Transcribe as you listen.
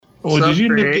Well, did you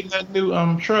end up getting that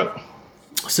new truck?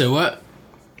 So what?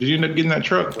 Did you end up getting that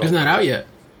truck? It's not out yet.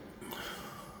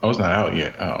 Oh, it's not out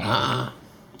yet. Oh.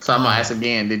 So I'm gonna ask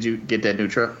again. Did you get that new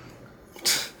truck?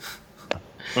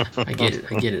 I get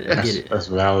it. That's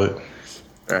valid.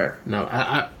 All right. No,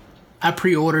 I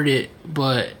pre-ordered it,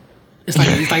 but it's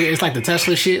like the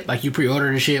Tesla shit. Like you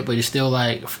pre-order the shit, but it still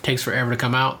like takes forever to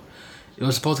come out. It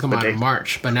was supposed to come out in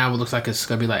March, but now it looks like it's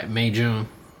gonna be like May, June.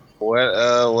 What?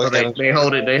 So they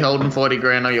hold it. They holding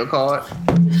 $40,000 on your card.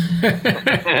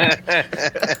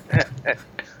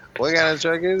 What kind of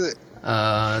truck is it?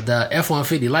 The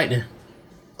F-150 Lightning.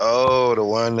 Oh, the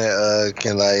one that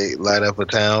can like light up a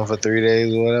town for 3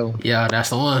 days or whatever. Yeah,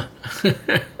 that's the one.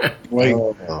 Wait,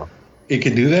 it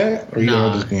can do that, or you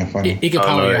Nah, just being funny? It can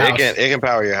power your house. It can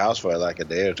power your house for like a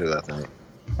day or two, I think.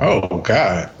 Oh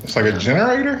God, it's like a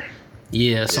generator.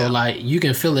 Yeah, so like you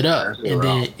can fill it up, and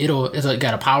then it's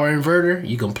got a power inverter.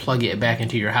 You can plug it back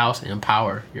into your house and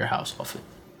power your house off it.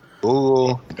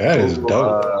 That is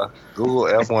dope. Google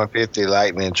F-150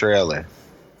 Lightning trailer.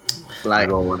 Like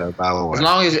as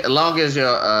long as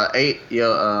your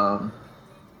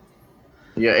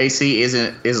AC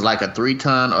is like a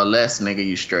 3-ton or less, nigga,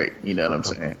 you straight. You know what I'm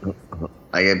saying?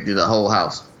 Like it did the whole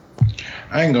house.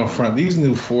 I ain't gonna front. These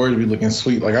new Fords be looking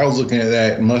sweet. Like I was looking at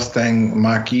that Mustang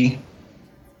Mach-E,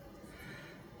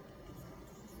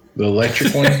 the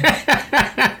electric one.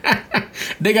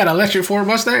 They got an electric Ford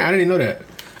Mustang? I didn't even know that.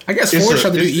 I guess Ford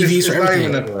trying to do EVs for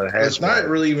everything. It's not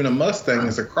really even a Mustang.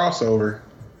 It's a crossover.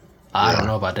 I don't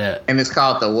know about that. And it's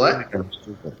called the what?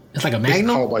 It's like a Magnum? It's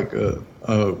called like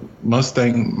a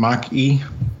Mustang Mach-E.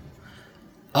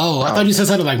 Oh, I thought you said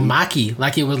something like Maki,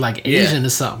 like it was like Asian or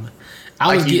something.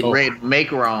 I was getting red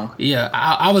make wrong. Yeah,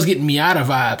 I was getting Miata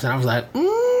vibes, and I was like,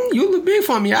 you look big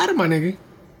for a Miata, my nigga.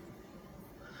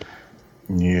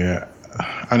 Yeah,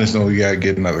 I just know we gotta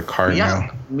get another car now.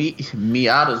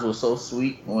 Miatas were so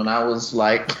sweet when I was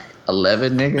like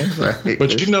 11, nigga. Like,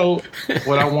 but you know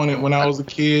what I wanted when I was a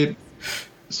kid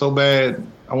so bad?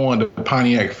 I wanted a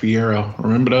Pontiac Fiero.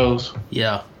 Remember those?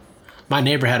 Yeah, my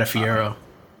neighbor had a Fiero.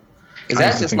 Is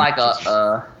that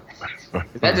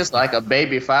just like a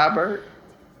baby Firebird?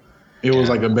 It was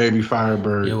like a baby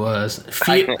Firebird. It was.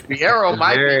 Fiero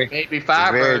might be baby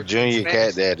Firebird. Very junior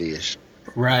cat daddy-ish.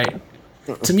 Right.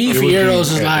 To me,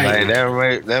 Fieros is like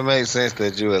that makes sense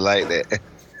that you would like that.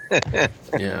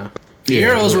 Yeah.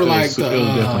 Fieros were like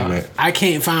I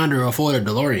can't find or afford a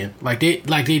DeLorean. Like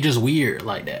they just weird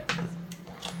like that.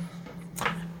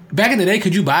 Back in the day,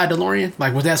 could you buy a DeLorean?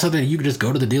 Like was that something you could just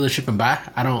go to the dealership and buy?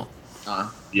 I don't.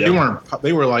 Yeah.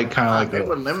 They were like kind of like they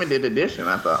were limited edition.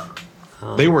 I thought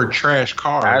they were trash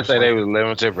cars. I'd say they was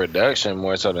limited production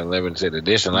more so than limited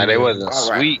edition. Like they wasn't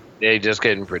sweet. They just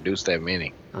couldn't produce that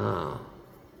many.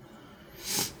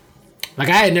 Like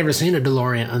I had never seen a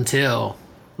DeLorean until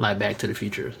like Back to the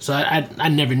Future, so I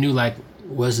never knew like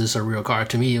was this a real car.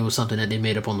 To me, it was something that they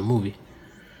made up on the movie.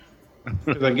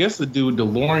 I guess the dude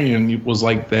DeLorean was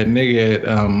like that nigga at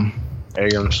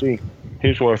AMC.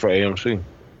 He's working for AMC.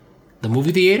 The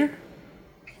movie theater?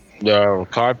 The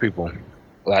car people.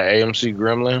 Like AMC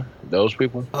Gremlin, those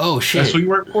people. Oh shit. That's what you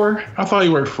work for? I thought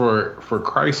you worked for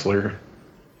Chrysler.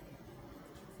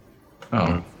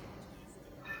 Oh.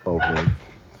 Okay.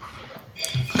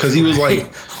 Because he was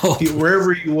like,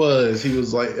 wherever he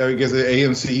was like, I guess at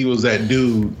AMC, he was that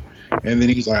dude. And then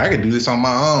he's like, I could do this on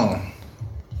my own.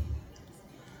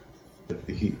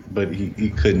 But he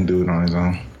couldn't do it on his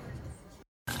own.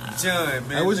 John,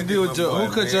 man. Hey, what you do with your?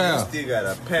 Who cut your hair? Still got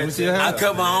a patch. I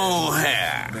cut my own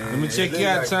hair. Man, let me check you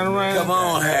out. Turn around. Cut my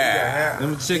own hair. Let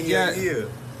me check you out.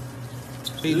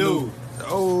 Hey, Lou.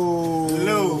 Oh,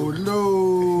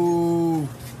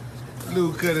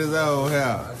 Lou cut his own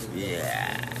hair.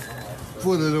 Yeah.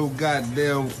 Full of those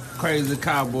goddamn crazy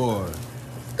cowboy.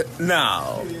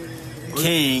 No.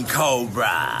 King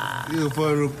Cobra. You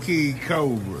for the King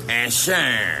Cobra. And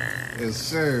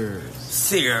Sherm.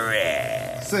 Cigarette.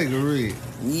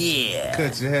 Yeah.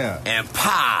 Cut your hair. And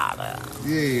powder.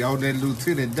 Yeah, on that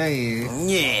Lieutenant Dan.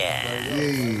 Yeah.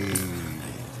 Yeah.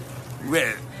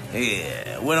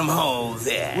 Where them hoes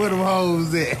at? Yeah.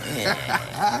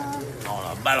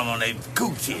 On the bottom on they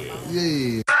coochie.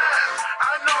 Yeah. I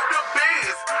know the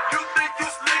biz. You think you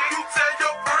slick, you tell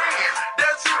your friends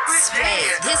that you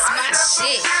begin. This my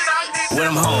shit. Where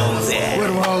them hoes at? Where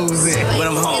them hoes at? Where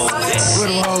them hoes at? Where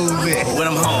them hoes at? Where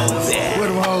them hoes at? Where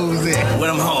them hoes at? Where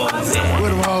them hoes at? Where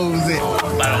them hoes at?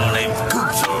 Bottom on they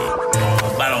coochie.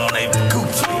 Bottom on they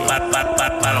coochie.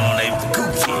 Bottom on they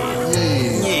coochie.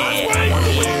 Yeah.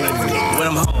 Where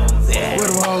them hoes at? Where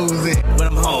them hoes at? Where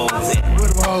them hoes at? Where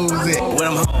them hoes at? Where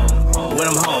them hoes? Where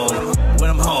them hoes? Where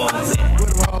them hoes at? Where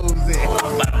them hoes at?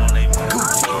 Bottom on they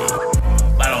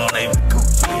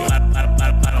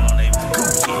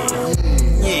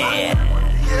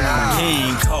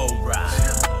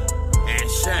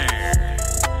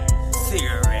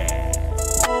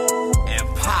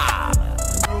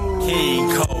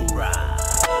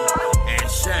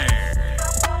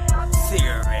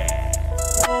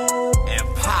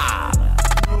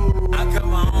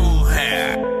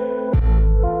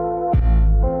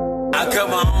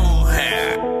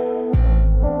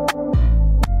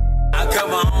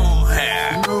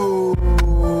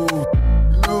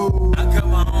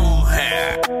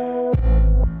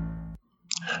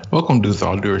Welcome to With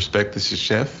All Due Respect. This is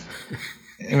Chef.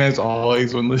 And as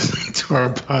always, when listening to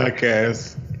our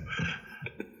podcast,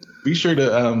 be sure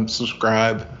to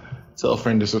subscribe. Tell a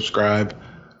friend to subscribe.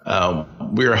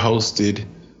 We are hosted.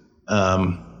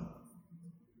 Damn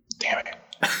it. Can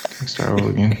I start over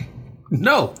again?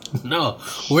 No.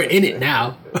 We're in it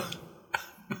now.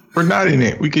 We're not in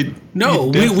it. We could. No,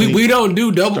 we don't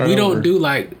do double. We don't do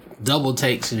like double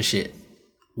takes and shit.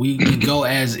 We go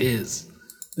as is.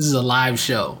 This is a live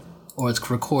show, or it's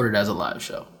recorded as a live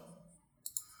show.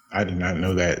 I did not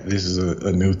know that. This is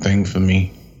a new thing for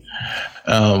me.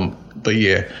 But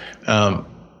yeah,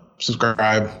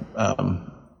 subscribe.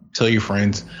 Tell your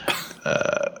friends.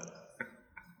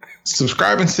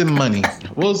 Subscribe and send money.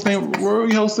 What was the name? Where are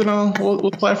we hosted on?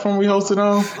 What platform we hosted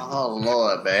on? Oh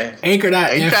Lord, man.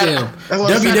 Anchor.fm.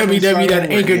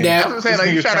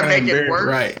 www.anchor.fm. You trying to make it work?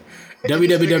 Right.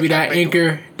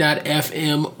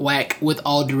 www.anchor.fm. Whack with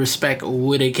all due respect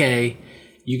with a K.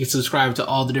 You can subscribe to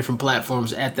all the different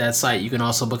platforms at that site. You can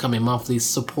also become a monthly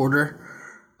supporter,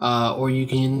 or you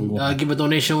can give a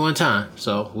donation one time.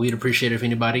 So we'd appreciate it if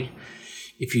anybody,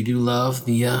 if you do love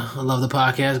the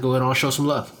podcast, go ahead and show some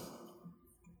love.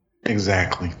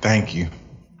 Exactly. Thank you.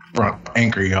 From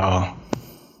Anchor, y'all.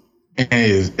 It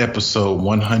is episode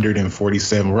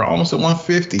 147. We're almost at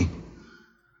 150.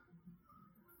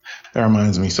 That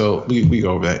reminds me. So we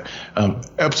go over that.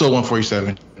 Episode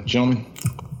 147. Gentlemen.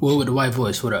 What with the white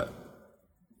voice? What up?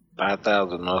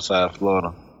 5,000 Northside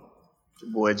Florida.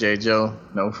 Your boy J. Joe.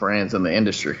 No friends in the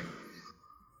industry.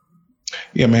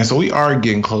 Yeah, man. So we are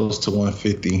getting close to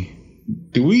 150.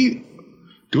 Do we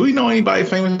know anybody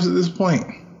famous at this point?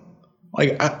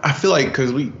 Like, I feel like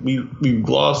because we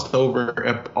glossed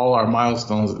over all our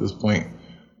milestones at this point.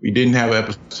 We didn't have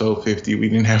episode 50. We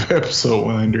didn't have episode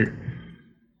 100.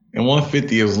 And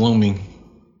 150 is looming.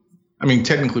 I mean,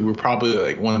 technically, we're probably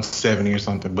like 170 or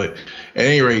something. But at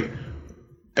any rate,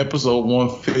 episode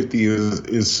 150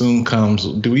 is soon comes.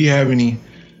 Do we have any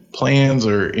plans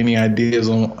or any ideas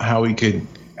on how we could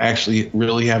actually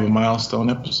really have a milestone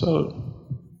episode?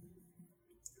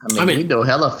 I mean we know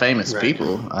hella famous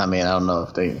people. I mean, I don't know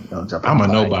if they don't jump. I'm a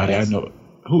nobody. I know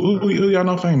who y'all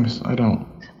know famous. I don't.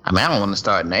 I mean, I don't want to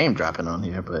start name dropping on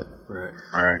here, but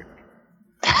all right.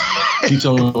 You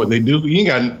tell me what they do. You ain't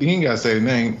got to say the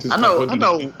name. Just I know.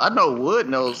 Wood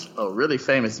knows a really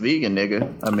famous vegan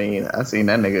nigga. I mean, I seen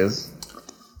that nigga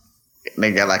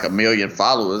got like 1 million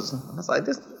followers. I was like,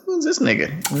 who's this nigga?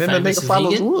 And then the nigga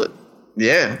follows vegan? Wood.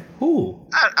 Yeah. Who?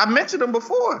 I mentioned him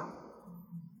before.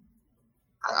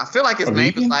 I feel like his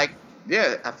name is like,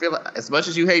 yeah, I feel like as much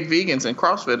as you hate vegans and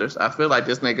CrossFitters, I feel like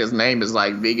this nigga's name is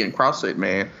like Vegan CrossFit,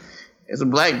 man. It's a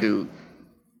black dude.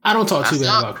 I don't talk too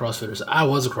bad about CrossFitters. I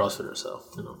was a CrossFitter, so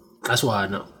that's why I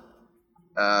know.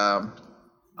 I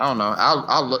don't know.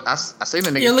 I'll look. I seen the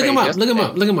nigga. Yeah, look him up. Look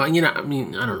him up. You know, I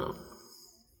mean, I don't know.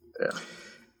 Yeah.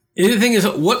 And the thing is,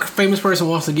 what famous person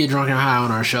wants to get drunk and high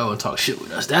on our show and talk shit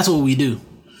with us? That's what we do.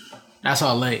 That's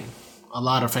our lane. A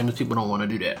lot of famous people don't want to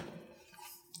do that.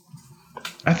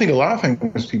 I think a lot of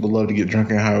famous people love to get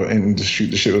drunk and high and just shoot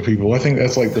the shit with people. I think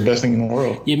that's like the best thing in the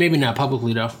world. Yeah, maybe not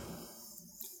publicly though,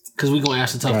 because we gonna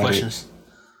ask the tough questions.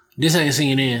 This ain't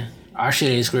CNN. Our shit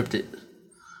ain't scripted.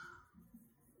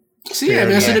 So yeah,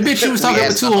 man. So the bitch you was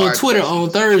talking to on Twitter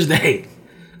on Thursday.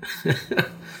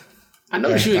 I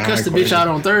know you would cuss the bitch out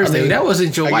on Thursday. I mean, that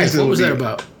wasn't your wife. What was that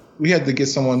about? We had to get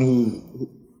someone who.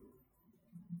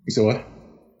 You said what?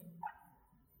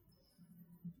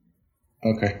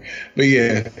 Okay, but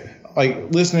yeah, like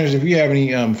listeners, if you have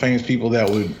any famous people that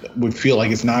would feel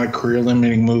like it's not a career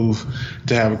limiting move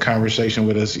to have a conversation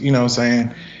with us, you know what I'm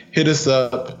saying? Hit us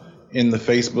up in the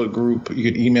Facebook group. You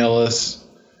could email us.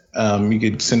 You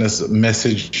could send us a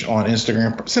message on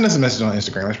Instagram. Send us a message on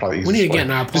Instagram. That's probably easy. We need to get in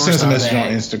our porn star bag. Just send us a message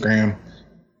on Instagram.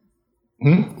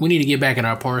 We need to get back in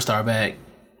our porn star bag.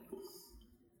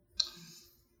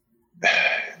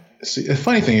 See, the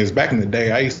funny thing is, back in the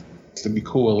day, I used to be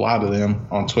cool with a lot of them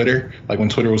on Twitter, like when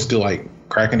Twitter was still like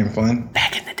cracking and fun.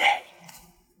 Back in the day.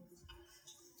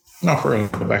 No, for real,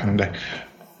 back in the day.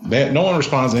 No one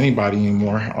responds to anybody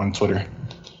anymore on Twitter.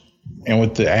 And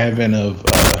with the advent of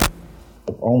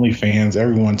OnlyFans,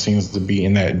 everyone seems to be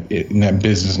in that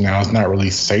business now. It's not really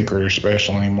sacred or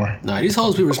special anymore. Nah, these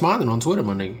hoes be responding on Twitter,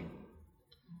 my nigga.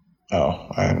 Oh,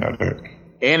 I didn't know that.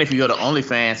 And if you go to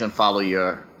OnlyFans and follow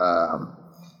your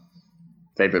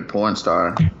favorite porn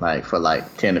star, like for like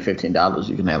 $10 to $15,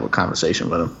 you can have a conversation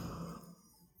with them.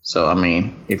 So I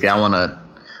mean, if y'all want to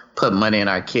put money in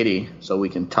our kitty so we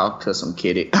can talk to some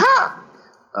kitty.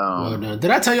 Well done.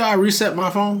 Did I tell you I reset my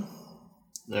phone?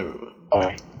 Never mind.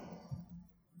 Oh,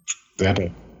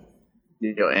 that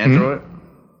your Android?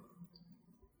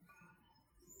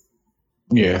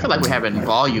 Yeah. I feel like we're having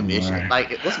volume issues.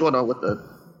 Like, what's going on with the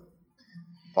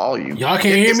volume? Y'all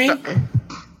can't hear me?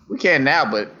 We can now,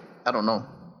 but I don't know.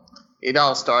 It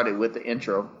all started with the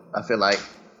intro. I feel like,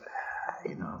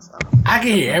 I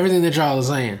can hear everything that y'all are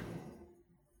saying.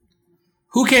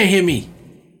 Who can't hear me?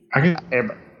 I can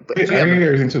hear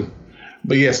everything too.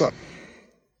 But yeah, so.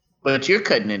 But you're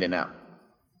cutting in and out.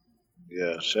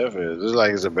 Yeah, Chef is. It's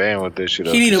like it's a band with this shit.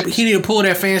 He need to pull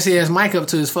that fancy ass mic up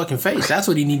to his fucking face. That's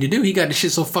what he need to do. He got the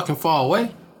shit so fucking far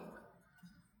away.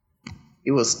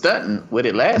 He was stunting with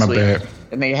it last week,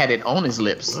 and they had it on his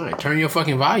lips. All right, turn your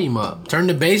fucking volume up. Turn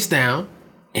the bass down,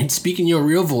 and speak in your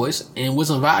real voice and with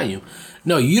some volume.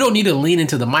 No, you don't need to lean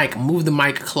into the mic. Move the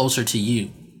mic closer to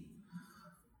you.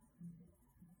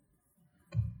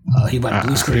 He about to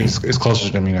blue screen. It's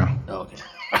closer to me now. Okay.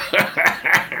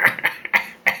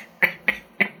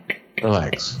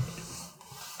 Relax.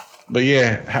 But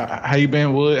yeah, how you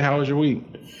been, Wood? How was your week?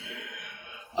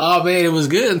 Oh man, it was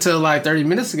good until like 30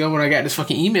 minutes ago when I got this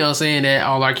fucking email saying that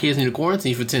all our kids need to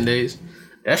quarantine for 10 days.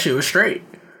 That shit was straight.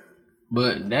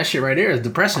 But that shit right there is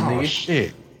depressing, nigga.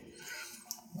 Shit.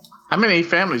 How many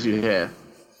families you have?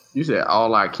 You said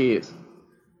all our kids.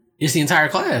 It's the entire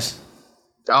class.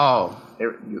 Oh,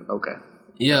 okay.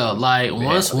 Yeah, like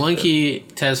once one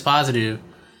kid tests positive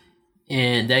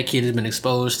and that kid has been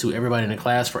exposed to everybody in the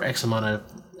class for X amount of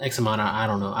I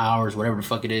don't know, hours, whatever the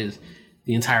fuck it is,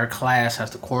 the entire class has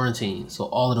to quarantine. So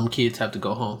all of them kids have to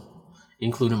go home,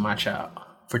 including my child,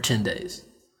 for 10 days.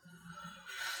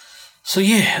 So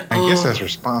yeah. I guess that's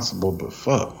responsible, but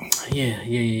fuck.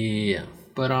 Yeah.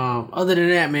 But other than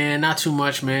that, man, not too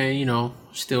much, man. You know,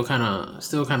 still kind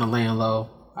of laying low.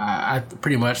 I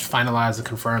pretty much finalized and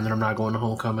confirmed that I'm not going to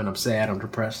homecoming. I'm sad. I'm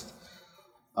depressed.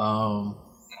 But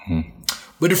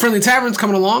the Friendly Tavern's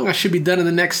coming along. I should be done in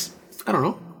the next, I don't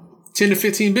know, 10 to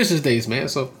 15 business days, man.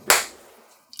 So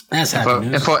that's happy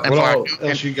news. For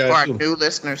our new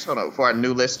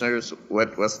listeners,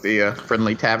 what's the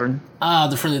Friendly Tavern?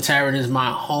 The Friendly Tavern is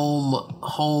my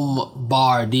home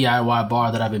bar, DIY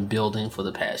bar that I've been building for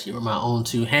the past year with my own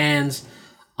two hands.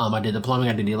 I did the plumbing,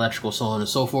 I did the electrical, so on and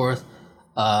so forth.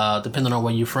 Depending on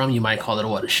where you're from, you might call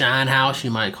it a shine house,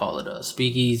 you might call it a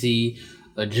speakeasy,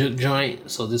 a juke joint.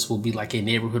 So this will be like a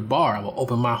neighborhood bar. I will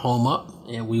open my home up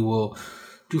and we will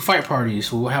do fight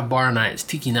parties. We'll have bar nights,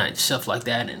 tiki nights, stuff like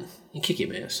that, and kick it,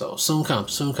 man. So soon come.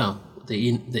 The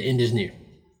end is near.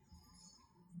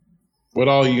 What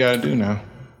all you gotta do now?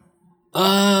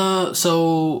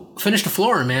 So finish the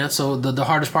flooring, man. So the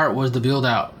hardest part was the build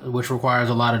out, which requires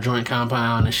a lot of joint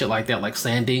compound and shit like that, like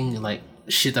sanding and like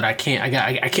shit that I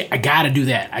gotta do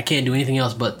that. I can't do anything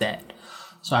else but that.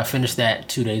 So I finished that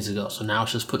 2 days ago. So now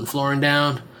it's just putting flooring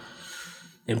down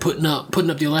and putting up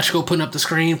the electrical, putting up the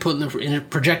screen, putting the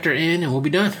projector in, and we'll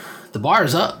be done. The bar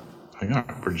is up. I got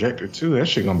a projector too. That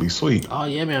shit gonna be sweet. Oh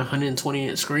yeah, man,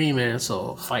 120-inch screen, man.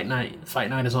 So fight night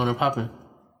is on and popping.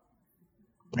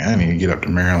 Man, I need to get up to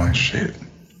Maryland. Shit.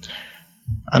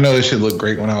 I know this shit looked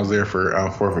great when I was there for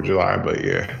 4th of July, but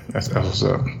yeah, that's what's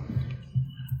up.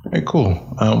 Hey, cool.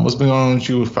 What's been going on with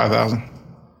you with 5,000?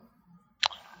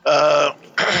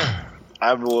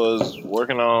 I was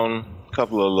working on a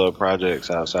couple of little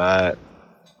projects outside.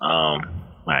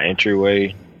 My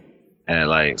entryway had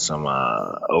like some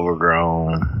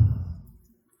overgrown,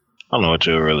 I don't know what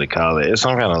you would really call it. It's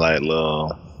some kind of like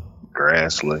little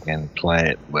grass looking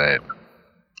plant, but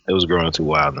it was growing too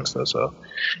wild and stuff. So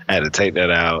I had to take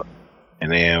that out.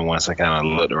 And then once I kind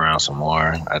of looked around some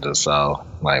more, I just saw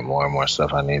like more and more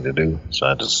stuff I need to do. So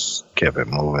I just kept it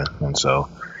moving. And so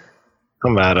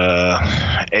I'm about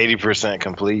 80%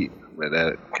 complete, but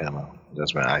that kind of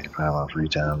just been occupying my free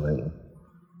time lately.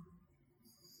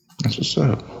 That's what's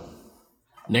up.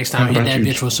 Next time hit that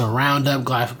bitch with some Roundup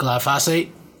glyphosate,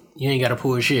 you ain't got to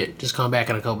pull shit. Just come back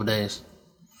in a couple days.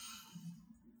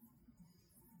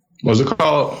 What's it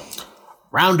called?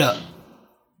 Roundup.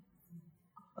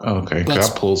 Oh, okay, I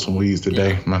pulled some weeds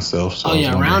today myself. So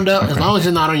Roundup. Okay. As long as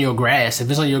it's not on your grass. If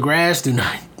it's on your grass, do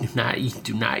not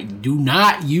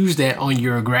use that on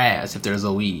your grass if there's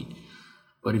a weed.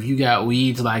 But if you got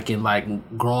weeds like in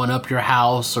like growing up your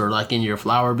house or like in your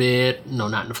flower bed, no,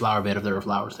 not in the flower bed if there are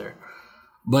flowers there.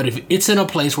 But if it's in a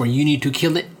place where you need to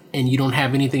kill it and you don't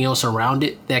have anything else around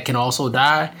it that can also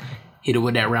die, hit it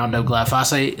with that Roundup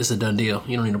glyphosate. It's a done deal.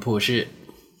 You don't need to pull shit.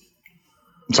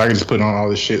 So I can just put on all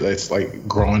this shit that's like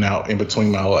growing out in between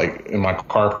in my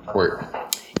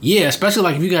carport. Yeah, especially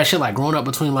like if you got shit like growing up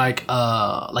between like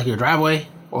your driveway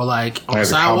or like on the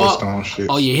sidewalk.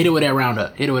 Oh yeah, hit it with that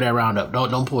Roundup.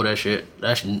 Don't pull that shit.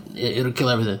 It'll kill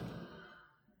everything.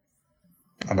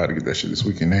 I'm about to get that shit this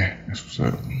weekend there. That's what's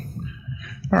up.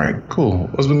 All right, cool.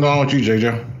 What's been going on with you,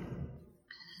 JJ?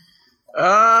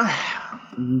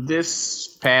 This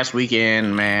past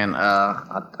weekend, man,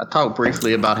 I talked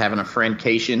briefly about having a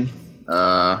friendcation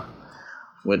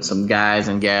with some guys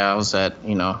and gals that,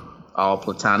 all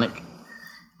platonic. It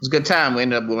was a good time. We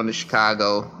ended up going to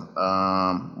Chicago.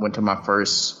 Went to my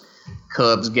first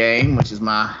Cubs game, which is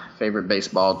my favorite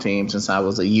baseball team since I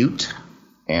was a Ute.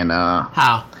 And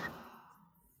how?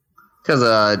 Because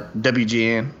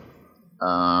WGN.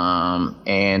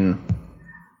 And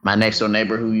my next door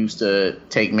neighbor who used to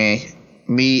take me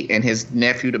and his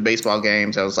nephew to baseball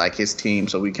games, that was like his team.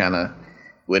 So we kind of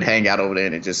would hang out over there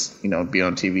and just, be on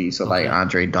TV. So like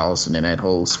Andre Dawson and that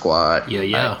whole squad.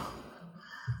 Yeah.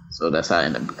 So that's how I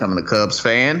ended up becoming a Cubs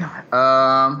fan.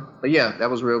 But yeah, that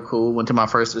was real cool. Went to my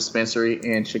first dispensary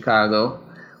in Chicago,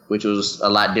 which was a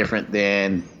lot different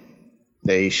than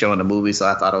they show in the movie. So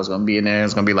I thought I was going to be in there. It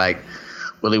was going to be like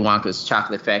Willy Wonka's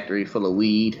chocolate factory full of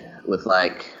weed with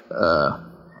like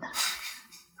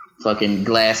fucking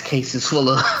glass cases full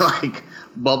of like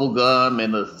bubble gum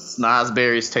and the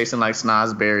snozberries tasting like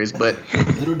snozberries, but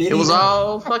it was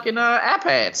all fucking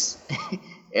iPads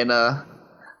and a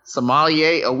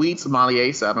weed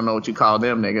sommelier. So I don't know what you call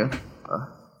them, nigga.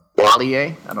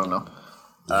 Sommelier? I don't know.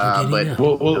 But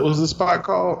what was the spot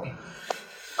called?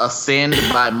 Ascend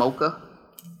by Mocha.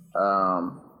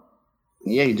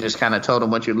 Yeah, you just kind of told them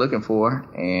what you're looking for,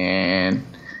 and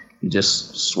you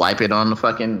just swipe it on the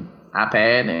fucking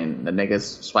iPad, and the nigga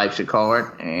swipes your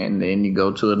card, and then you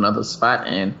go to another spot,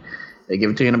 and they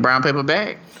give it to you in a brown paper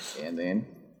bag, and then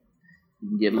you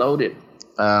can get loaded.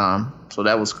 So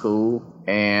that was cool,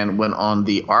 and went on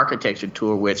the architecture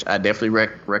tour, which I definitely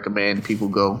recommend people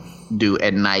go do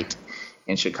at night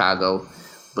in Chicago,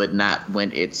 but not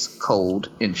when it's cold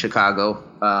in Chicago.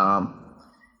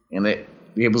 And it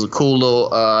was a cool little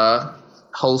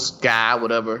host guy,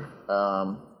 whatever,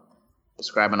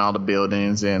 describing all the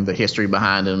buildings and the history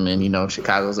behind them. And,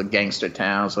 Chicago's a gangster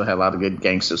town, so I have a lot of good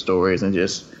gangster stories and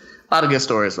just a lot of good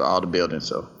stories for all the buildings.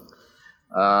 So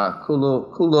cool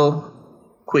little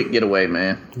quick getaway,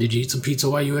 man. Did you eat some pizza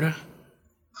while you were there?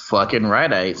 Fucking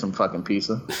right, I ate some fucking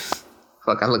pizza.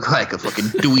 Fuck, I look like a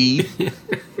fucking dweeb,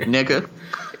 nigga.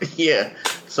 Yeah.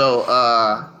 So,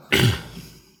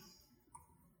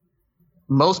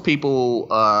 most people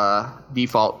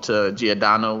default to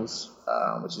Giordano's,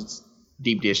 which is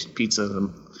deep dish pizza,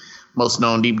 the most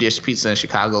known deep dish pizza in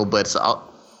Chicago.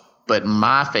 But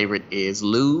my favorite is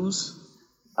Lou's.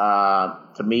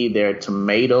 To me, their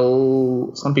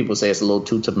tomato. Some people say it's a little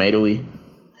too tomatoey.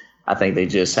 I think they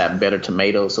just have better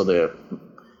tomatoes, so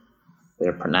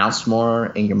they're pronounced more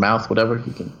in your mouth. Whatever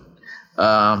you can.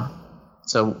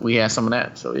 So we had some of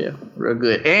that. So yeah, real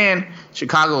good. And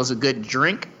Chicago is a good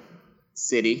drink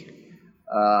city.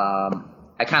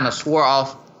 I kind of swore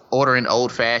off ordering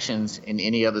old fashions in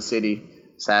any other city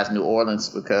besides New Orleans,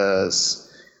 because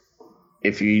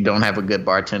if you don't have a good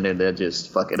bartender, they'll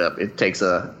just fuck it up. It takes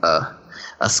a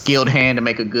skilled hand to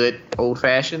make a good old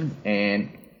fashioned, and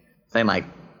I think like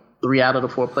 3 out of the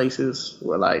 4 places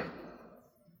were like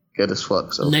good as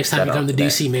fuck. So next time you come to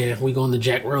DC, man, we going to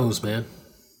Jack Rose, man.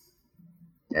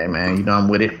 Hey man, I'm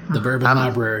with it. The Bourbon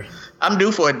Library. I'm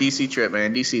due for a DC trip,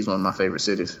 man. DC is one of my favorite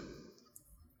cities.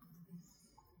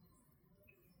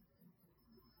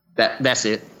 That's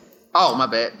it. Oh, my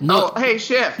bad. No, hey,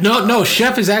 Chef. No,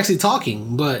 Chef is actually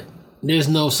talking, but there's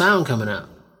no sound coming out.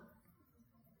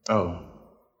 Oh,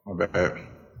 my bad.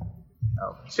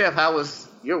 Oh, Chef, how was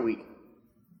your week?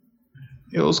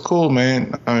 It was cool,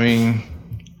 man. I mean,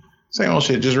 same old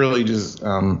shit. Just really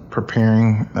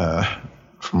preparing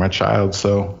for my child.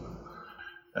 So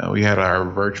we had our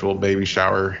virtual baby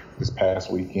shower this past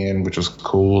weekend, which was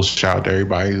cool. Shout out to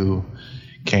everybody who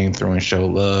came through and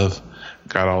showed love.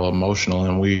 Got all emotional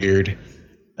and weird.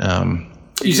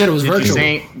 You said it was virtual.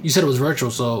 You said it was virtual.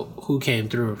 So who came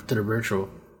through to the virtual?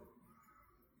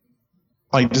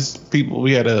 Like just people.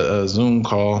 We had a Zoom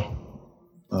call.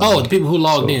 The people who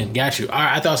logged in. Got you. All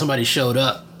right, I thought somebody showed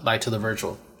up like to the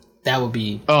virtual. That would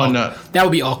be. Oh no. That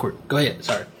would be awkward. Go ahead.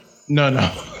 Sorry. No.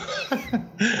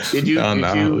 Did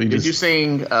you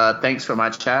sing "Thanks for My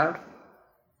Child"?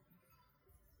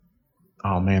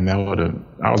 Oh man, that would have.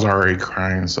 I was already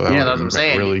crying, so that that's what I'm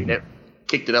saying. Really that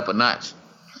kicked it up a notch.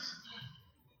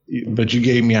 But you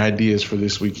gave me ideas for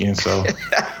this weekend, so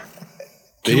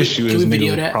the issue is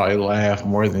niggas will probably laugh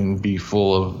more than be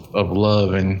full of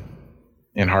love and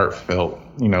heartfelt,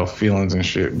 feelings and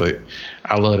shit. But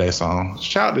I love that song.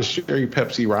 Shout out to Sherry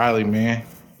Pepsi Riley, man.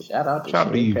 Shout out to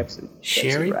Sherry Pepsi.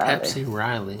 Sherry Pepsi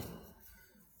Riley.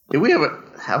 Did we ever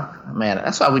have? Man,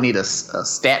 that's why we need a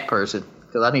stat person.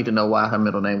 Because I need to know why her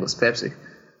middle name was Pepsi.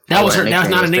 That was her. That's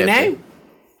not a nickname?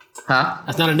 Huh?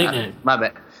 That's not a nickname. My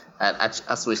bad.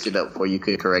 I switched it up before you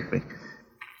could correct me.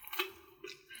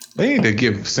 They need to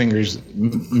give singers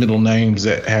middle names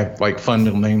that have like fun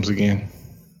middle names again.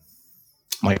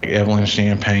 Like Evelyn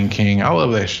Champagne King. I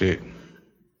love that shit.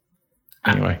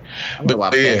 Anyway.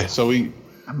 But yeah, so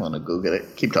I'm gonna Google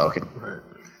it. Keep talking.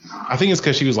 I think it's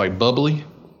because she was like bubbly.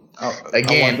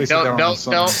 Again,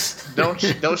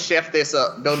 don't chef this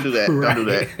up. Don't do that. Right. Don't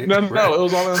do that. No, it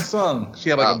was all unsung. She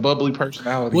had like a bubbly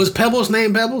personality. Was Pebbles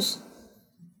named Pebbles?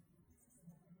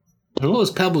 Who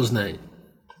was Pebbles' name?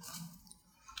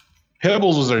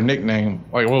 Pebbles was her nickname.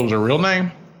 Like, what was her real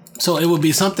name? So it would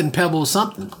be something Pebbles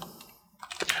something.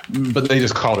 But they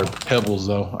just called her Pebbles,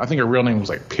 though. I think her real name was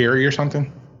like Perry or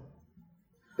something.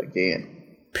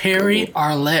 Again. Perry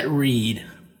Arlette Reed.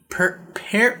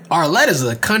 Arlette is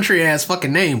a country ass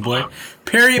fucking name, boy.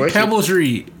 Perry Pebbles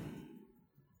Reed.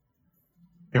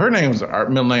 Her name was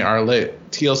middle name Arlette.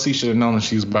 TLC should have known that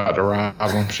she was about to rob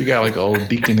him. She got like an old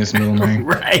deaconess middle name.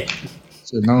 Right.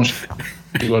 Should have known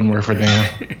she wasn't worth a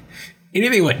damn.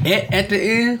 Anything with at the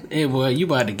end, hey boy, you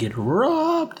about to get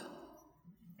robbed.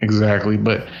 Exactly.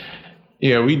 But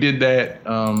yeah, we did that.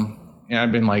 And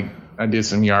I've been like, I did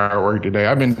some yard work today.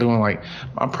 I've been doing like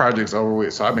my project's over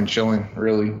with, so I've been chilling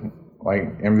really. Like,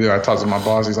 and I talked to my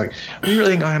boss. He's like, "We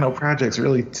really ain't gonna have no projects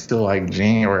really till like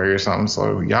January or something.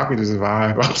 So y'all could just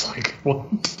vibe." I was like, "What?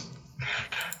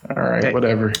 All right,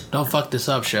 whatever." Don't fuck this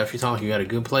up, Chef. You sound like you got a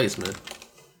good place, man.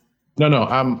 No,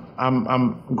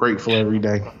 I'm grateful every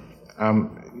day.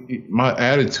 My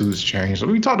attitude's changed.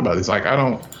 We talked about this. Like, I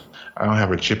don't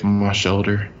have a chip on my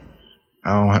shoulder.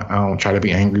 I don't try to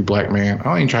be angry black man. I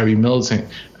don't even try to be militant.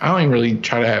 I don't even really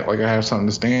try to act like I have something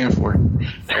to stand for.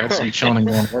 I just be chilling and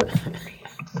going to work.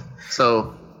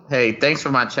 So, hey, Thanks for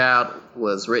My Child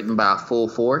was written by Full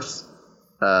Force.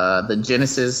 The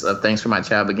genesis of Thanks for My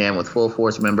Child began with Full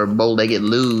Force member Bow-Legged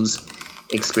Lou's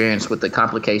experience with the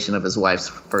complication of his wife's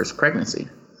first pregnancy.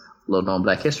 Little known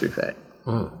Black History fact.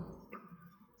 Oh,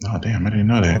 damn, I didn't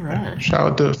know that. Right. Shout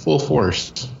out to Full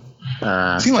Force.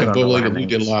 It seemed like Bow-Legged Lou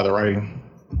did a lot of the writing.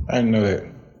 I didn't know that.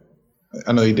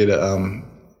 I know he did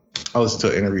I listened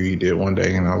to an interview he did one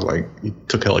day, and I was like, he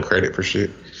took hella credit for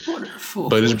shit.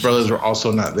 But his brothers were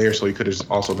also not there, so he could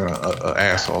have also been an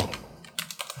asshole.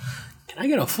 Can I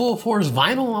get a Full Force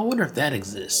vinyl? I wonder if that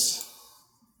exists.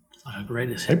 Like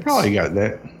greatest hits. They probably got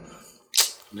that.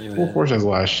 Maybe. Full Force has a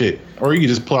lot of shit. Or you could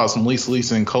just pull out some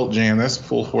Lisa and Cult Jam. That's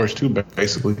Full Force too,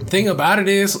 basically. The thing about it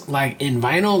is, like in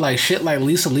vinyl, like shit like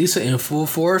Lisa and Full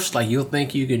Force, like you'll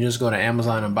think you can just go to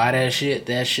Amazon and buy that shit.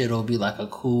 That shit will be like a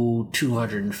cool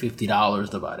 $250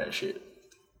 to buy that shit.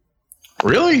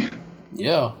 Really?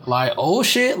 Yeah. Like old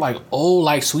shit, like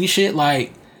sweet shit,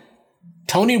 like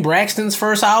Toni Braxton's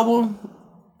first album.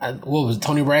 What was it,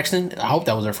 Toni Braxton? I hope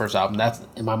that was her first album. That's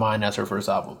in my mind, that's her first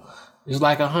album. It's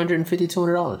like $150,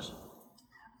 $200.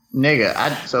 Nigga,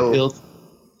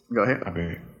 go ahead.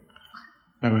 Okay.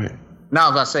 No, I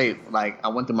was about to say, like, I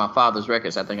went through my father's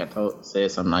records. I think I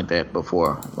said something like that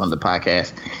before on the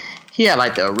podcast. He had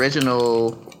like the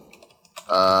original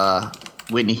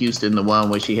Whitney Houston, the one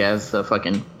where she has the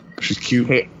fucking. She's cute.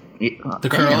 The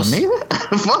curls.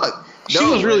 Fuck. She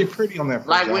was really pretty on that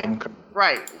first album.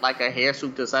 Right, like a hair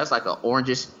suit to size, like an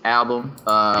orangish album,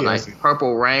 like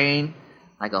Purple Rain.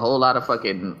 Like a whole lot of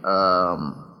fucking, a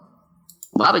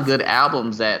lot of good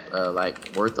albums that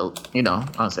like worth I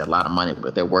don't say a lot of money,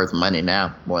 but they're worth money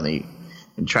now more than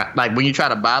you try. Like when you try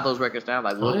to buy those records now,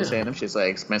 like Will was saying, them shit's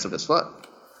like expensive as fuck.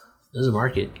 There's a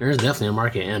market. There's definitely a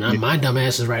market, and my dumb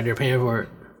ass is right there paying for it.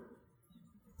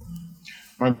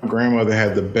 My grandmother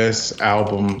had the best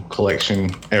album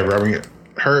collection ever. I mean,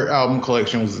 her album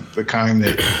collection was the kind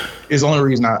that is the only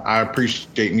reason I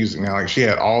appreciate music now. Like she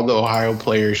had all the Ohio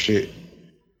Players shit.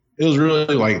 It was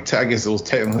really like, I guess it was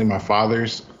technically my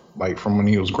father's, like from when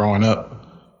he was growing up,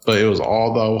 but it was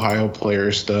all the Ohio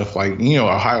Players stuff. Like,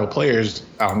 Ohio Players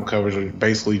album covers are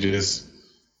basically just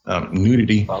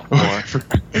nudity for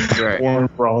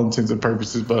all intents and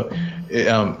purposes. But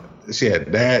she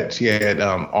had that, she had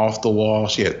Off the Wall,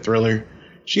 she had Thriller,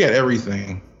 she had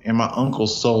everything. And my uncle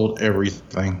sold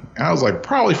everything. And I was like,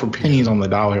 probably for pennies on the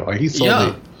dollar. Like he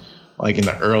sold it. Like in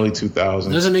the early 2000s.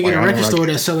 There's a nigga in a record store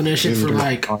that's selling that shit for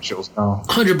like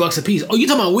 $100 a piece. Oh, you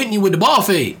talking about Whitney with the ball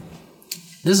fade?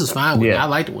 This is fine. Whitney. I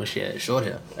liked it when she had short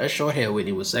hair. That short hair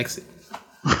Whitney was sexy.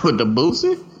 With the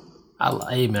boosie?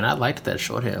 Hey man, I liked that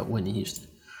short hair Whitney Houston.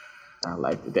 I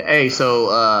liked it. Hey, so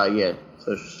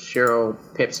so Cheryl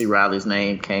Pepsi Riley's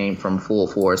name came from Full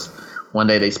Force. One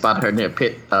day they spotted her near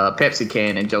Pepsi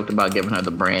can and joked about giving her the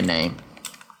brand name.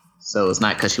 So it's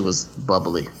not because she was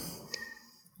bubbly.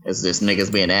 It's just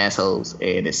niggas being assholes,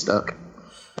 and it stuck.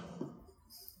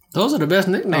 Those are the best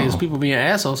nicknames. People being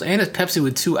assholes, and it's Pepsi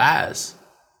with 2 eyes.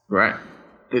 Right.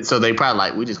 So they probably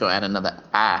like, we just gonna add another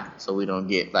I so we don't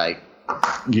get like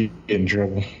get in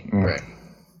trouble. Right.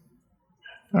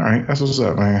 All right, that's what's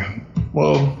up, man.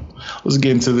 Well, let's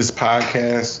get into this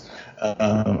podcast.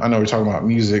 I know we're talking about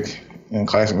music and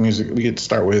classic music. We get to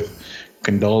start with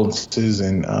condolences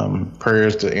and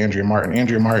prayers to Andrea Martin.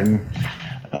 Andrea Martin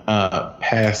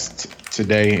passed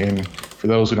today, and for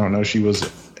those who don't know, she was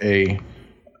a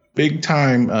big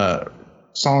time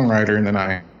songwriter in the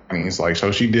 90s. Like,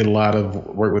 so she did a lot of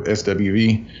work with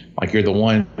SWV, like You're the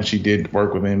One. She did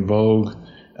work with En Vogue.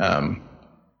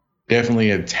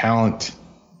 Definitely a talent,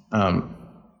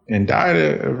 and died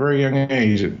at a very young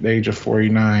age, at the age of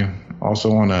 49.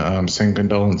 Also want to send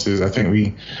condolences. I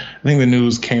think the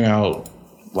news came out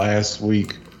last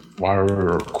week while we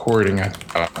were recording,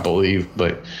 I believe.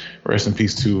 But rest in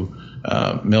peace to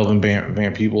Melvin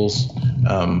Van Peebles,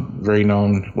 very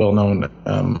well-known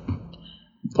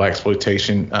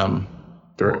blaxploitation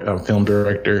film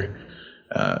director.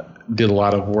 Did a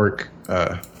lot of work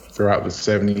throughout the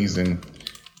 70s and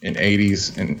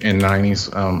 80s and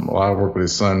 90s. A lot of work with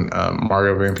his son,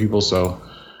 Mario Van Peebles. So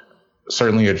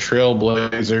certainly a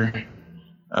trailblazer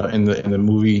in the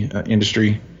movie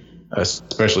industry,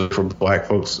 especially for Black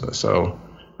folks. So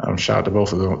shout out to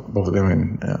both of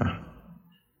them,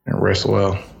 and rest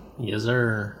well. Yes,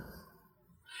 sir.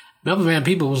 Melvin Van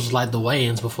Peebles was like the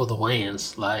Wayans before the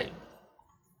Wayans. Like,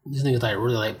 these niggas like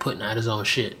really like putting out his own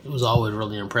shit. It was always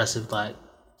really impressive, like,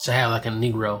 to have like a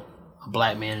Negro, a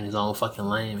black man in his own fucking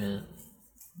lane, man.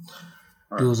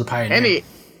 Dude was a pioneer.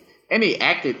 And he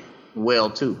acted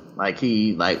well too. Like,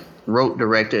 he like wrote,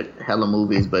 directed hella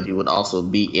movies, but he would also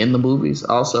be in the movies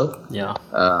also. Yeah.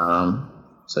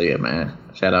 So yeah, man.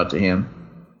 Shout out to him.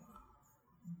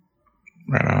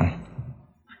 Right on.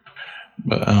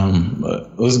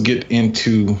 But let's get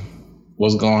into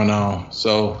what's going on.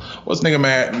 So what's nigga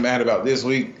mad about this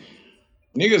week?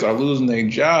 Niggas are losing their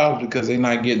jobs because they're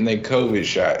not getting their COVID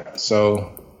shot.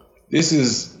 So this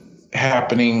is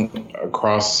happening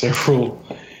across several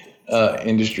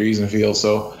industries and fields.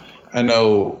 So I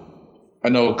know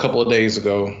a couple of days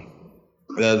ago,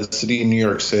 the city of New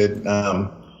York said,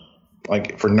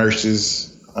 like, for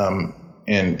nurses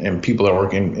and people that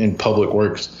work in public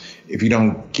works, if you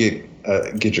don't get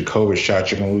your COVID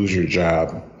shot, you're gonna lose your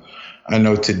job. I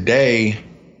know today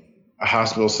a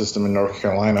hospital system in North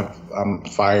Carolina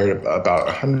fired about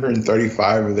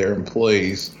 135 of their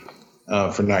employees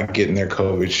for not getting their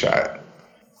COVID shot.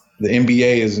 The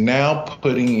NBA is now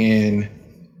putting in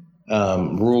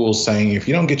rules saying if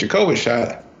you don't get your COVID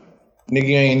shot, nigga,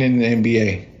 you ain't in the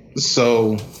NBA.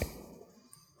 So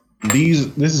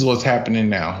this is what's happening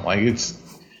now. Like,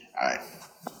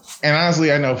 and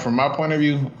honestly, I know from my point of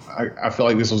view, I feel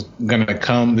like this was gonna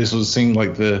come. This was seemed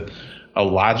like a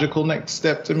logical next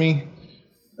step to me.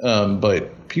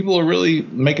 But people are really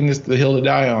making this the hill to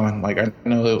die on. Like, I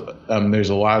know there's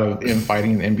a lot of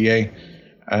infighting in the NBA.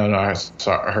 I don't know.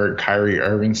 I heard Kyrie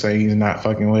Irving say he's not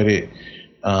fucking with it.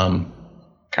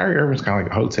 Kyrie Irving's kind of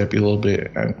like a hotep a little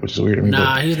bit, which is weird to me.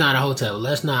 Nah, he's not a hotep.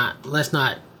 Let's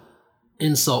not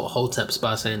insult hoteps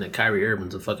by saying that Kyrie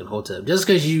Irving's a fucking hotep. Just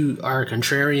because you are a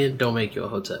contrarian, don't make you a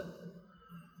hotep.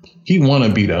 He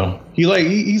wanna be though. He's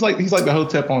like the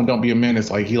hotep on Don't Be a Menace.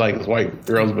 Like, he likes white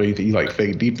girls, but he like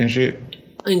fake deep and shit.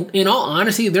 In all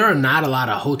honesty, there are not a lot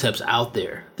of hoteps out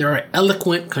there. There are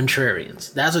eloquent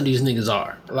contrarians. That's what these niggas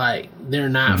are. Like, they're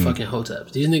not fucking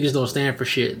hoteps. These niggas don't stand for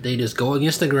shit. They just go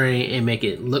against the grain and make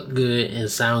it look good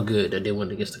and sound good that they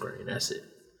went against the grain. That's it.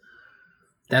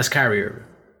 That's Kyrie Irving.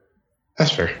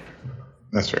 That's fair.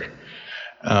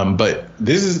 But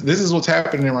this is what's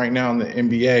happening right now in the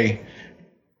NBA.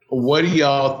 What do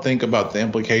y'all think about the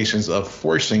implications of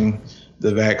forcing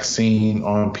the vaccine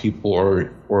on people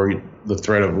or the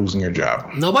threat of losing your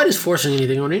job? Nobody's forcing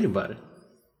anything on anybody.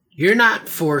 You're not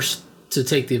forced to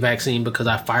take the vaccine because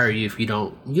I fire you if you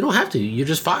don't. You don't have to. You're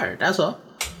just fired. That's all.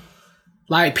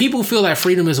 Like, people feel that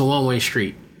freedom is a one-way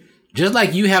street. Just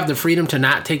like you have the freedom to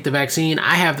not take the vaccine,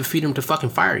 I have the freedom to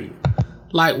fucking fire you.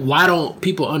 Like, why don't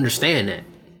people understand that?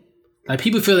 Like,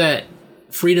 people feel that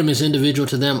freedom is individual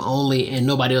to them only and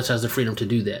nobody else has the freedom to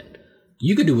do that.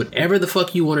 You can do whatever the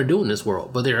fuck you want to do in this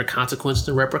world, but there are consequences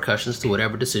and repercussions to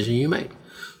whatever decision you make.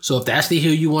 So if that's the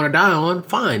hill you want to die on,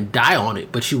 fine, die on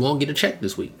it, but you won't get a check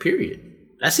this week, period.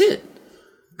 That's it.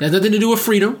 It has nothing to do with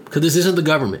freedom, because this isn't the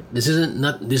government. This isn't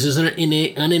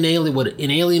an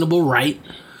inalienable right.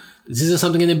 This isn't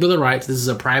something in the Bill of Rights. This is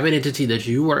a private entity that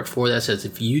you work for that says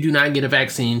if you do not get a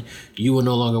vaccine, you will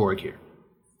no longer work here.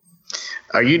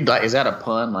 Is that a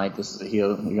pun? Like, this is a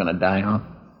hill you're gonna die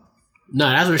on? No,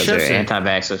 that's what Shep said.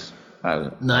 Anti-vaxxers.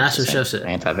 No, that's what Chef said.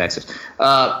 Anti-vaxxers.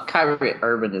 Kyrie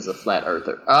Irving is a flat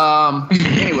earther.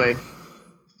 Anyway.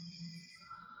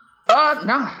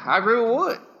 No, I agree with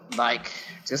Wood. Like,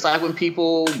 just like when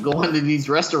people go into these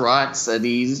restaurants,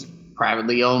 these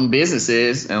privately owned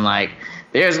businesses, and like,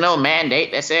 there's no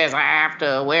mandate that says I have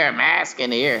to wear a mask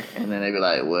in here. And then they be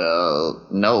like, well,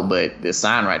 no, but this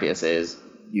sign right here says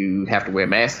you have to wear a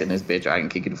mask in this bitch or I can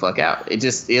kick you the fuck out. It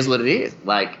just is what it is.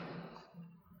 Like,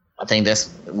 I think that's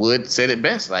Wood said it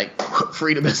best. Like,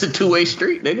 freedom is a two-way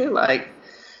street, nigga. Like,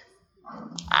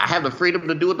 I have the freedom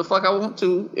to do what the fuck I want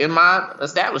to in my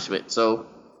establishment. So,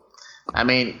 I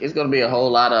mean, it's going to be a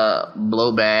whole lot of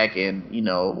blowback and, you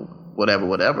know,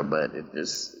 whatever, but it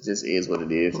just is what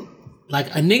it is. Like,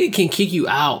 a nigga can kick you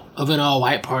out of an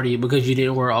all-white party because you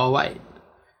didn't wear all white.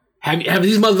 Have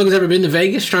these motherfuckers ever been to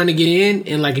Vegas trying to get in?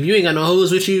 And, like, if you ain't got no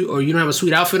hoes with you or you don't have a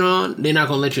sweet outfit on, they're not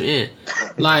going to let you in.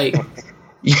 Like...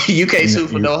 you can't sue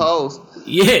for no hoes.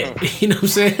 Yeah, you know what I'm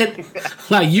saying?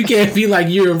 Like, you can't be like,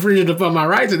 you're infringing upon my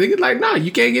rights. And they get like, no,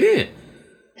 you can't get in.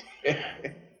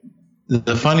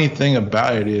 The funny thing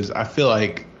about it is, I feel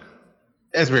like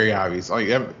it's very obvious. Like,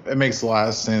 it makes a lot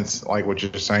of sense, like what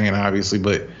you're saying, obviously,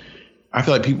 but I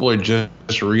feel like people are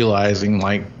just realizing,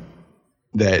 like,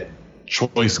 that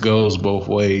choice goes both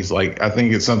ways. Like, I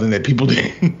think it's something that people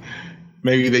didn't,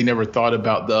 maybe they never thought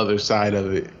about the other side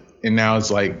of it. And now it's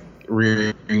like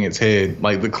rearing its head.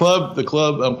 Like, the club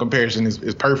comparison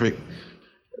is perfect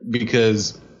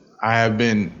because I have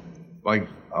been, like,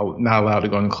 not allowed to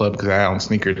go in the club because I own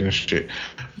sneakers and shit.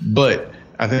 But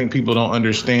I think people don't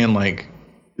understand, like,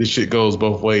 this shit goes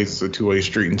both ways. It's a two-way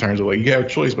street in terms of, like, you have a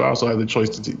choice, but I also have the choice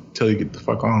to tell you get the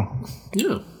fuck on.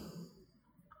 Yeah.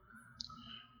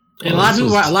 And a lot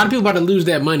of people about to lose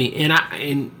that money. And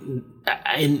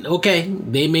okay,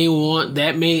 they may want,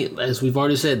 that may, as we've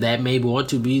already said, that may want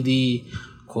to be the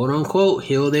quote-unquote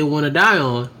hill they want to die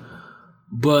on.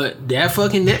 But that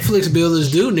fucking Netflix bill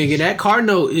is due, nigga. That car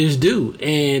note is due,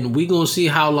 and we gonna see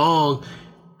how long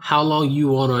you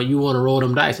wanna roll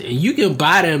them dice. And you can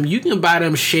buy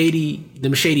them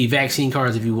shady vaccine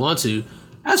cards if you want to.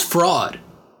 That's fraud.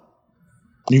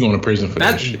 You going to prison for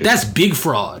that shit. That's big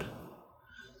fraud.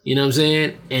 You know what I'm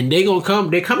saying? And they're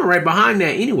coming right behind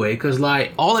that anyway, because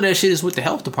like all of that shit is with the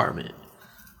health department.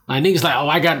 Like, niggas like, oh,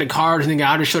 I got the cards, nigga,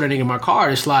 I'll just show that nigga my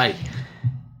card. It's like,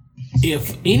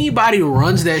 if anybody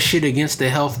runs that shit against the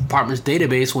health department's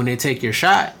database when they take your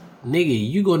shot, nigga,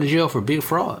 you going to jail for big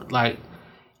fraud. Like,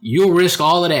 you'll risk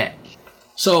all of that.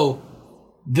 So,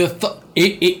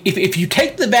 if you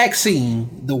take the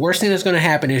vaccine, the worst thing that's going to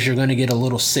happen is you're going to get a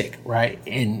little sick, right?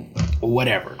 And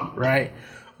whatever, right?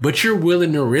 But you're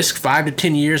willing to risk 5 to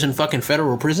 10 years in fucking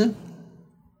federal prison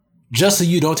just so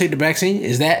you don't take the vaccine?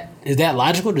 Is that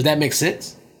logical? Does that make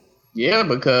sense? Yeah,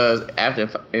 because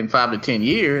in 5 to 10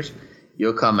 years,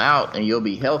 you'll come out and you'll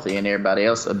be healthy, and everybody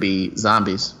else will be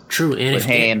zombies. True, and with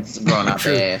hands growing out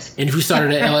their ass. And if you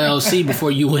started an LLC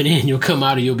before you went in, you'll come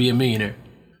out and you'll be a millionaire.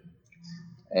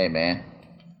 Hey, man.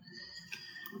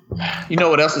 You know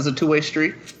what else is a two-way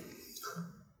street?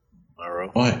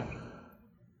 What?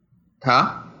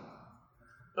 Huh?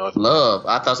 Love.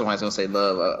 I thought somebody was gonna say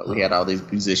love. We had all these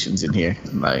musicians in here.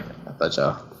 Like, I thought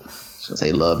y'all was gonna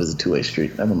say love is a two-way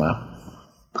street. Never mind.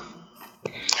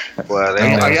 Well,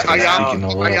 are y'all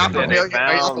familiar with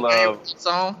the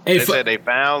song? They said they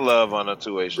found love on a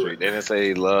two-way street. They didn't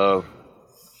say love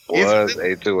was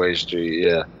a two-way street.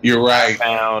 Yeah, you're right.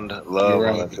 I found love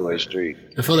on a two-way street.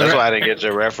 That's why I didn't get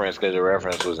your reference, because your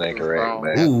reference was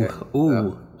incorrect.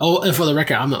 Ooh. Oh, and for the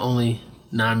record, I'm the only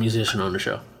non-musician on the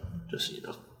show. Just so you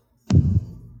know.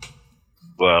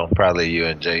 Well, probably you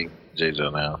and J-Jo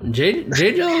now.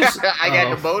 J-Jo's? I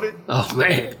got demoted? Oh,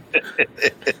 man.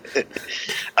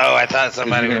 Oh, I thought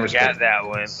somebody would have got that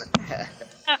one.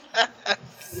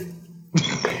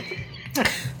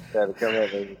 Gotta come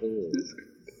up with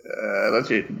don't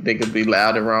you think it'd be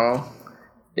loud and wrong?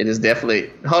 It is definitely.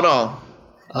 Hold on.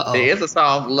 Uh-oh. There is a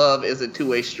song, Love is a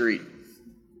Two-Way Street.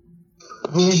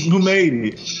 Who made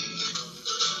it?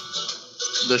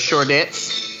 The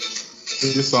Shordettes.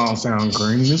 This song sounds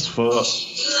green as fuck.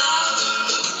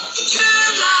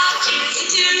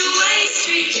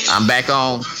 I'm back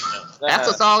on. That's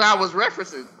the song I was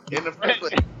referencing in the first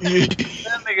place.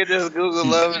 That nigga just Google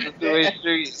Love in the Two-Way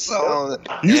Street song.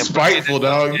 You spiteful,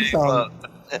 dog. You sound.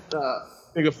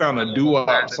 Nigga found a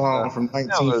doo-wop song from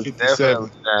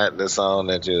 1957. Not the song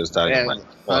that you was talking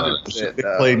about. They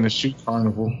played in the shoe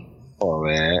carnival. Oh,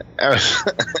 man.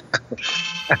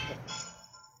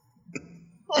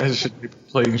 That shit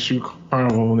played in shoe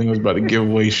carnival when they was about to give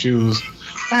away shoes.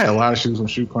 I had a lot of shoes on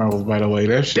shoe carnivals, by the way.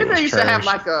 That shit Didn't was they used trash. to have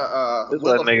like a This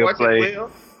nigga played.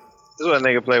 This is what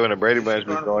nigga play when the Brady Bunch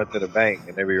be going to the bank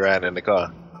and they be riding in the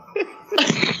car.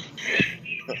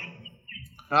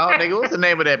 Oh, nigga, what's the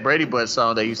name of that Brady Bunch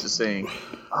song they used to sing?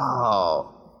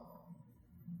 Oh.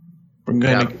 We're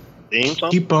gonna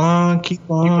keep on.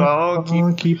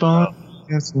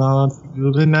 It's not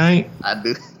through the night. I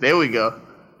do. There we go.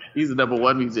 He's the number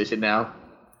one musician now.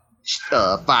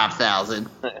 5,000.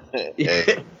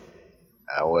 Yeah.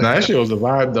 That shit was a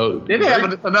vibe though. Did they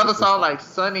have another song like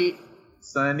Sunny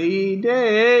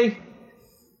Day?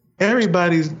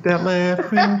 Everybody's that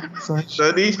laughing.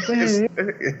 Sunny Day.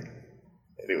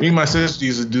 Me and my sister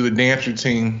used to do the dance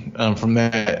routine from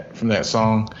that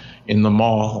song in the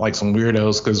mall, like some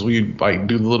weirdos, because we'd like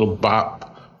do the little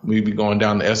bop. We'd be going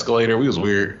down the escalator. We was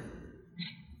weird.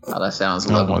 Oh, that sounds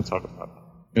lovely. I don't want to talk about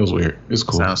it. It was weird. It's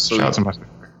cool. Sounds sweet. Shout out to my sister.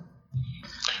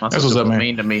 That's what's up, man.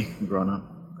 Mean to me growing up.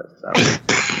 That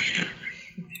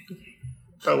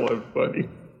was funny.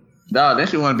 No, then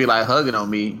she want to be like hugging on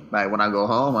me. Like when I go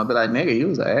home, I'll be like, "Nigga, you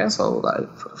was an asshole."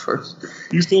 Like for the first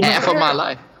half of my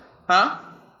life, huh?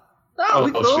 No,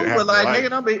 we cool, but like, nigga,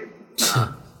 don't be.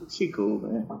 She cool,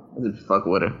 man. I just fuck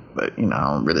with her, but you know,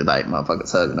 I don't really like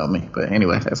motherfuckers hugging on me. But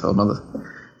anyway, that's a whole nother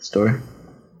story.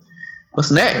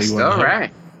 What's next? All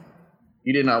right.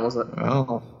 You didn't know what's up?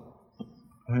 Oh,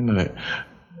 I know that.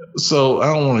 So I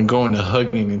don't want to go into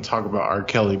hugging and talk about R.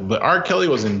 Kelly, but R. Kelly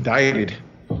was indicted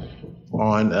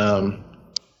on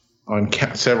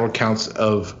several counts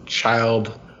of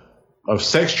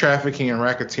sex trafficking and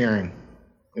racketeering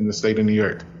in the state of New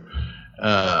York.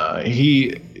 He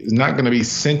is not going to be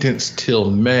sentenced till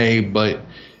May, but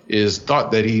is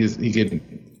thought that he could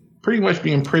pretty much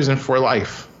be in prison for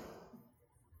life.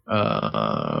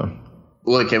 Well,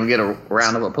 can we get a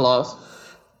round of applause?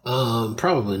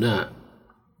 Probably not.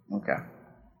 Okay.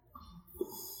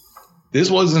 This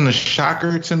wasn't a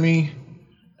shocker to me,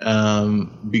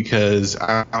 because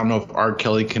I don't know if R.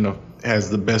 Kelly has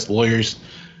the best lawyers.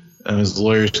 His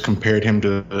lawyers compared him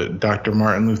to Dr.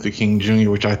 Martin Luther King Jr.,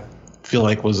 which I feel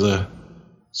like was a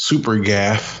super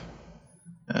gaffe.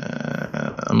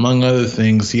 Among other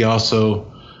things, he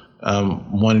also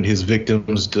wanted his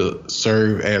victims to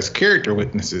serve as character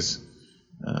witnesses,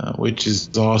 which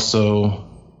is also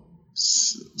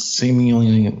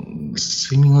seemingly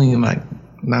like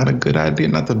not a good idea,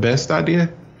 not the best idea.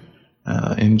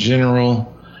 In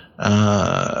general,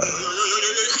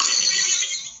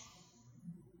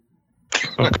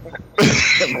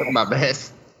 my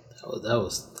best.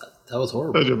 That was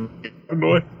horrible.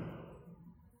 What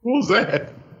was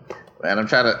that? Man, I'm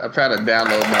trying to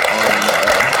download my own.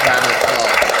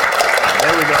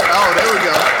 There we go. Oh, there we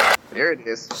go. There it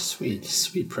is.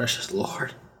 Sweet, precious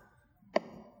Lord. I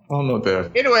don't know what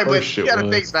that. Anyway, but you gotta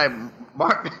think like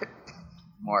Martin.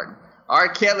 R.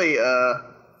 Kelly.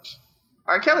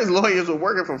 R. Kelly's lawyers were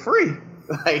working for free.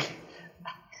 Like,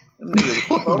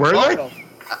 were they?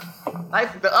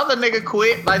 Like the other nigga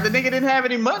quit. Like the nigga didn't have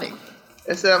any money,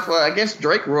 except for I guess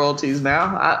Drake royalties.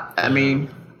 Now, I mean,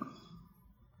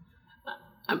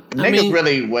 niggas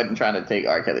really wasn't trying to take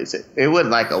R. Kelly. It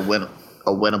wasn't like a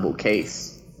winnable case.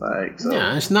 Like, so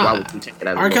yeah, it's not.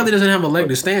 R. Kelly doesn't have a leg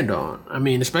to stand on. I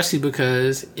mean, especially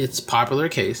because it's a popular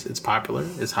case. It's popular.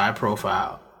 It's high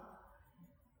profile.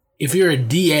 If you're a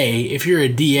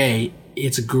DA,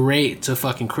 it's great to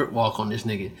fucking crip walk on this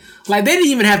nigga. Like, they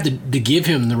didn't even have to give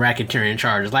him the racketeering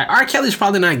charges. Like, R. Kelly's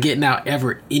probably not getting out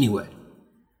ever anyway.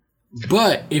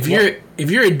 But if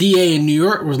you're a DA in New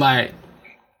York, was like,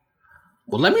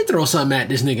 well, let me throw something at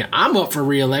this nigga. I'm up for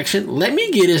re-election. Let me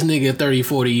get this nigga 30,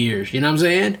 40 years. You know what I'm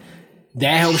saying?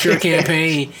 That helps your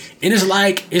campaign. And it's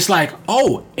like,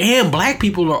 oh, and black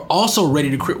people are also ready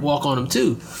to crip walk on him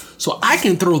too. So I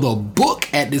can throw the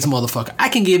book at this motherfucker. I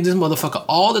can give this motherfucker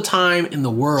all the time in the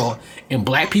world, and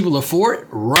black people are for it.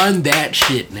 Run that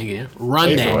shit, nigga.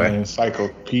 Run that.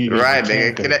 Encyclopedia. Right,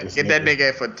 nigga. Get that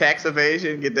nigga for tax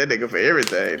evasion. Get that nigga for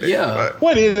everything. Nigga. Yeah. But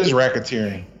what is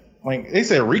racketeering? Like they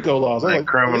said, RICO laws. Like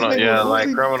criminal, yeah,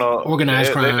 like criminal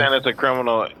organized crime. They're saying it's a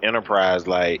criminal enterprise.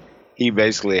 Like he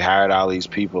basically hired all these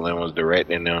people and was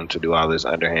directing them to do all this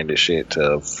underhanded shit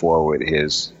to forward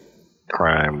his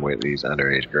crime with these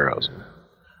underage girls.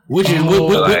 Which is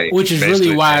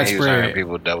really widespread.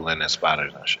 People doubling as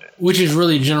spotters and shit. Which is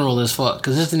really general as fuck.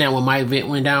 Because isn't that what Mike Vick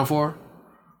went down for?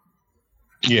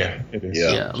 Yeah, it is.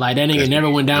 Yeah, like that nigga never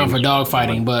went down for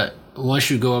dogfighting, but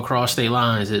once you go across state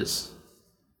lines, it's,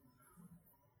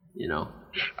 you know.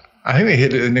 I think they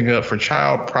hit a nigga up for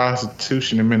child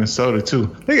prostitution in Minnesota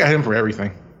too. They got him for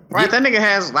everything. Right, that nigga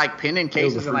has like pending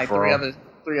cases in like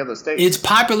 3 other states. It's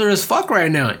popular as fuck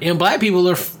right now, and black people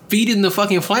are feeding the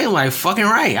fucking flame like fucking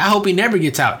right. I hope he never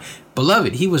gets out.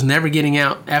 Beloved, he was never getting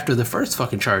out after the first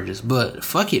fucking charges. But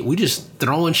fuck it, we just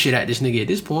throwing shit at this nigga at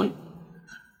this point.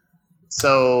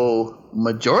 So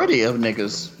majority of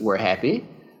niggas were happy,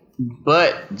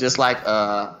 but just like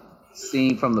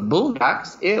scene from the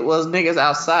Boondocks, it was niggas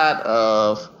outside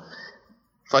of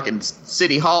fucking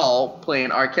City Hall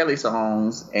playing R. Kelly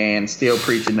songs and still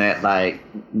preaching that like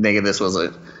nigga this was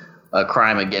a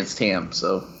crime against him.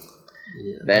 So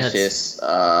that's just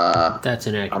that's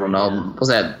inaccurate. I don't know. What's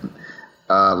that?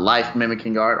 Life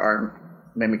mimicking art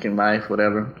mimicking life,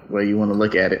 whatever way you want to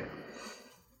look at it.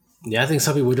 Yeah, I think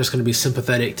some people are just going to be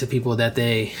sympathetic to people that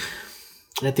they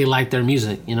like their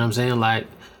music. You know what I'm saying? Like,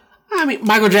 I mean,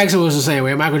 Michael Jackson was the same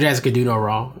way. Michael Jackson could do no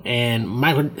wrong, and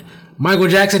Michael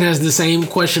Jackson has the same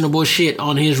questionable shit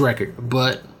on his record,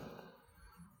 but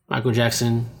Michael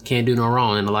Jackson can't do no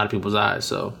wrong in a lot of people's eyes.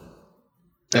 So,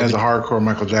 as a hardcore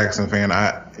Michael Jackson fan,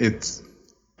 I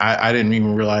didn't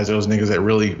even realize those niggas that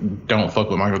really don't fuck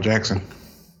with Michael Jackson.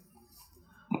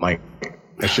 Like,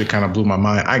 that shit kind of blew my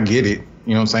mind. I get it,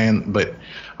 you know what I'm saying? But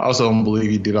I also don't believe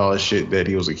he did all the shit that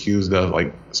he was accused of.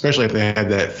 Like, especially if they had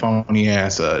that phony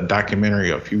ass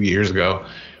documentary a few years ago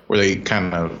where they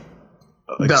kind of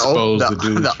exposed the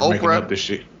dudes for making up this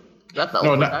shit. That's the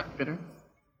Oprah documentary.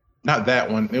 Not that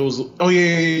one. It was, the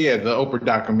Oprah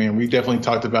documentary. We definitely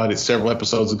talked about it several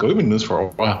episodes ago. We've been doing this for a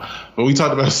while, but we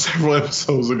talked about it several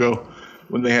episodes ago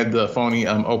when they had the phony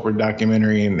Oprah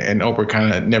documentary, and Oprah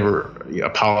kind of never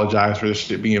apologized for this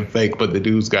shit being fake, but the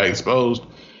dudes got exposed.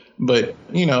 But,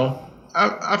 you know,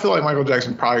 I feel like Michael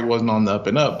Jackson probably wasn't on the up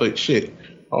and up, but shit,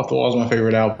 Off the Wall is my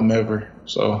favorite album ever.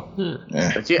 So,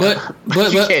 yeah.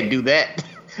 But you can't do that.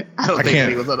 I don't think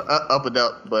he was on up and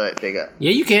up, but they got.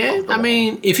 Yeah, you can. I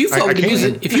mean, if you fuck with the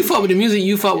music, you fuck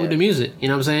with the music. You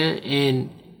know what I'm saying? And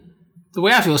the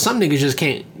way I feel, some niggas just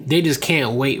can't. They just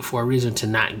can't wait for a reason to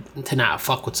not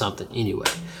fuck with something anyway.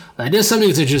 Like, there's some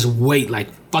niggas that just wait, like,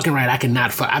 fucking right, I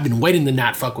cannot fuck. I've been waiting to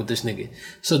not fuck with this nigga,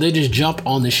 so they just jump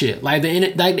on the shit. Like the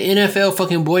NFL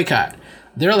fucking boycott.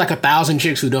 There are like 1,000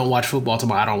 chicks who don't watch football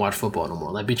tomorrow. I don't watch football no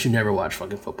more. Like, bitch, you never watch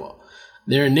fucking football.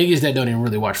 There are niggas that don't even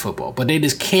really watch football, but they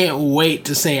just can't wait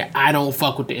to say, I don't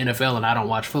fuck with the NFL and I don't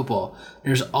watch football.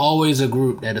 There's always a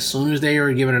group that as soon as they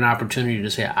are given an opportunity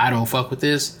to say, I don't fuck with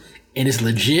this, and it's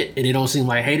legit, and they don't seem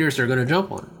like haters, they're going to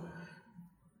jump on it.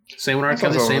 Same with R.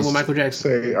 Kelly, same with Michael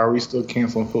Jackson. Say, are we still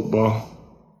canceling football?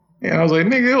 And I was like,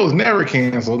 nigga, it was never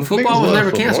canceled. Football was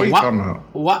never canceled. What are you talking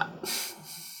about? What?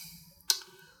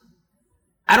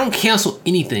 I don't cancel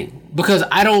anything because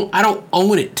I don't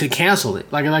own it to cancel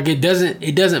it. Like it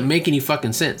doesn't make any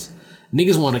fucking sense.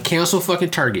 Niggas want to cancel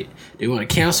fucking Target. They want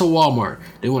to cancel Walmart.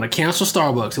 They want to cancel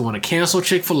Starbucks. They want to cancel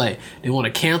Chick-fil-A. They want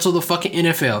to cancel the fucking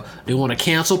NFL. They want to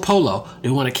cancel Polo. They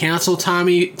want to cancel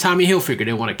Tommy Hilfiger.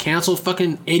 They want to cancel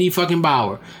fucking Eddie fucking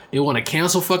Bauer. They want to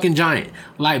cancel fucking Giant.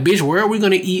 Like, bitch, where are we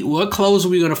gonna eat? What clothes are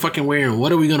we gonna fucking wear? And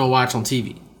what are we gonna watch on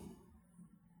TV?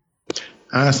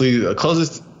 Honestly, the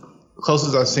closest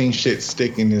I've seen shit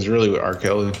sticking is really with R.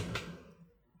 Kelly.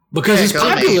 Because it's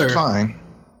popular. Fine.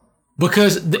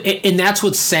 Because, and that's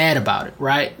what's sad about it,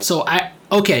 right? So,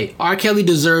 R. Kelly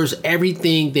deserves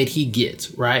everything that he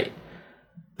gets, right?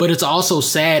 But it's also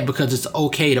sad because it's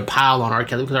okay to pile on R.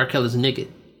 Kelly because R. Kelly's a nigga.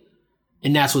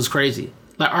 And that's what's crazy.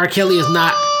 Like, R. Kelly is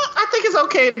not... I think it's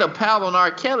okay to pile on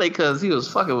R. Kelly because he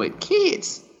was fucking with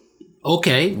kids.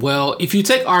 Okay, well, if you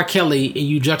take R. Kelly and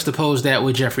you juxtapose that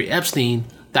with Jeffrey Epstein,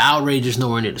 the outrage is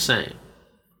nowhere near the same.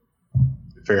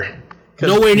 Fair.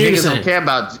 Nowhere near the same. Niggas don't care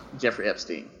about Jeffrey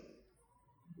Epstein.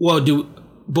 Well,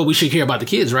 but we should care about the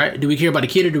kids, right? Do we care about the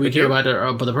kid or do we care about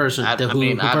the person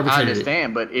who perpetrated I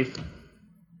understand, but if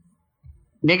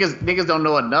niggas don't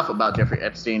know enough about Jeffrey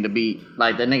Epstein to be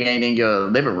like, that nigga ain't in your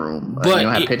living room. But you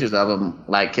don't have pictures of him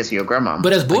like kissing your grandma.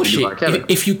 But that's bullshit.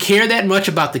 If you care that much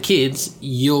about the kids,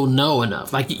 you'll know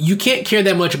enough. Like, you can't care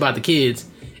that much about the kids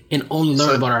and only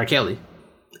learn about R. Kelly.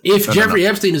 If Jeffrey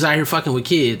Epstein is out here fucking with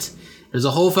kids, there's a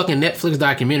whole fucking Netflix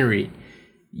documentary.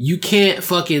 You can't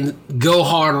fucking go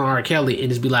hard on R. Kelly and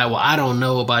just be like, well, I don't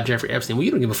know about Jeffrey Epstein. Well,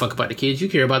 you don't give a fuck about the kids. You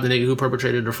care about the nigga who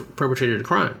perpetrated the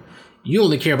crime. You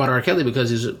only care about R. Kelly because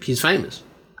he's famous.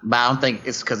 But I don't think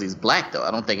it's because he's black, though.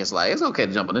 I don't think it's like, it's okay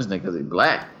to jump on this nigga because he's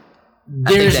black.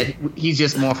 I think that he's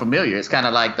just more familiar. It's kind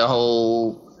of like the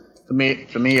whole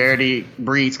familiarity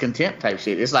breeds contempt type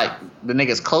shit. It's like the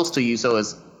nigga's close to you, so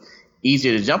it's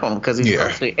easier to jump on him because he's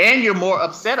close to you. And you're more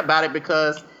upset about it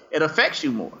because it affects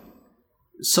you more.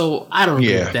 So I don't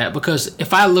agree with that, because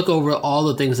if I look over all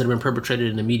the things that have been perpetrated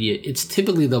in the media, it's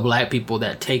typically the black people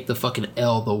that take the fucking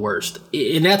L the worst.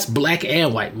 And that's black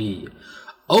and white media.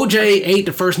 OJ ain't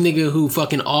the first nigga who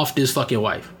fucking offed his fucking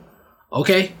wife.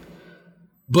 Okay?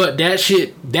 But that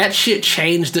shit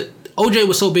changed the... OJ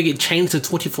was so big it changed the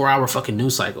 24-hour fucking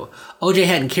news cycle. OJ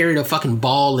hadn't carried a fucking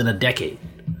ball in a decade.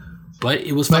 But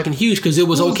it was fucking huge because it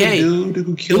was okay.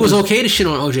 It was okay to shit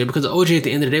on OJ because OJ at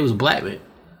the end of the day was a black man.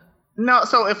 No,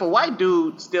 so if a white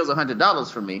dude steals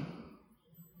 $100 from me,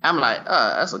 I'm like,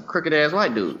 that's a crooked ass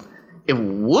white dude. If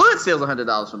Wood steals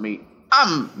 $100 from me,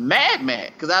 I'm mad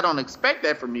because I don't expect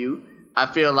that from you. I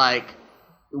feel like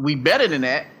we better than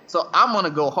that, so I'm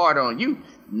gonna go harder on you,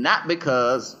 not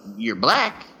because you're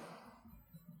black,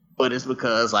 but it's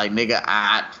because like nigga,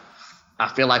 I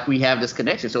feel like we have this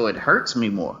connection, so it hurts me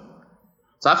more.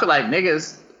 So I feel like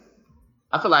niggas,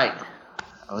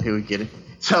 here we get it.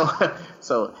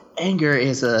 So anger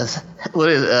is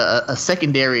a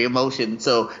secondary emotion.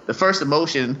 So the first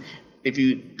emotion, if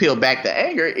you peel back the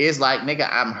anger, is like, nigga,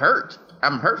 I'm hurt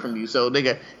from you. So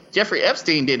nigga, Jeffrey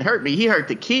Epstein didn't hurt me. He hurt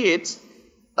the kids.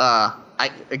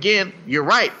 Again, you're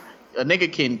right. A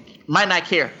nigga might not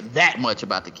care that much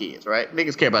about the kids, right?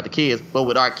 Niggas care about the kids. But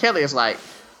with R. Kelly, it's like,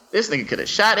 this nigga could have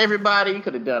shot everybody. You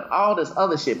could have done all this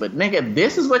other shit. But nigga,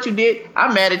 this is what you did.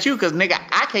 I'm mad at you because nigga,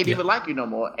 I can't even like you no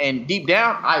more. And deep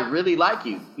down, I really like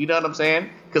you. You know what I'm saying?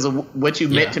 Because of what you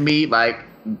meant to me, like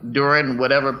during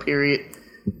whatever period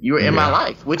you were in my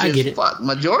life, which is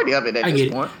majority of it at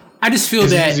this point. I just feel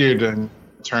it's that easier to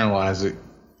internalize it.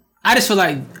 I just feel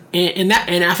like, and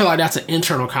I feel like that's an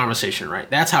internal conversation, right?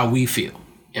 That's how we feel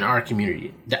in our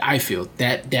community. That I feel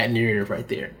that narrative right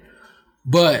there.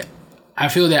 But I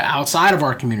feel that outside of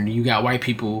our community, you got white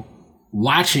people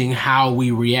watching how we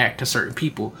react to certain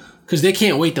people because they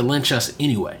can't wait to lynch us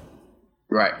anyway.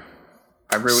 Right.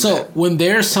 I agree with that. So when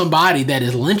there's somebody that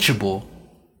is lynchable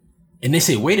and they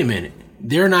say, wait a minute,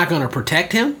 they're not going to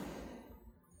protect him,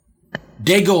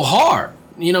 they go hard.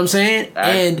 You know what I'm saying? I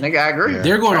agree.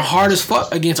 They're going hard as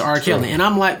fuck against R. Kelly. And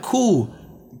I'm like, cool.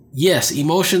 Yes,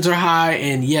 emotions are high.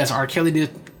 And yes, R. Kelly did.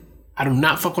 I do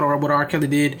not fuck with what R. Kelly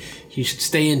did. He should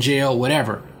stay in jail,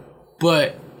 whatever.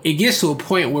 But it gets to a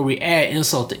point where we add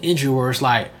insult to injury where it's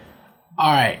like,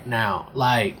 all right, now,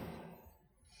 like,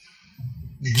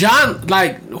 John,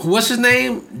 like, what's his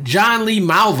name? John Lee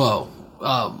Malvo,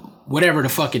 whatever the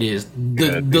fuck it is.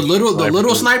 The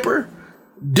little sniper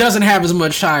doesn't have as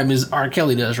much time as R.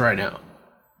 Kelly does right now.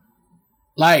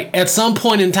 Like, at some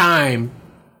point in time,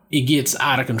 it gets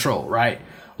out of control, right?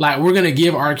 Like, we're going to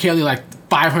give R. Kelly, like,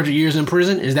 500 years in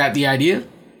prison? Is that the idea?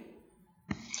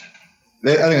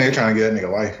 I think they're trying to get that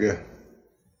nigga life, yeah.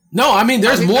 No, I mean,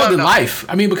 there's more than life.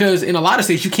 I mean, because in a lot of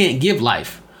states, you can't give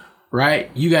life, right?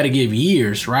 You got to give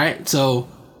years, right? So,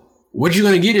 what you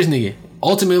going to get this nigga?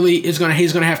 Ultimately, he's going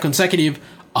to have consecutive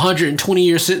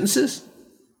 120-year sentences?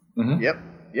 Mm-hmm. Yep.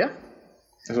 Yeah.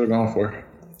 That's what we're going for.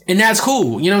 And that's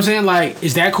cool. You know what I'm saying? Like,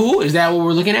 is that cool? Is that what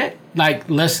we're looking at? Like,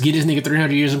 let's get this nigga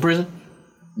 300 years in prison?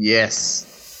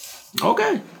 Yes.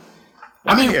 Okay.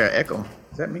 I mean, hear an echo.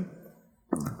 Is that me?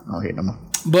 I don't hear no more.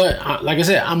 But like I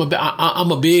said, I'm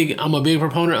a big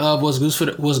proponent of what's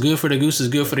good for the goose is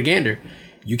good for the gander.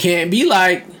 You can't be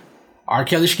like R.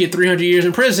 Kelly should get 300 years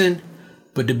in prison,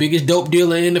 but the biggest dope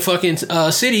dealer in the fucking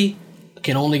city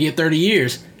can only get 30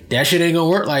 years. That shit ain't gonna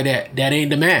work like that. That ain't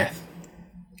the math.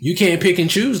 You can't pick and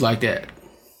choose like that.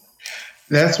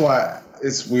 That's why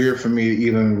it's weird for me to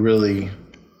even really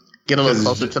get a little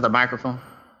closer to the microphone.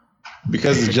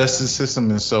 Because the justice system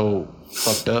is so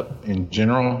fucked up in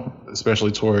general,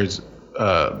 especially towards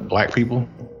black people.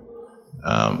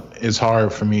 It's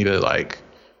hard for me to like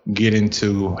get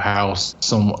into how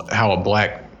a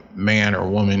black man or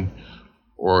woman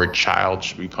or a child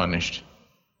should be punished.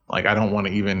 Like, I don't want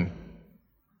to even,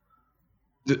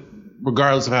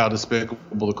 regardless of how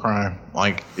despicable the crime,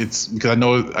 like, it's because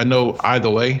I know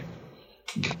either way,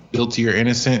 guilty or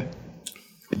innocent,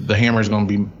 the hammer is going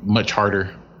to be much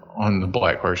harder on the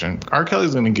black person. R.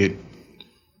 Kelly's going to get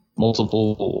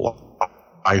multiple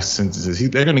life sentences.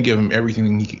 They're going to give him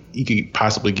everything he could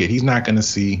possibly get. He's not going to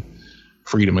see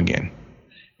freedom again.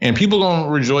 And people going to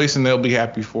rejoice and they'll be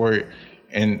happy for it.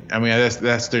 And I mean,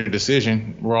 that's their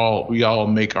decision. We all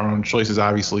make our own choices,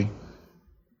 obviously.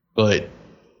 But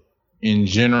in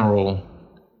general,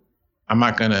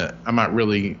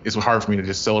 it's hard for me to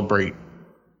just celebrate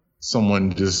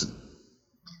someone just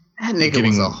that nigga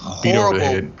was a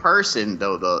horrible person,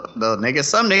 though. The nigga,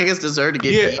 some niggas deserve to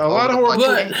get beat a lot of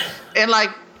horrible.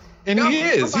 And he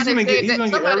is. He's gonna get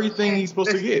everything he's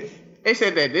supposed to get. They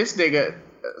said that this nigga.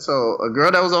 So a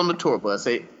girl that was on the tour bus,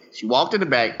 she walked in the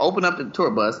back, opened up the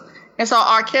tour bus, and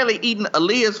saw R. Kelly eating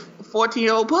Aaliyah's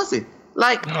 14-year-old pussy.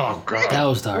 Like, oh god, that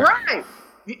was dark. Right?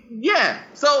 Yeah.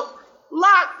 So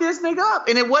lock this nigga up,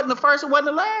 and it wasn't the first, it wasn't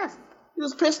the last. He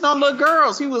was pissing on little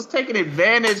girls. He was taking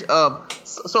advantage of.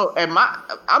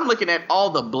 I'm looking at all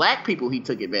the black people he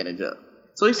took advantage of.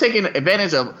 So he's taking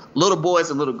advantage of little boys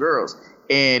and little girls.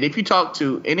 And if you talk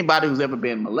to anybody who's ever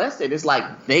been molested, it's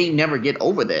like they never get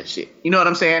over that shit. You know what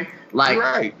I'm saying? Like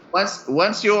right.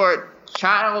 once your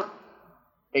child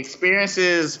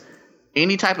experiences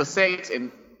any type of sex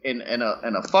in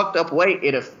a fucked up way,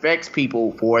 it affects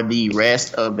people for the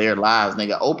rest of their lives.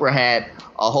 Nigga, Oprah had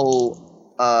a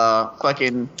whole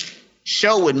fucking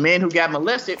show with men who got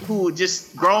molested, who were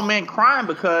just grown men crying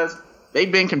because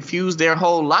they've been confused their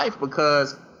whole life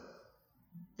because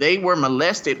they were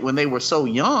molested when they were so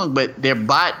young, but their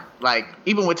body, like,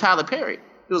 even with Tyler Perry,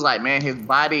 he was like, man, his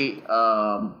body,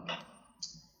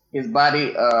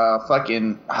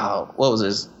 fucking, what was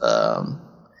his,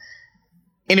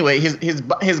 anyway,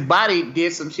 his body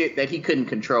did some shit that he couldn't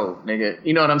control, nigga.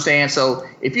 You know what I'm saying? So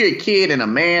if you're a kid and a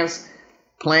man's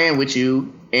playing with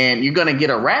you, and you're gonna get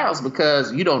aroused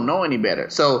because you don't know any better.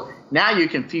 So now you're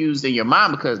confused in your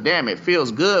mind because, damn, it feels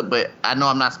good, but I know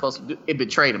I'm not supposed to do it.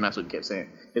 Betrayed him. That's what he kept saying.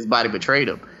 His body betrayed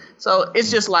him. So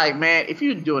it's just like, man, if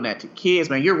you're doing that to kids,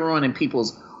 man, you're ruining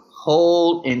people's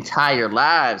whole entire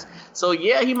lives. So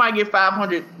yeah, he might get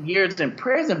 500 years in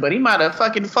prison, but he might have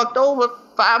fucking fucked over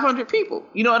 500 people.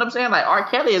 You know what I'm saying? Like, R.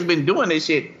 Kelly has been doing this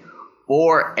shit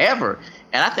forever.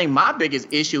 And I think my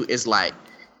biggest issue is like,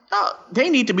 they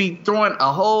need to be throwing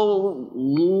a whole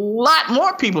lot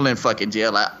more people in fucking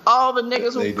jail. Like, all the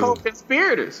niggas who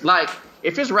co-conspirators. Like,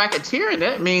 if it's racketeering,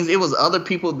 that means it was other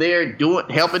people there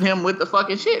helping him with the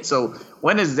fucking shit. So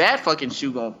when is that fucking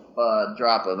shoe gonna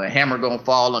drop or the hammer gonna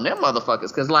fall on them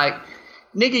motherfuckers? Because, like,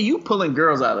 nigga, you pulling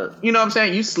girls out of, you know what I'm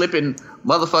saying? You slipping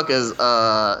motherfuckers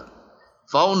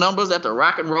phone numbers at the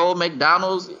Rock and Roll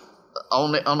McDonald's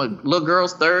on a little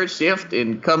girl's third shift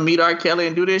and come meet R. Kelly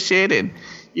and do this shit. And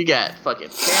you got fucking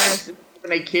parents giving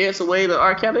their kids away to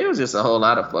R. Kelly. It was just a whole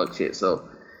lot of fuck shit. So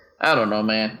I don't know,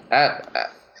 man.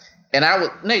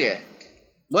 Nigga,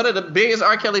 one of the biggest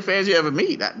R. Kelly fans you ever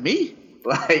meet. Not me.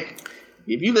 Like,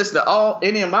 if you listen to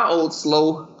any of my old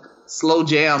slow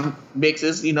jam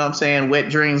mixes, you know what I'm saying? Wet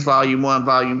Dreams Volume 1,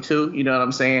 Volume 2, you know what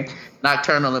I'm saying?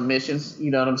 Nocturnal Emissions, you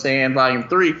know what I'm saying? Volume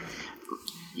 3.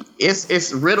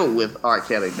 It's riddled with R.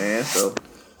 Kelly, man. So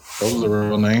those are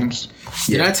real names.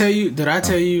 Did I tell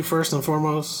you first and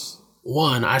foremost?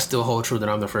 One, I still hold true that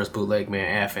I'm the first bootleg man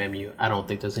at FAMU. I don't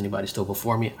think there's anybody still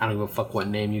before me. I don't give a fuck what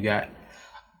name you got.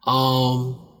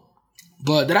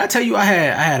 But did I tell you I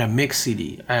had a mix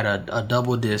CD? I had a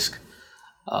double disc.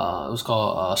 It was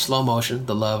called Slow Motion,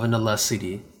 The Love and the Lust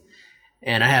CD.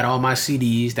 And I had all my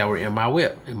CDs that were in my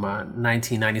whip, in my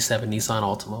 1997 Nissan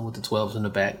Altima with the 12s in the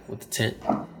back with the tent.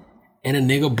 And a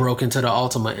nigga broke into the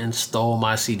Altima and stole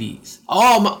my CDs.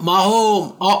 All my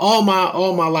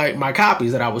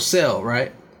copies that I would sell,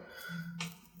 right?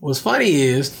 What's funny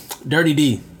is Dirty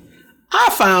D. I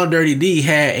found Dirty D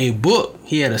had a book.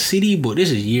 He had a CD book.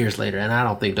 This is years later, and I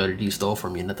don't think Dirty D stole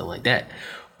from me or nothing like that.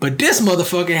 But this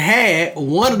motherfucker had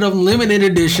one of them limited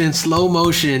edition slow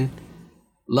motion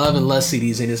Love and Lust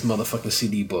CDs in his motherfucking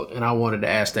CD book. And I wanted to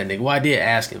ask that nigga. Well, I did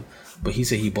ask him, but he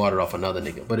said he bought it off another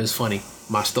nigga. But it's funny.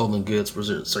 My stolen goods was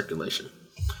in circulation.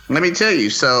 Let me tell you.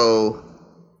 So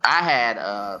I had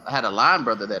a line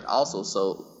brother that also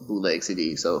sold bootleg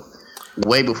CDs. So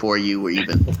way before you were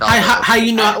even. How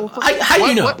you know? How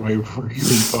you know? Way before you even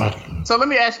thought. So let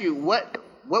me ask you, what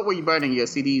were you burning your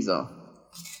CDs on?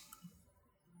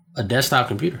 A desktop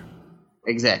computer.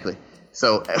 Exactly.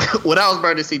 So when I was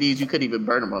burning CDs, you couldn't even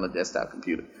burn them on a desktop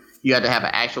computer. You had to have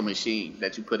an actual machine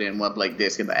that you put in one blank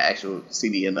disc and the actual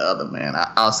CD in the other, man.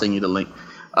 I'll send you the link.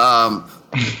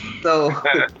 So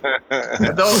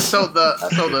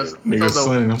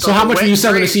how much were you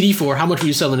selling a CD for? How much were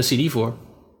you selling a CD for?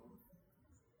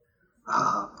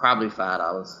 Probably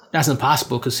 $5. That's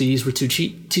impossible because CDs were too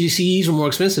cheap. CDs were more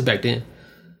expensive back then.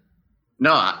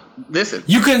 No, listen.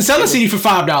 You couldn't sell a CD for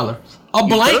 $5. A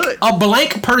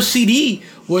blank per CD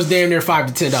was damn near $5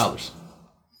 to $10.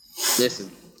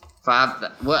 Listen,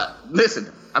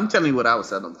 listen. I'm telling you what I was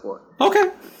selling them for. Okay.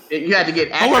 You had to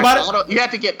get. Don't worry about it. You had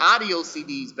to get audio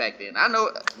CDs back then. I know,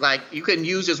 like, you couldn't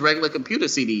use just regular computer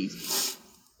CDs.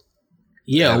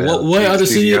 Yeah. What other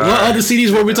CDs? What other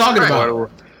CDs were we talking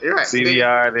about? Right.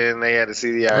 CDR, then they had the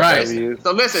CDR. Right.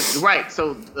 So listen, right.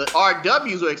 So the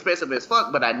RWs were expensive as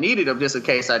fuck, but I needed them just in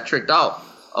case I tricked off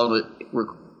on the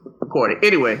recording.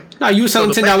 Anyway. No, you were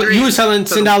selling $10. You were selling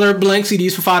 $10 blank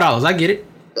CDs for $5. I get it.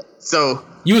 So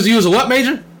you was a what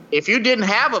major? If you didn't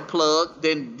have a plug,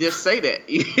 then just say that.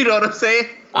 You know what I'm saying?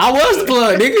 I was the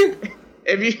plug, nigga.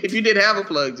 If you didn't have a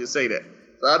plug, just say that.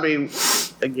 So I mean,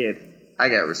 again, I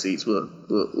got receipts.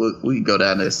 We can go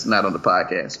down this, not on the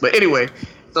podcast. But anyway,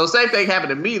 so same thing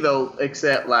happened to me though,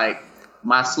 except like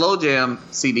my Slow Jam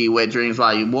CD, Wet Dreams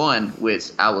Volume 1,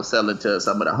 which I was selling to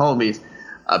some of the homies.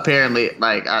 Apparently,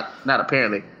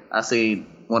 I seen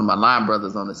one of my line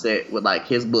brothers on the set with like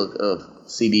his book of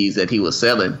CDs that he was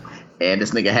selling, and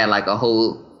this nigga had like a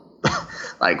whole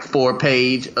like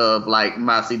 4-page of like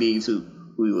my CDs who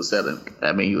he was selling.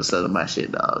 I mean, he was selling my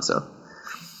shit, dog. So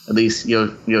at least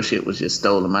your shit was just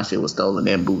stolen. My shit was stolen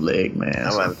and bootleg, man.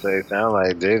 I'm about to say, sound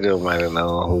like JJ might have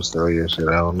known who stole your shit.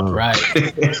 I don't know. Right.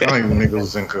 It's not even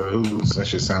niggas in cahoots. That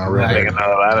shit sound real. Right.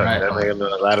 That nigga know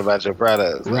a lot about your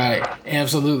products. Right.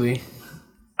 Absolutely.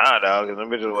 Dog, because them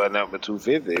bitches wasn't up for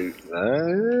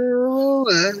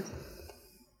 $250.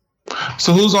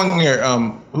 So who's on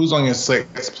your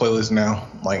sex playlist now?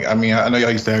 Like, I mean, I know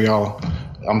y'all used to have y'all.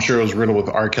 I'm sure it was riddled with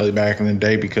R. Kelly back in the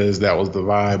day because that was the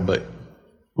vibe. But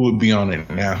who would be on it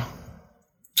now?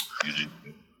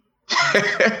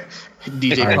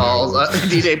 DJ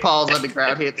Paul's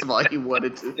underground hits like he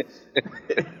wanted to.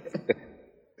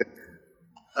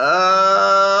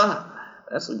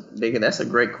 That's a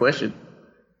great question.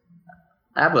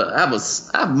 I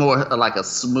have more like a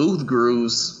Smooth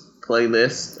Grooves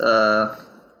playlist. Oh,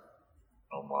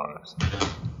 Mars. I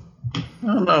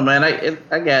don't know, man.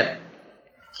 I got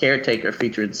Caretaker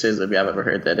featuring SZA. If y'all ever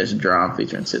heard that, it's Drum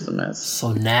featuring SZA.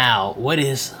 So now, what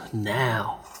is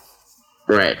now?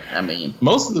 Right. I mean,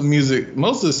 Most of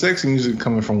the sexy music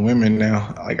coming from women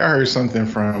now. Like I heard something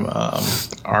from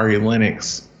Ari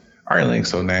Lennox. Ari Lennox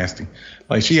so nasty.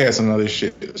 Like she had some other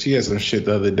shit. She had some shit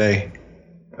the other day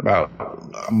about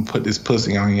I'm gonna put this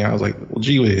pussy on you. I was like, well,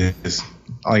 gee whiz.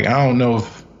 Like I don't know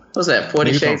if what's that?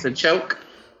 40 Shades of Choke.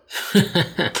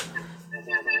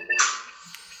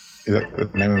 Is that the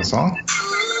name of the song?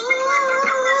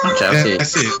 I'm trying to see.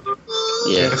 That's it.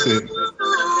 Yeah. That's it.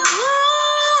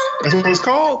 That's what it's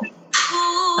called?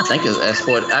 I think it's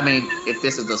 40. I mean, if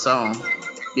this is the song,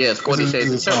 yeah, it's 40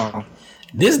 Shades of Choke.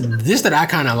 This that I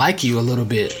kind of like you a little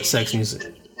bit, sex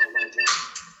music.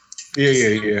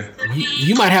 Yeah.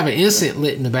 You might have an incense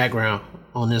lit in the background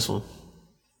on this one.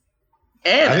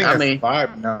 And I think I that's mean,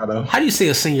 vibe now though. How do you say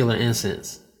a singular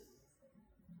incense?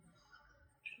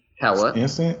 how what?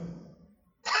 Incense?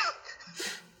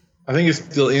 I think it's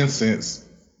still incense.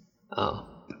 Oh,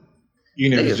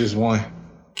 Even if it's just one.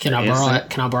 can I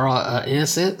borrow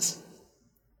incense?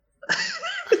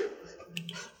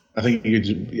 I think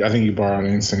you borrow an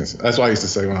incense. That's what I used to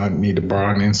say when I need to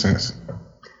borrow an incense.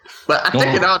 But I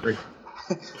think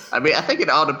it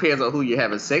all depends on who you're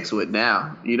having sex with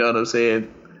now. You know what I'm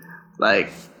saying? Like,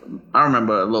 I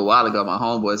remember a little while ago, my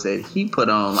homeboy said he put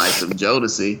on like some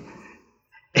Jodeci,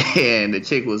 and the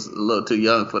chick was a little too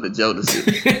young for the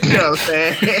Jodeci. You know what I'm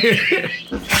saying?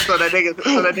 so that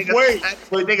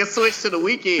nigga switched to the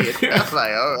Weekend. I was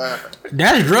like, all right.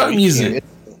 That's drug music.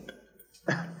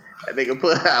 That nigga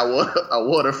put I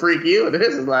want to freak you, and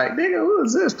this is like, nigga, who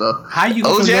is this though? How you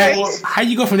go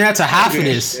from that to half of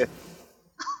this?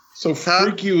 So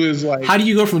freak you is like. How do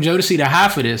you go from Jodeci to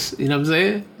half of this? You know what I'm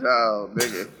saying? Oh,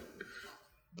 nigga.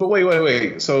 But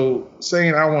wait. So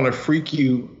saying I want to freak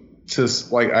you to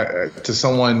like to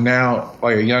someone now,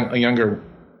 like a younger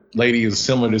lady, is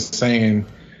similar to saying,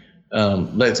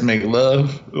 "Let's make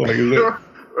love." Like, is it?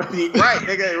 Right,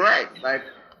 nigga, right. Like,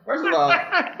 first of all,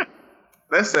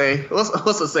 let's say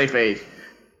what's a safe age?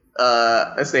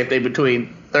 Let's say if they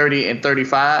between 30 and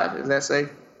 35, is that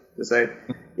safe to say?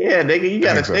 Yeah, nigga, you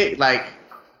gotta think like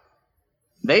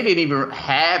they didn't even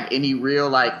have any real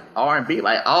like R&B.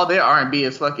 Like all their R&B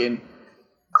is fucking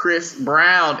Chris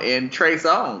Brown and Trey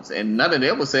Songz, and none of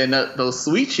them was saying those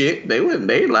sweet shit. They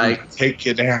like take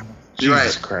you down.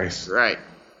 Jesus Christ. Right.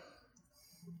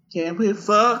 Can we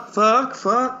fuck? You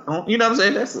know what I'm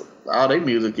saying? That's all their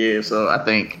music is. So I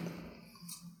think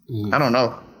I don't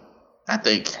know. I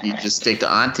think you just stick to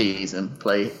aunties and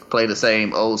play the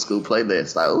same old school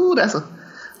playlist. Like, ooh, that's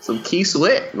some Key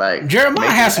Sweat. Like Jeremiah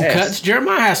has some cuts.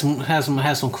 Jeremiah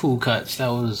has some cool cuts that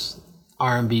was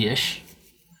R&B ish.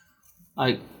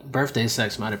 Like Birthday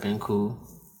Sex might have been cool.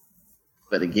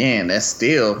 But again, that's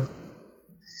still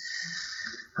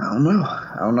I don't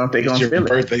know if they're gonna feel it.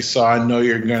 Birthday, so I know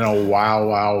you're gonna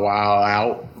wow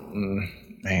out.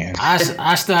 Man,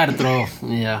 I still had to throw.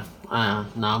 Yeah.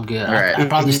 No, I'm good. Right. I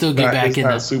probably still get back in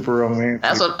there. Super romantic.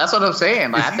 That's what I'm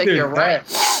saying. Like, I think you're right.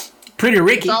 Pretty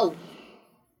Ricky.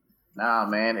 Nah,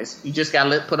 man. You just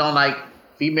gotta put on like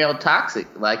female toxic,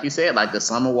 like you said, like the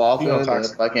Summer Walker,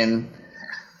 the fucking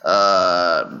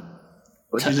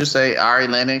what did you just say? Ari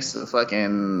Lennox, the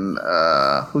fucking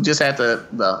who just had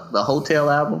the Hotel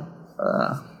album?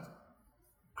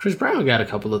 Chris Brown got a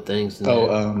couple of things.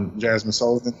 Jasmine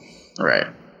Sullivan. Right.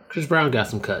 Chris Brown got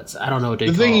some cuts. I don't know what they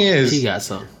The call. thing is, he got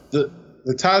some.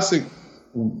 The Toxic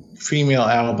female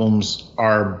albums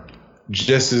are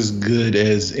just as good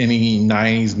as any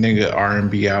 90s nigga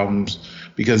R&B albums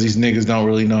because these niggas don't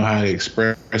really know how to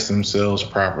express themselves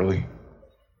properly.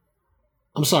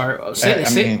 I'm sorry.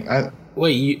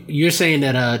 Wait, you're saying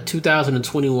that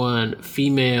 2021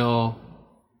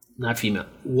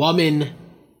 woman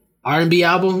R&B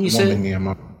album, you said?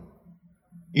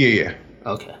 Yeah.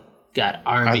 Okay. Got it.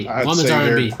 R&B. I'd Woman's say R&B.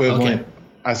 they're equivalent. Okay.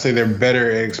 I'd say they're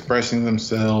better at expressing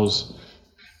themselves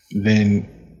than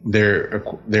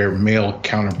their male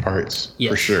counterparts,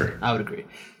 Yes, for sure. I would agree.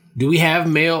 Do we have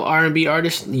male R&B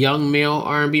artists, young male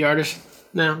R&B artists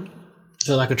now?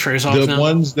 So like a Trey Songz now? The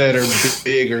ones that are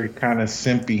big are kind of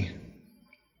simpy.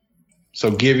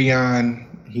 So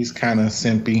Giveon, he's kind of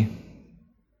simpy.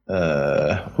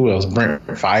 Who else? Brent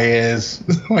Faiyaz,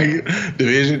 like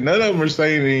Division. None of them are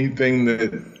saying anything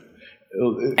that.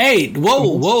 Hey,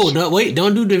 whoa! No, wait!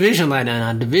 Don't do Division like that.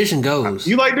 Now. Division goes.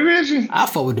 You like Division? I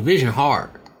fuck with Division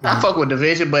hard. I fuck with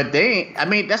Division, but they ain't. I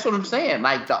mean, that's what I'm saying.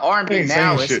 Like the R&B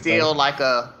now is still like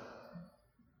a.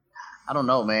 I don't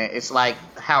know, man. It's like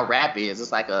how rap is.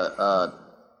 It's like a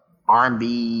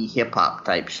R&B hip hop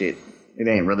type shit. It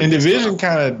ain't really. And Division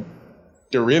kind of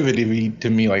derivative to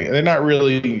me. Like they're not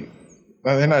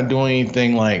doing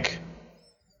anything like.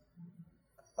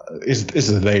 It's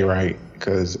a they, right?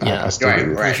 Because I still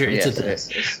right. Sure,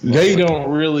 they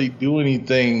don't really do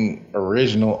anything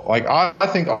original. Like I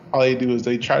think all they do is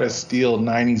they try to steal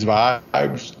 90s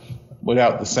vibes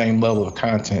without the same level of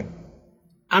content.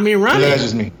 I mean, run it. That's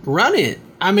just me. Run it.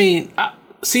 I mean,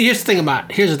 see, here's the thing about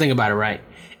it, right?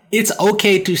 It's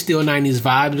okay to steal 90s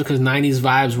vibes because 90s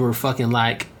vibes were fucking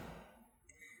like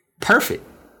perfect.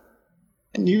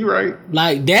 And you right.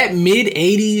 Like that mid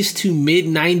 80s to mid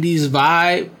 90s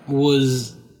vibe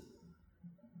was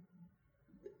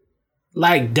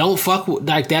like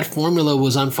like that formula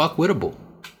was unfuckwittable.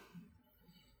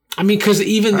 I mean, because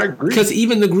even the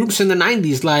groups in the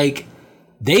 90s, like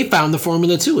they found the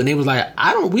formula too, and they was like,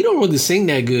 we don't really sing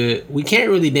that good, we can't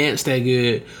really dance that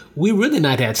good, we really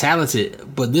not that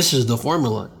talented, but this is the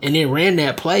formula, and they ran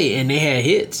that play and they had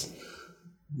hits.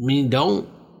 I mean, don't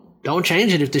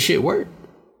change it if the shit worked.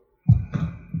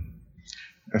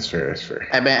 That's fair.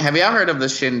 Hey man, have y'all heard of the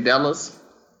Shindellas?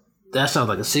 That sounds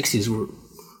like a 60s group.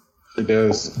 It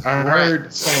does. I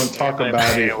heard someone talk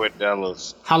about it. With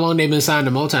Dallas. How long they been signed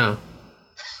to Motown?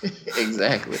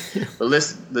 Exactly. But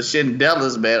listen, the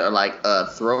Shindellas, man, are like a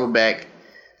throwback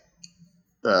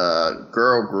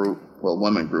girl group,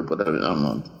 woman group, whatever. I don't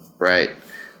know. Right.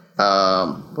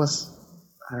 I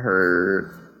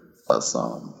heard a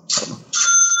song.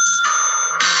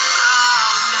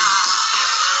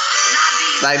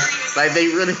 Like they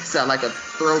really sound like a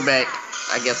throwback.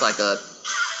 I guess like a.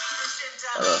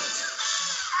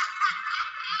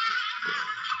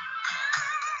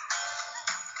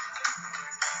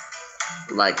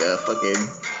 Like a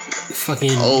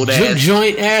fucking old ass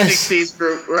joint ass 60s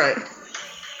group, right?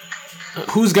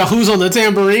 Who's on the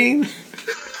tambourine?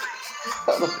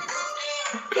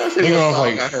 You know,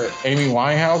 like Amy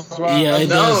Winehouse vibe? Yeah,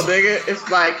 no, nigga, it's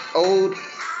like old.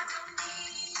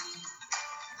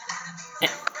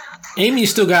 Amy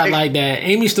still got like that.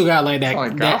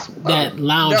 That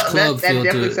lounge club that feel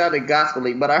definitely to it. sounded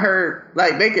gospel-y, but I heard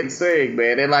like they can sing,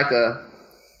 man. They're like a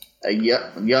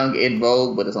young In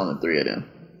Vogue, but it's only 3 of them.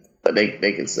 But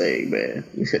they can sing, man.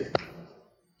 You should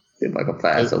get like a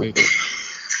 5. So look at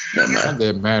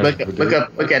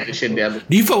the shit down.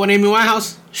 Do you fuck with Amy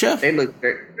Winehouse, Chef? They look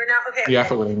great. You're not okay. Yeah, I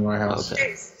fuck with Amy Winehouse.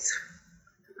 Okay.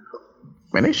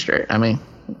 Man, they straight. I mean,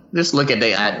 just look at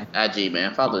their IG,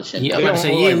 man. Follow the shit. Yeah, I'm about to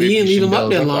say you didn't leave them up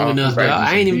there long enough, bro.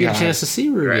 I ain't even get a chance to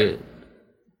see her yet.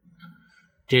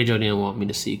 J-Jo didn't want me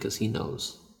to see because he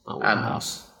knows my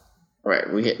Winehouse.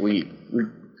 Right, we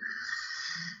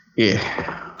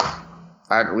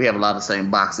have a lot of the same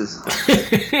boxes.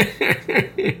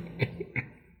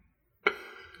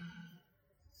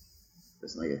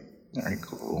 This nigga. All right,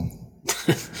 cool.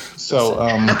 So,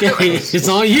 okay, it's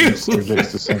on you. Right,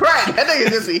 that nigga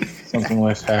just something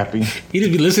less happy. He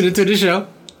just be listening to the show.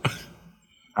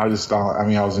 I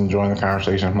was enjoying the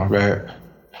conversation. My bad.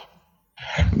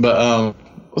 But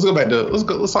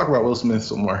let's talk about Will Smith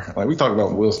some more. Like we talk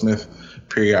about Will Smith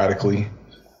periodically.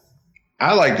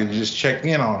 I like to just check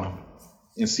in on him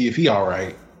and see if he all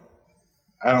right.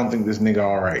 I don't think this nigga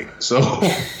all right. So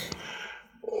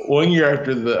 1 year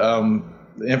after the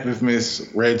infamous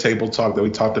Red Table talk that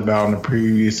we talked about in the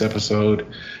previous episode,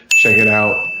 check it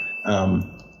out.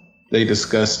 They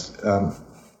discussed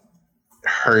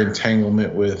her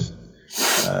entanglement with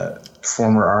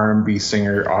former R&B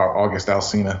singer August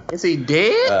Alsina. Is he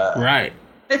dead? Right.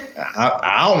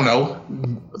 I don't know.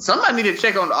 Somebody need to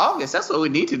check on August. That's what we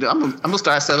need to do. I'm gonna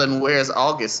start selling Where's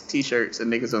August t-shirts,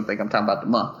 and niggas don't think I'm talking about the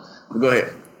month. But go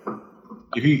ahead.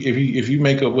 If you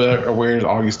make a Where's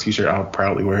August t-shirt, I'll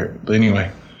proudly wear it. But anyway,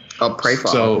 I'll pray for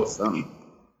August.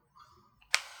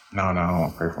 No, I don't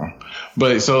want to pray for him.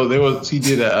 But so he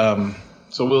did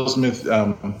so Will Smith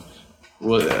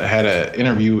had an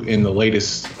interview in the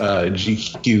latest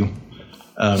GQ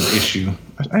issue.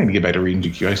 I need to get back to reading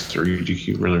GQ. I used to read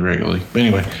GQ really regularly. But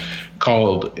anyway,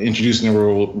 called Introducing the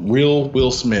Real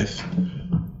Will Smith,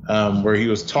 where he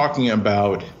was talking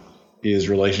about his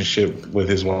relationship with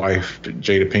his wife,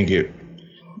 Jada Pinkett.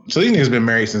 So these niggas have been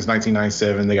married since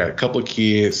 1997. They got a couple of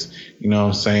kids, you know what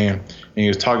I'm saying? And he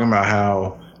was talking about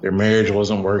how their marriage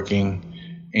wasn't working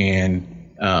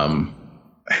and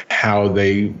how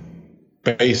they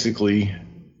basically,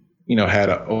 you know, had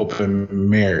an open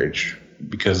marriage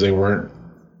because they were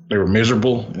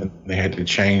miserable and they had to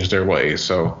change their ways.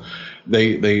 So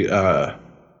they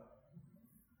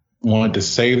wanted to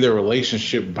save their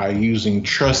relationship by using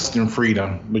trust and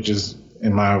freedom, which is,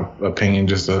 in my opinion,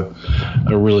 just a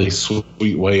really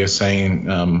sweet way of saying,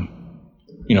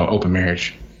 you know, open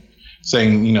marriage.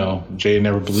 Saying, you know, Jada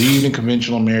never believed in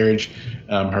conventional marriage.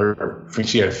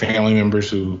 She had family members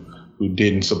who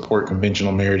didn't support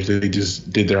conventional marriage. They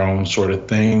just did their own sort of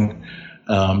thing.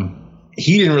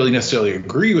 He didn't really necessarily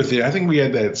agree with it. I think we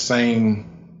had that same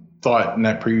thought in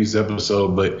that previous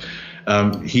episode, but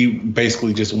he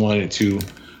basically just wanted to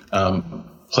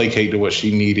placate to what she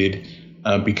needed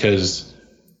because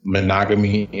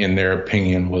monogamy, in their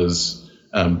opinion, was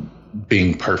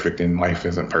being perfect, and life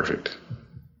isn't perfect.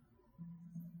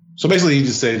 So basically, he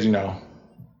just said, you know,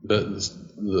 the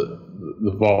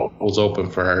vault was open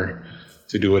for her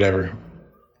to do whatever,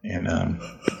 and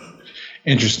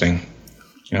interesting.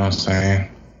 You know what I'm saying?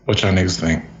 What y'all niggas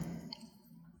think?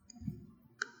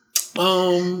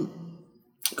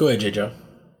 Go ahead, J. Joe.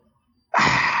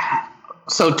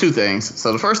 So two things.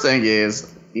 So the first thing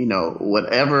is, you know,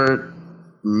 whatever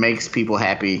makes people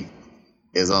happy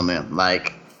is on them.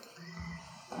 Like,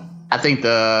 I think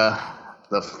the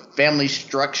family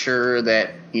structure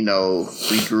that, you know,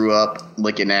 we grew up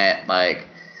looking at, like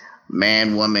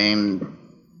man, woman,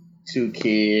 2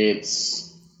 kids,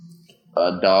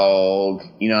 a dog,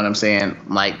 you know what I'm saying?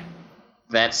 Like,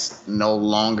 that's no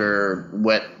longer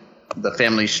what the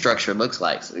family structure looks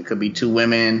like. So it could be 2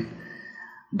 women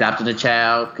adopting a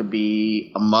child, could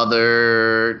be a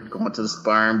mother going to the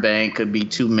sperm bank, could be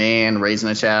 2 men raising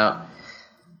a child.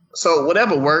 So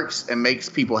whatever works and makes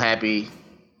people happy,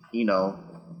 you know,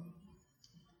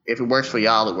 if it works for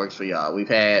y'all, it works for y'all. We've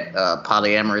had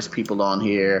polyamorous people on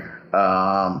here,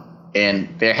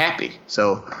 and they're happy.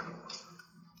 So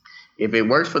if it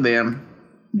works for them,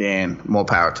 then more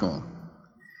power to them.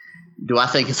 Do I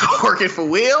think it's working for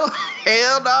Will?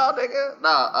 Hell no, nigga.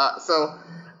 No. So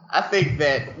I think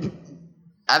that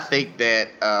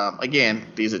again,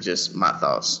 these are just my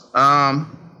thoughts. I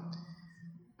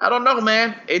don't know,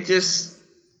 man. It's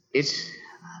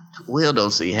Will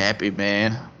don't seem happy,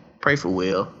 man. Pray for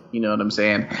Will. You know what I'm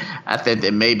saying? I think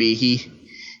that maybe he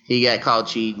got caught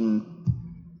cheating.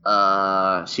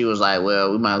 She was like,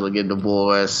 well, we might as well get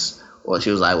divorced. Or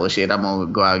she was like, well, shit, I'm gonna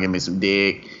go out and get me some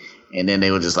dick. And then they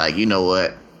were just like, you know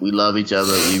what? We love each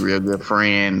other. We real good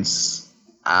friends.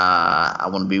 I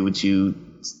want to be with you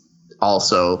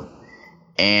also.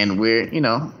 And we're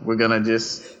gonna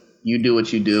just, you do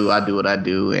what you do, I do what I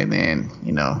do, and then,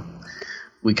 you know,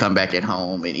 we come back at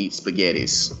home and eat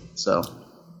spaghettis. So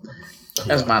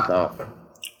that's my thought.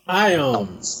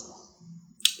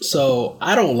 So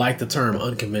I don't like the term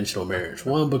unconventional marriage.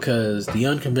 One, because the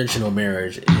unconventional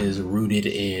marriage is rooted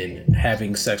in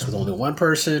having sex with only one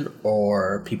person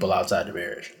or people outside the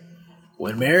marriage.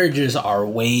 When marriages are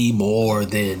way more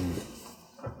than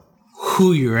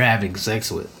who you're having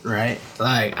sex with, right?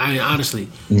 Like, I mean, honestly,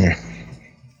 yeah.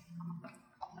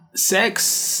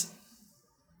 Sex,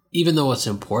 even though it's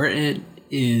important,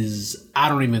 I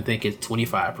don't even think it's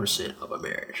 25% of a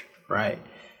marriage, right?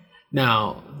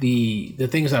 Now, the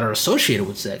things that are associated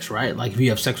with sex, right? Like if you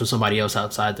have sex with somebody else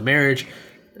outside the marriage,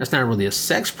 that's not really a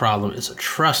sex problem. It's a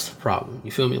trust problem.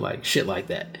 You feel me? Like shit like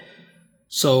that.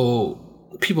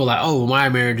 So people are like, oh, well, my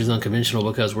marriage is unconventional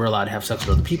because we're allowed to have sex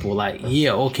with other people. Like,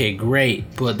 yeah, okay,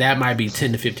 great. But that might be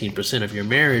 10 to 15% of your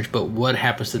marriage. But what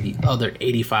happens to the other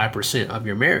 85% of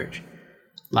your marriage?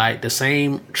 Like the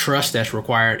same trust that's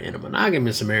required in a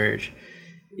monogamous marriage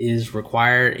is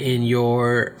required in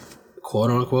your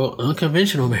quote unquote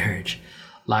unconventional marriage.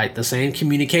 Like the same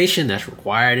communication that's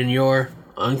required in your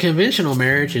unconventional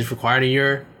marriage is required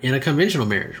in a conventional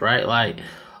marriage, right? Like,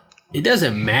 it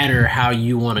doesn't matter how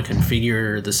you want to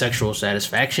configure the sexual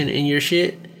satisfaction in your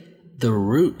shit. The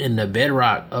root and the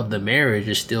bedrock of the marriage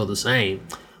is still the same.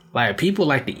 Like, people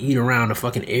like to eat around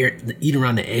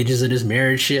the edges of this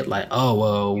marriage shit. Like, oh,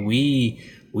 well,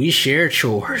 we share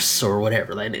chores or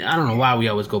whatever. Like, I don't know why we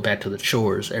always go back to the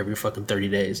chores every fucking 30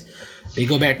 days. They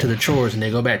go back to the chores and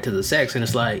they go back to the sex. And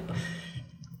it's like,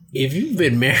 if you've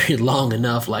been married long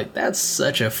enough, like, that's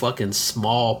such a fucking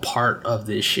small part of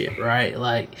this shit, right?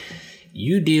 Like,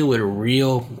 you deal with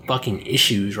real fucking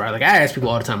issues, right? Like, I ask people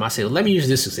all the time, I say, let me use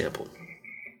this example.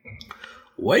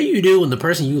 What do you do when the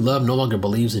person you love no longer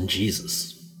believes in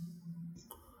Jesus?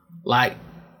 Like,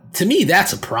 to me,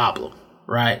 that's a problem,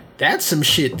 right? That's some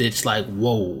shit that's like,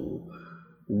 whoa,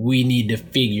 we need to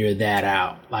figure that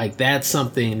out. Like, that's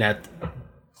something that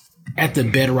at the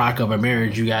bedrock of a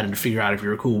marriage, you got to figure out if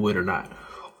you're cool with or not.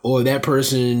 Or that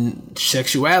person's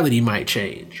sexuality might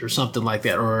change or something like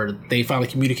that. Or they finally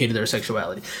communicated their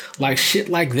sexuality. Like, shit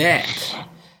like that,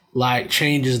 like,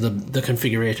 changes the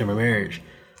configuration of a marriage.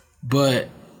 But,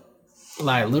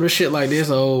 like, little shit like this,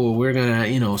 oh, we're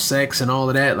gonna, sex and all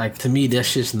of that, like, to me,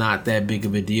 that's just not that big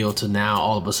of a deal to now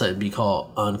all of a sudden be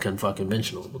called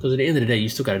unconventional. Because at the end of the day, you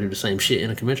still gotta do the same shit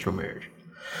in a conventional marriage.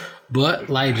 But,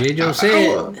 like J. Joe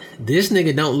said, this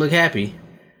nigga don't look happy.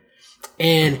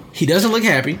 And he doesn't look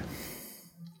happy.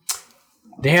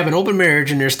 They have an open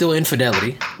marriage and there's still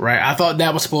infidelity, right? I thought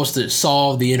that was supposed to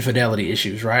solve the infidelity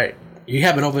issues, right? You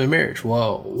have an open marriage.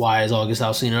 Well, why is August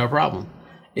Alsina a problem?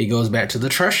 It goes back to the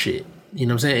trust shit. You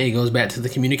know what I'm saying? It goes back to the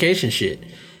communication shit.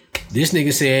 This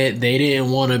nigga said they didn't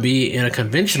want to be in a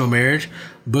conventional marriage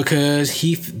because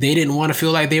they didn't want to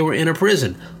feel like they were in a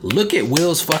prison. Look at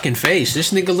Will's fucking face.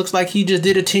 This nigga looks like he just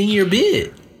did a 10-year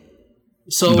bid.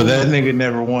 So, but that nigga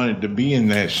never wanted to be in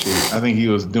that shit. I think he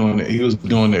was doing it. He was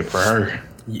doing it for her.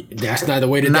 That's not the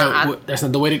way that's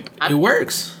not the way it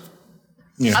works.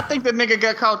 Yeah. I think that nigga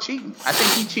got caught cheating. I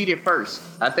think he cheated first.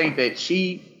 I think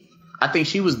she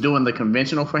was doing the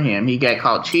conventional for him. He got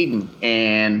caught cheating,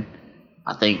 and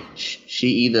I think she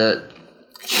either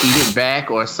cheated back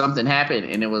or something happened,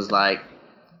 and it was like,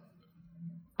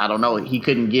 I don't know, he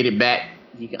couldn't get it back.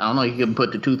 He couldn't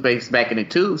put the toothpaste back in the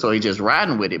tube, so he just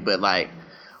riding with it. But, like,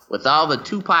 with all the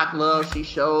Tupac love she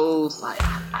shows, like,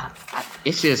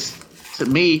 it's just, to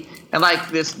me, and like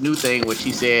this new thing where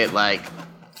she said, like,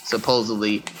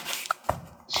 supposedly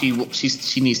she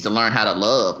needs to learn how to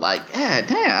love. Like, yeah,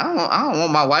 damn, I don't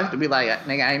want my wife to be like,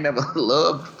 nigga, I ain't never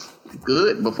loved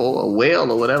good before or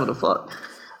well or whatever the fuck.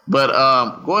 But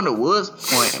going to Wood's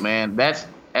point, man, that's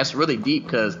really deep,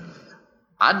 because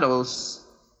I know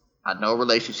a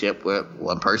relationship where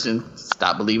one person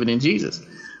stopped believing in Jesus.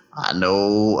 I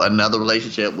know another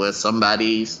relationship where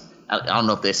somebody's, I don't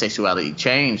know if their sexuality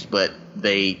changed, but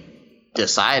they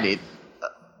decided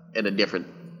in a different,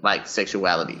 like,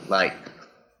 sexuality. Like,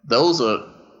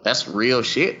 that's real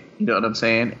shit. You know what I'm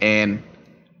saying? And,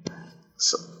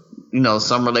 so,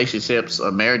 some relationships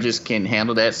or marriages can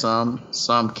handle that.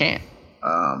 Some can't.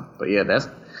 But yeah, that's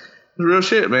real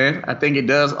shit, man. I think it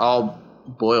does all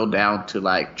boil down to,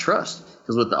 like, trust.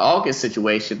 Because with the August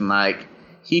situation, like,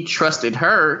 he trusted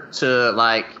her to,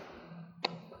 like,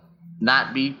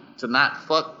 not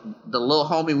fuck the little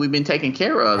homie we've been taking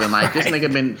care of. And, like, this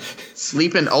nigga been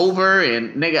sleeping over,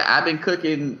 and nigga, I've been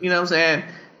cooking, you know what I'm saying,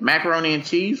 macaroni and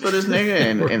cheese for this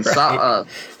nigga, and right.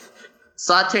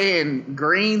 Sauteing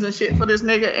greens and shit for this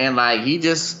nigga. And, like,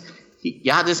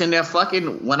 y'all just in there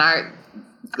fucking when I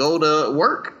go to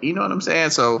work. You know what I'm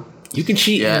saying? So you can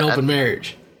cheat in an open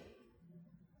marriage.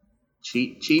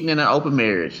 Cheating in an open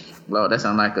marriage. Lord, that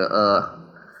sounds like a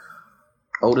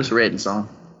Otis Redding song.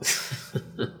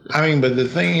 I mean, but the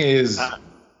thing is,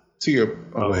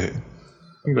 go ahead.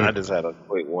 I just had a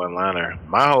quick one-liner.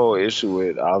 My whole issue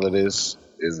with all of this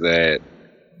is that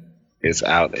it's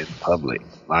out in public.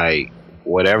 Like,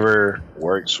 whatever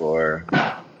works for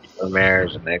your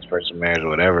marriage, the next person's marriage, or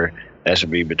whatever, that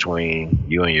should be between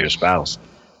you and your spouse.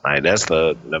 Like, that's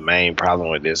the main problem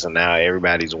with this. And now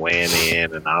everybody's weighing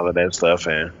in and all of that stuff.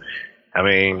 And I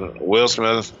mean, Will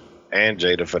Smith and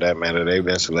Jada, for that matter, they've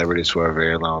been celebrities for a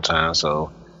very long time.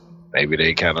 So maybe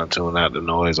they kind of tune out the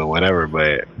noise or whatever,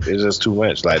 but it's just too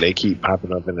much. Like, they keep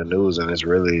popping up in the news, and it's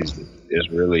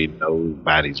really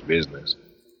nobody's business.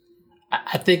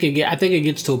 I think it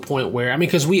gets to a point where, I mean,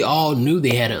 because we all knew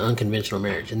they had an unconventional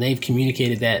marriage, and they've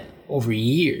communicated that over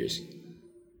years.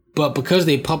 But because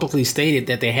they publicly stated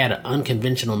that they had an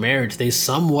unconventional marriage, they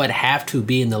somewhat have to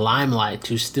be in the limelight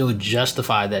to still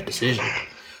justify that decision.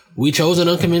 We chose an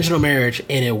unconventional marriage,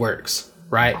 and it works.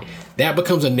 right? That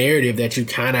becomes a narrative that you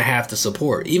kind of have to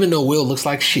support. Even though Will looks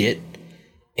like shit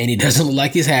and he doesn't look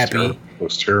like he's happy. It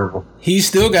was terrible. He's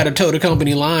still got to toe the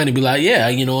company line and be like, yeah,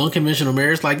 you know, unconventional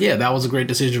marriage, like, yeah, that was a great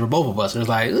decision for both of us. And it's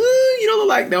like, you don't look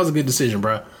like that was a good decision,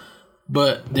 bro.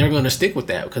 But they're going to stick with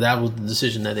that because that was the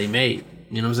decision that they made.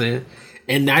 You know what I'm saying?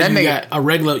 And now you got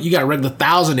regular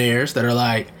thousandaires that are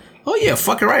like, oh yeah,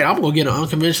 fucking right, I'm gonna get an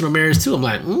unconventional marriage too. I'm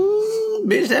like,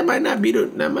 bitch, that might not be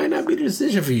the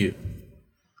decision for you.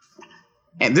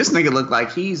 And this nigga look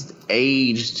like he's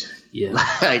aged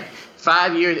like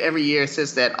 5 years every year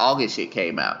since that August shit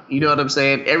came out. You know what I'm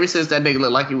saying? Ever since that nigga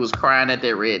looked like he was crying at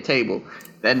that red table,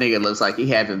 that nigga looks like he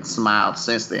hasn't smiled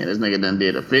since then. This nigga done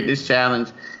did a fitness challenge.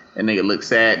 That nigga looked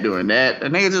sad doing that.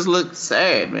 That nigga just looked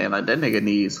sad, man. Like that nigga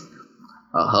needs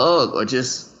a hug or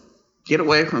just get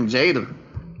away from Jada.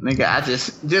 Nigga, I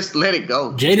just let it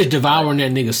go. Jada's devouring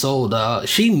that nigga's soul, dog.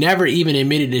 She never even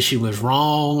admitted that she was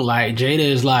wrong. Like Jada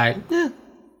is like,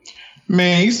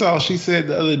 Man, you saw she said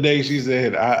the other day, she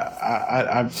said,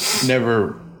 I've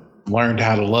never learned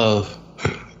how to love.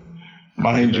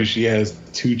 Mind you, she has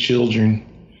 2 children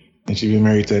and she's been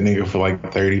married to that nigga for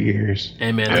like 30 years.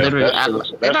 Hey man,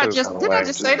 did I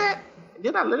just say that?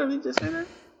 Did I literally just say that?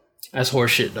 That's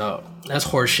horseshit, dog. That's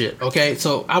horseshit. Okay,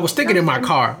 so I was thinking in my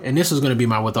car, and this is going to be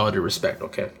my with all due respect.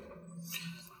 Okay,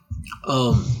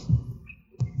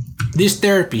 this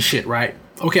therapy shit, right?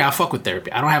 Okay, I fuck with therapy.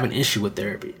 I don't have an issue with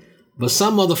therapy, but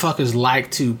some motherfuckers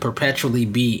like to perpetually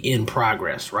be in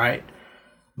progress, right?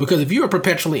 Because if you are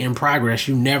perpetually in progress,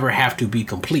 you never have to be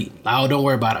complete. Like, oh, don't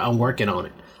worry about it. I'm working on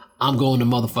it. I'm going to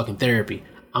motherfucking therapy.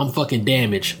 I'm fucking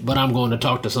damaged, but I'm going to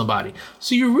talk to somebody.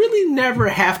 So you really never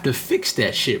have to fix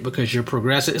that shit because you're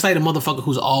progressive. It's like the motherfucker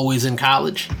who's always in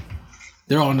college.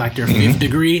 They're on like their 5th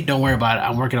degree. Don't worry about it.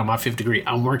 I'm working on my 5th degree.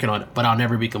 I'm working on it, but I'll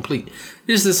never be complete.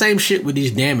 It's the same shit with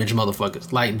these damaged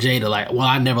motherfuckers. Like Jada, like, well,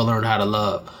 I never learned how to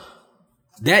love.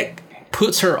 That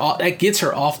puts her off, that gets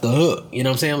her off the hook. You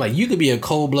know what I'm saying? Like, you could be a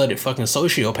cold-blooded fucking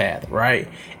sociopath, right?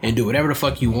 And do whatever the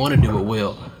fuck you want to do at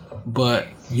will. But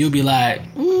you'll be like,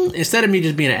 instead of me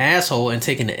just being an asshole and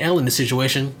taking the L in the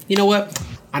situation, you know what?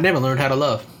 I never learned how to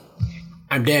love.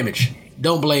 I'm damaged.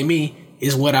 Don't blame me.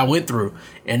 It's what I went through.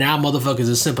 And now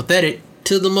motherfuckers are sympathetic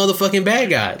to the motherfucking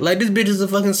bad guy. Like, this bitch is a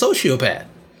fucking sociopath.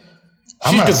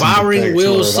 She's devouring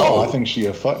Will's soul. I think she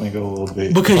a fuck nigga a little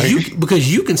bit.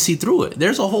 Because you can see through it.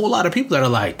 There's a whole lot of people that are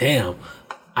like, damn,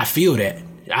 I feel that.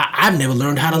 I've never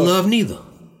learned how to love neither.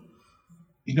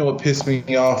 You know what pissed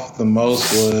me off the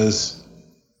most was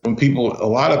when a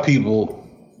lot of people,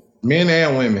 men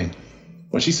and women,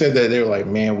 when she said that, they were like,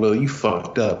 man, Will, you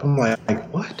fucked up. I'm like,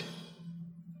 what?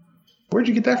 Where'd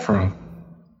you get that from?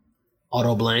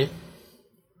 Auto blame.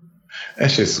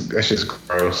 That's just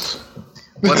gross.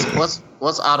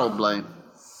 What's auto blame?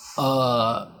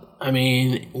 I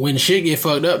mean, when shit get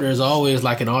fucked up, there's always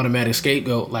like an automatic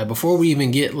scapegoat. Like before we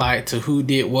even get like to who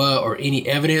did what or any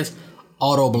evidence,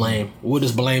 auto blame. We'll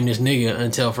just blame this nigga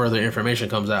until further information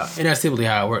comes out. And that's typically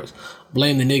how it works.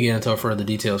 Blame the nigga until further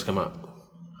details come out.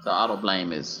 So auto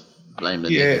blame is blame the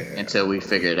nigga until we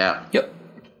figure it out. Yep.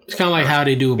 It's kind of like how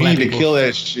they do with black people. We need to kill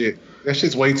that shit. That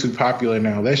shit's way too popular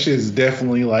now. That shit's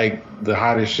definitely like the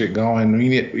hottest shit going.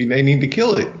 They need to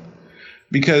kill it.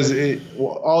 Because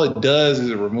all it does is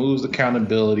it removes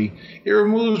accountability. It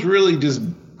removes really just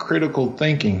critical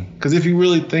thinking. Because if you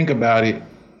really think about it,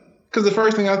 because the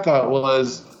first thing I thought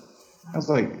was, I was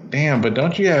like, damn, but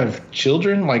don't you have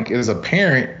children? Like, as a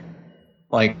parent,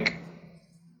 like,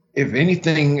 if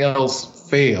anything else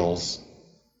fails,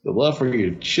 the love for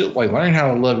your children, like, learning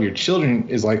how to love your children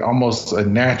is like almost a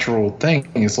natural thing.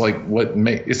 It's like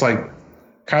it's like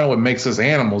kind of what makes us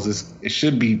animals. It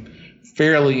should be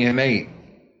fairly innate,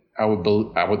 I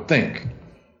would think,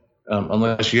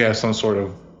 unless you have some sort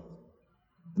of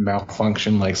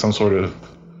malfunction, like some sort of,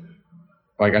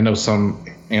 like, I know some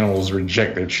animals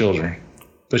reject their children,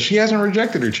 but she hasn't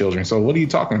rejected her children. So what are you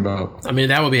talking about? I mean,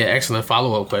 that would be an excellent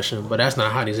follow-up question, but that's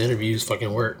not how these interviews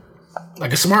fucking work.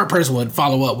 Like, a smart person would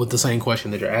follow up with the same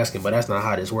question that you're asking, but that's not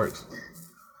how this works.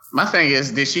 My thing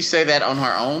is, did she say that on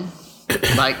her own?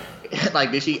 like,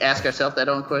 did she ask herself that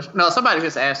own question? No, somebody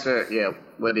just asked her, yeah,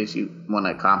 what did she want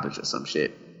to accomplish or some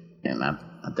shit? And I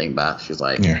think about it, she's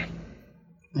like, yeah.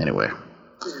 Anyway.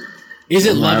 Is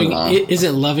it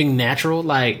loving natural?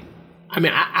 Like, I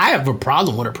mean, I have a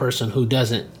problem with a person who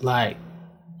doesn't, like,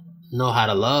 know how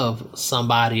to love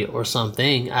somebody or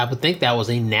something. I would think that was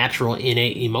a natural,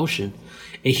 innate emotion.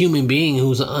 A human being who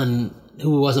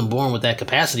wasn't born with that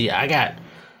capacity. I got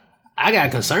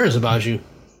concerns about you.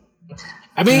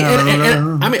 I mean,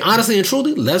 and I mean, honestly and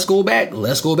truly, let's go back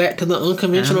to the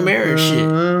unconventional marriage shit.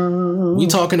 We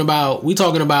talking about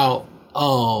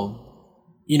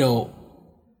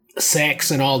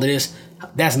sex and all this.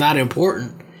 That's not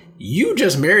important. You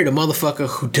just married a motherfucker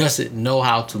who doesn't know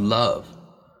how to love,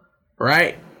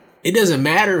 right? It doesn't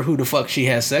matter who the fuck she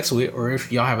has sex with, or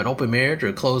if y'all have an open marriage or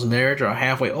a closed marriage or a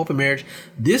halfway open marriage.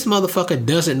 This motherfucker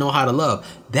doesn't know how to love.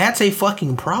 That's a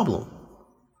fucking problem.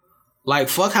 Like,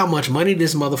 fuck how much money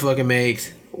this motherfucker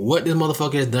makes, what this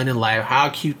motherfucker has done in life, how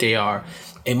cute they are.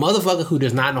 A motherfucker who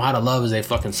does not know how to love is a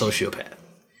fucking sociopath.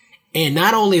 And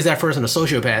not only is that person a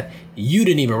sociopath, you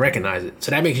didn't even recognize it.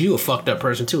 So that makes you a fucked up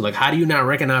person too. Like, how do you not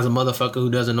recognize a motherfucker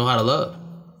who doesn't know how to love?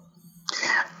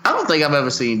 I don't think I've ever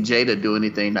seen Jada do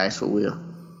anything nice for Will.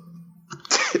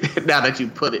 Now that you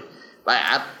put it,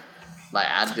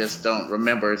 I just don't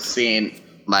remember seeing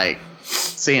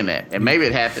that. And maybe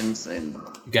it happens. And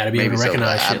you got to be able to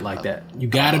recognize shit like that. You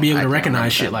got to be able to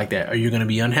recognize shit like that, or you're gonna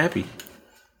be unhappy.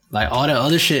 Like, all that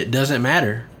other shit doesn't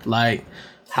matter. Like,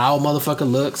 how a motherfucker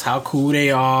looks, how cool they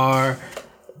are,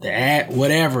 that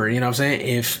whatever, you know what I'm saying?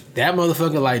 If that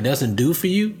motherfucker like doesn't do for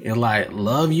you and like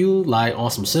love you like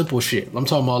on some simple shit, I'm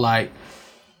talking about like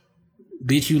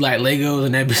bitch you like Legos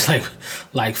and that bitch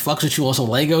like fucks with you on some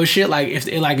Lego shit. Like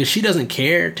if she doesn't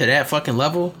care to that fucking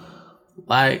level,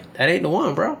 like that ain't the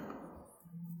one, bro.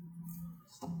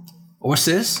 Or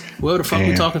sis, whoever the fuck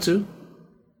we talking to.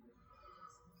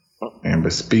 And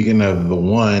but speaking of the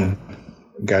one,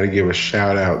 got to give a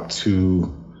shout out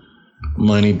to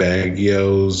Moneybagg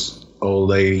Yo's old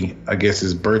lady. I guess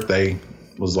his birthday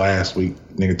was last week.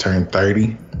 Nigga turned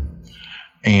 30.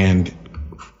 And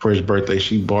for his birthday,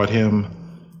 she bought him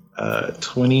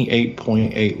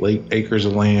 28.8 acres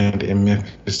of land in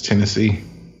Memphis, Tennessee.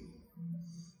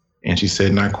 And she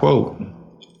said, and I quote,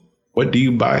 "What do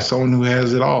you buy someone who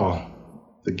has it all?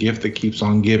 The gift that keeps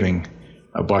on giving.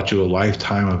 I bought you a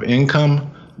lifetime of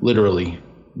income, literally.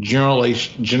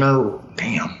 Generational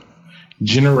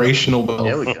wealth.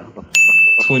 There we go.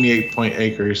 28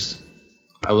 acres.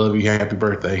 I love you. Happy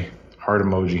birthday. Heart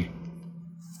emoji."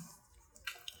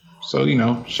 So,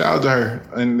 shout out to her.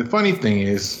 And the funny thing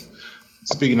is,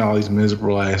 speaking of all these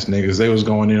miserable ass niggas, they was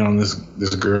going in on this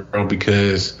girl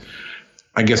because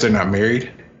I guess they're not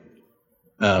married.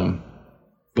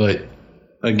 But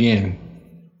again,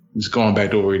 just going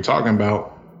back to what we were talking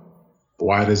about,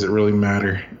 why does it really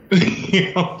matter?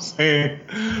 You know what I'm saying?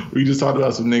 We just talked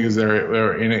about some niggas that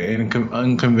are in an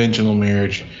unconventional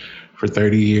marriage for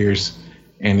 30 years,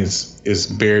 and it's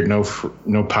bared no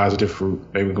positive fruit.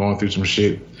 They were going through some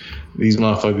shit. These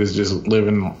motherfuckers just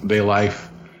living their life,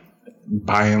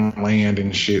 buying land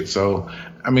and shit. So,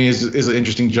 I mean, it's an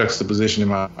interesting juxtaposition in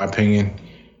my opinion.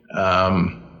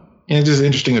 And it's just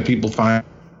interesting that people find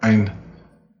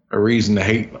a reason to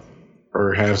hate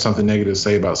or have something negative to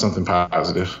say about something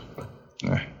positive.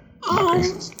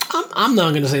 I'm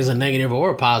not gonna say it's a negative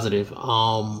or a positive. You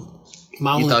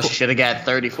thought she should have got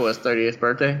 30 for his 30th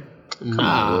birthday?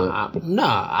 Nah.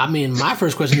 I mean, my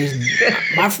first question is,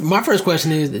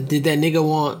 did that nigga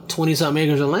want 20-something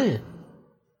acres of land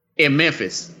in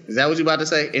Memphis? Is that what you about to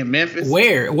say? In Memphis?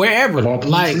 Wherever.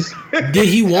 Like, did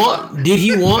he want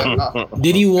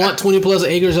 20 plus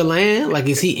acres of land? Like,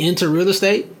 is he into real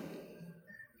estate?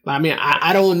 I mean,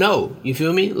 I don't know. You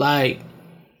feel me? Like,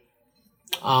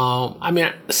 I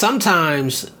mean,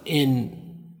 sometimes in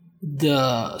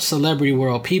the celebrity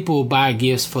world, people buy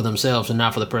gifts for themselves and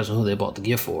not for the person who they bought the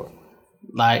gift for.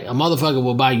 Like, a motherfucker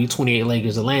will buy you 28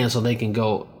 acres of land so they can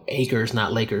go acres,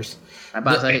 not Lakers. I'm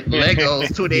about to say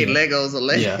Legos, 28 Legos of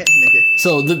land. Yeah.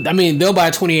 So, they'll buy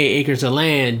 28 acres of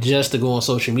land just to go on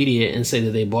social media and say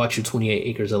that they bought you 28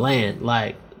 acres of land.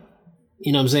 Like,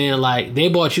 you know what I'm saying? Like, they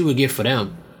bought you a gift for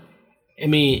them. I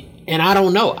mean, and I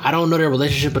don't know. I don't know their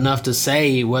relationship enough to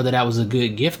say whether that was a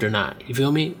good gift or not. You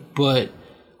feel me? But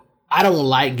I don't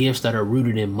like gifts that are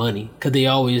rooted in money because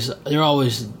they're always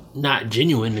not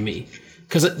genuine to me.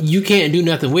 Because you can't do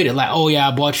nothing with it. Like, oh yeah,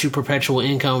 I bought you perpetual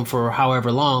income for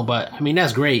however long. But I mean,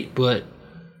 that's great. But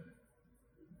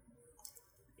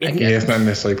it's not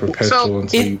necessarily perpetual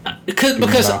because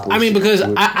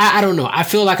I don't know. I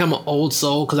feel like I'm an old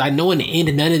soul because I know in the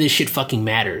end none of this shit fucking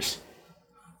matters.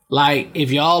 Like,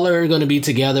 if y'all are gonna be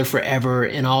together forever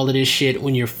and all of this shit,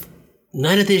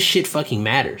 none of this shit fucking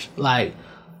matters. Like,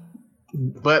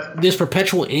 but this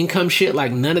perpetual income shit,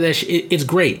 like none of that shit, it's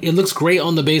great. It looks great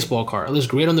on the baseball card. It looks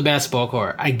great on the basketball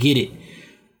card. I get it.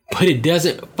 But it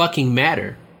doesn't fucking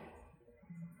matter.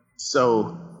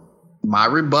 So my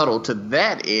rebuttal to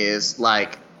that is,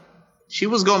 like, she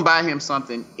was gonna buy him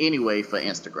something anyway for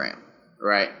Instagram,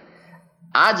 right?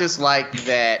 I just like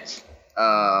that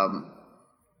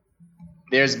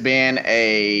there's been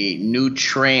a new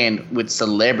trend with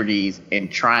celebrities in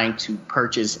trying to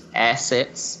purchase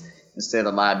assets instead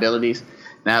of liabilities.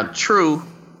 Now, true,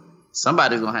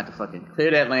 somebody's gonna have to fucking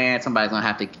clear that land. Somebody's gonna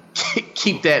have to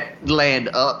keep that land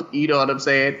up. You know what I'm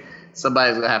saying?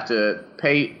 Somebody's gonna have to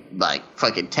pay like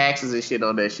fucking taxes and shit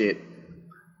on that shit.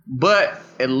 But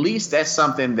at least that's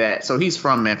something that. So he's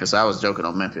from Memphis. I was joking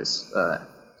on Memphis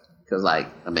because like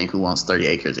I think who wants 30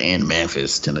 acres in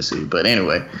Memphis, Tennessee? But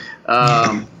anyway,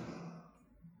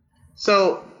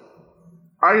 so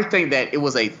I just think that it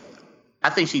was I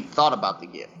think she thought about the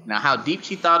gift. Now, how deep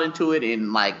she thought into it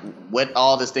and, like, what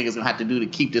all this thing is going to have to do to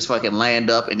keep this fucking land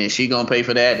up, and then she going to pay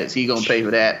for that, is he going to pay for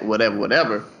that,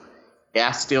 whatever. Yeah,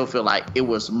 I still feel like it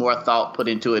was more thought put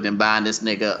into it than buying this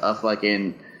nigga a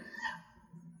fucking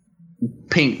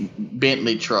pink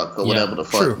Bentley truck or whatever the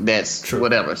fuck. That's true.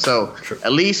 Whatever. So,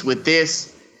 at least with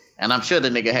this, and I'm sure the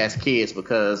nigga has kids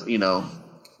because, you know,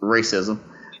 racism.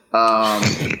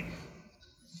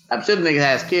 I'm sure the nigga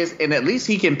has kids, and at least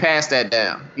he can pass that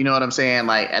down. You know what I'm saying?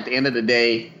 Like at the end of the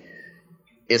day,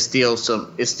 it's still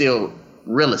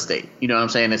real estate. You know what I'm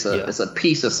saying? It's a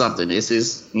piece of something. It's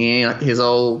his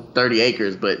old 30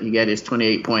 acres, but he got his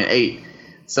 28.8.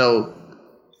 So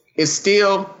it's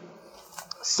still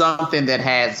something that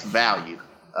has value,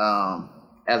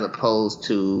 as opposed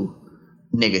to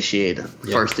nigga shit.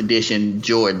 First edition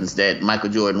Jordans that Michael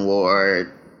Jordan wore,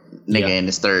 nigga in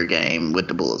his third game with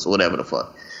the Bulls, whatever the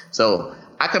fuck. So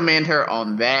I commend her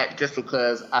on that just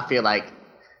because I feel like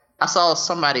I saw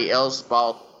somebody else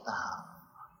bought,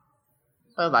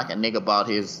 like a nigga bought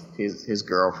his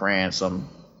girlfriend some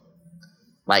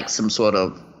sort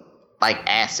of like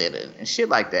asset and shit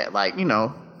like that. Like, you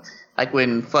know, like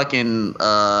when fucking,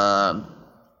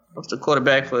 what's the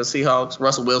quarterback for the Seahawks?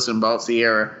 Russell Wilson bought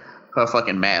Sierra her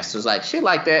fucking Masters. Like shit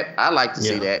like that. I like to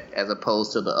see that as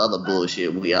opposed to the other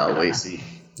bullshit we always see.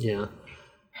 Yeah.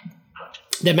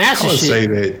 The Masters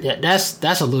shit. Yeah,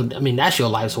 that's a little. I mean, that's your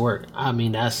life's work. I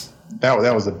mean, that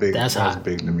was a big. That was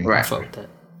big to me. Right. Fuck that.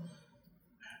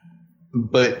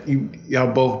 But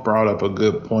y'all both brought up a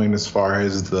good point as far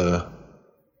as the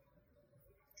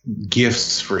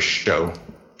gifts for show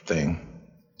thing.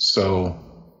 So,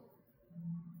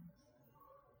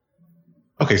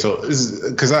 okay, so this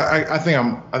is because I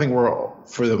think we're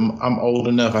I'm old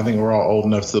enough. I think we're all old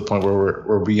enough to the point where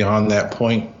we're beyond that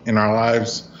point in our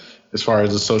lives. As far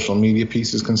as the social media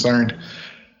piece is concerned,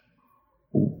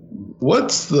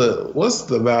 what's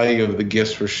the value of the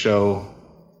gifts for show?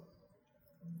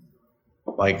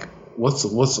 Like, what's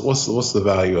the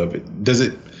value of it?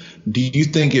 Do you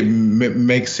think it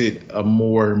makes it a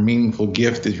more meaningful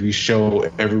gift if you show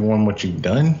everyone what you've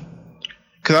done?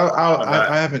 Because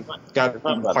I haven't got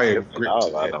quite a grip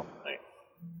to I don't think.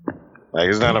 Like,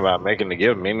 it's not about making the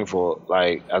gift meaningful.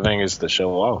 Like, I think it's to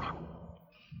show off.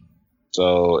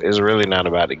 So it's really not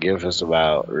about the gift. It's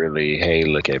about really, hey,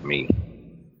 look at me.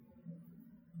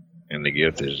 And the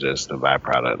gift is just a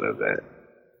byproduct of that.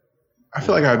 I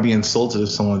feel like I'd be insulted if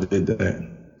someone did that.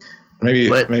 Maybe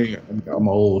I'm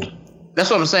old. That's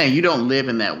what I'm saying. You don't live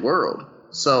in that world.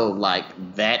 So, like,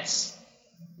 that's,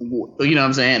 you know what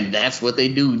I'm saying? That's what they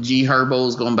do. G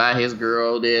Herbo's going to buy his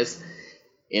girl this.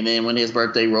 And then when his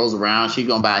birthday rolls around, she's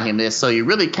going to buy him this. So you're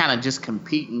really kind of just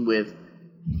competing with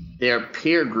their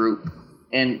peer group.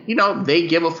 And, you know, they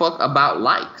give a fuck about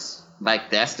likes.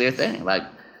 Like, that's their thing. Like,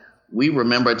 we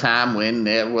remember a time when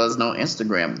there was no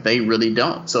Instagram. They really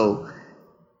don't. So,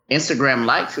 Instagram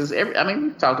likes is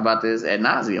we've talked about this ad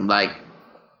nauseum. Like,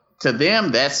 to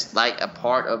them, that's like a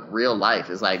part of real life.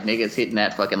 It's like niggas hitting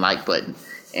that fucking like button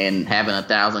and having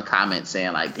 1,000 comments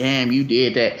saying, like, damn, you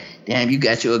did that. Damn, you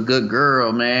got you a good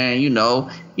girl, man. You know,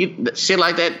 shit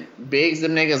like that bigs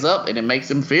them niggas up and it makes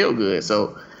them feel good.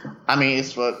 So, I mean,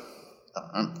 it's for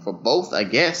both, I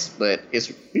guess, but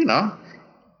it's, you know,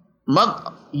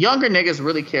 younger niggas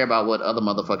really care about what other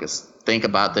motherfuckers think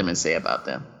about them and say about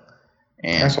them.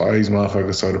 And that's why these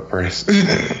motherfuckers so depressed.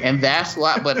 And that's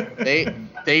why, but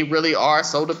they really are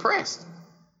so depressed.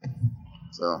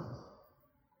 So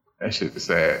that shit is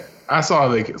sad. I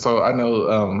saw so I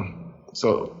know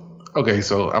so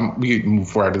we can move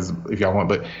forward if y'all want,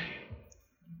 but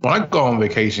when I go on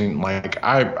vacation, like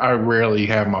I rarely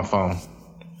have my phone.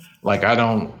 Like, I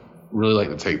don't really like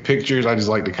to take pictures. I just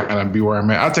like to kind of be where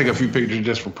I'm at. I'll take a few pictures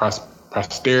just for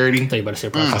posterity. I thought you about to say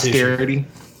prostitution.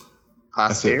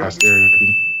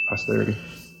 Posterity.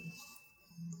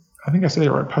 I think I said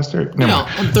it right. Posterity. No, on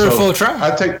third full try.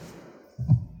 I take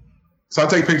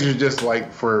pictures just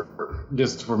like for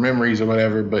memories or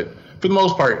whatever. But for the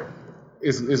most part,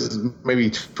 it's maybe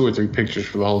 2 or 3 pictures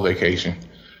for the whole vacation.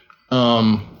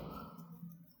 And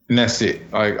that's it.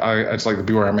 I just like to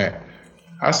be where I'm at.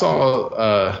 I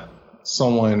saw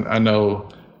someone I know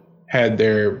had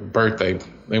their birthday.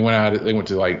 They went out. They went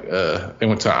to they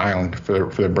went to an island for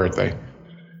their birthday.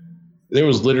 There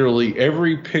was literally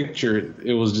every picture.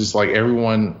 It was just like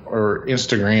everyone or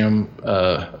Instagram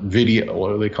video.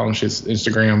 What are they calling shit?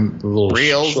 Instagram little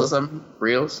reels or something.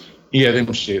 Reels. Yeah, them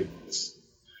shits.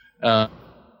 Oh,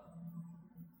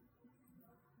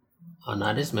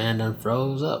 now this man done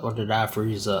froze up, or did I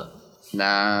freeze up?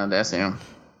 Nah, that's him.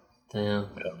 Damn.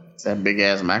 It's that big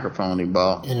ass microphone he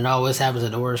bought. And it always happens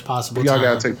at the worst possible Y'all time.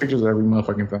 gotta take pictures of every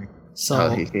motherfucking thing.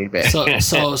 So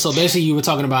basically you were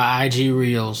talking about IG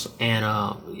Reels, and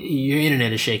your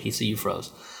internet is shaky, so you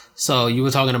froze. So you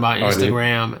were talking about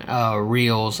Instagram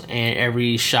Reels, and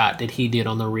every shot that he did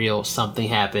on the reel, something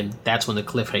happened. That's when the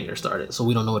cliffhanger started. So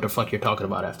we don't know what the fuck you're talking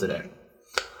about after that.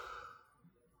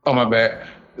 Oh, my bad.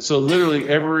 So literally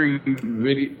every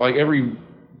video, like every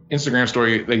Instagram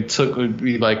story they took would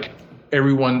be like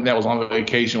everyone that was on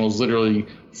vacation was literally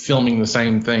filming the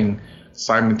same thing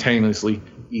simultaneously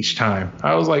each time.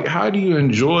 I was like, how do you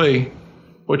enjoy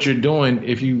what you're doing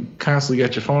if you constantly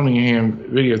got your phone in your hand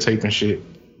videotaping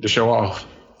shit to show off?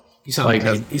 You sound like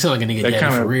a nigga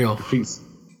daddy for real. Defeats.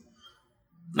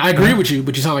 I agree with you,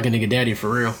 but you sound like a nigga daddy for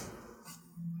real.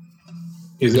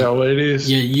 Is that what it is?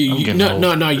 Yeah,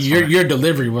 no. Your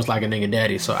delivery was like a nigga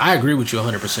daddy, so I agree with you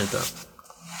 100% though.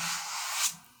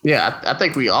 Yeah, I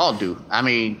think we all do. I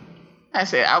mean, I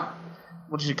said I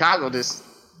went to Chicago this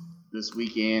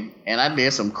weekend, and I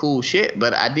did some cool shit,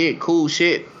 but I did cool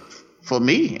shit for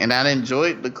me, and I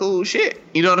enjoyed the cool shit.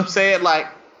 You know what I'm saying? Like,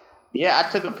 yeah, I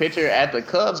took a picture at the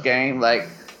Cubs game, like,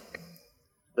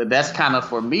 but that's kind of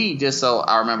for me, just so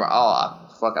I remember, I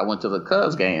went to the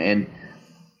Cubs game, and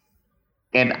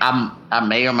I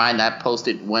may or might not post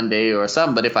it one day or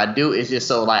something, but if I do, it's just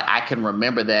so like I can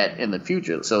remember that in the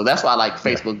future. So that's why I like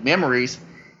Facebook memories,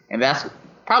 and that's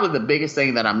probably the biggest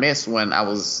thing that I missed when I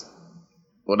was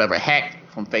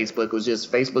hacked from Facebook was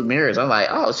just Facebook mirrors. I'm like,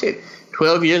 oh shit,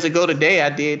 12 years ago today I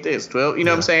did this. 12, you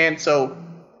know what I'm saying? So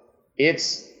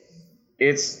it's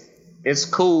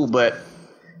cool, but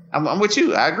I'm with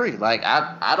you. I agree. Like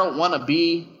I don't want to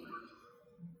be.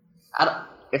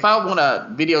 If I want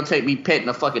to videotape me petting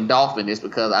a fucking dolphin, it's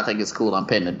because I think it's cool I'm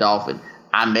petting a dolphin.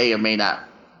 I may or may not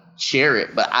share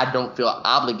it, but I don't feel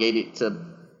obligated to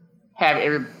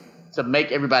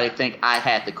make everybody think I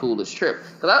had the coolest trip.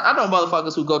 Because I know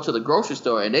motherfuckers who go to the grocery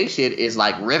store and they shit is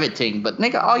like riveting, but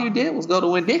nigga, all you did was go to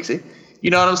Winn-Dixie. You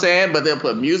know what I'm saying? But they'll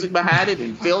put music behind it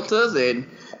and filters and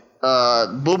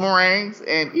boomerangs,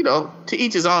 and you know, to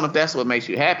each his own if that's what makes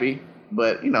you happy.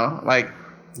 But you know, like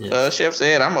Chef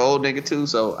said, I'm an old nigga too,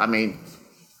 so I mean,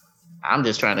 I'm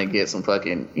just trying to get some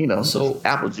fucking, you know,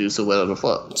 apple juice or whatever the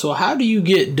fuck. So how do you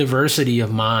get diversity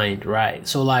of mind, right?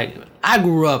 So like, I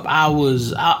grew up, I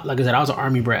was an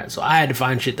Army brat, so I had to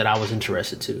find shit that I was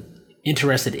interested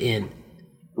in.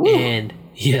 Ooh. And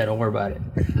yeah, don't worry about it.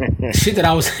 Shit that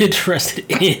I was interested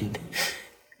in.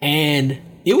 And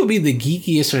it would be the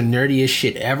geekiest or nerdiest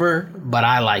shit ever, but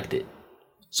I liked it.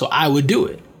 So I would do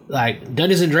it. Like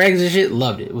Dungeons and Dragons and shit,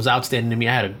 loved it. It was outstanding to me.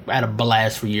 I had a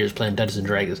blast for years playing Dungeons and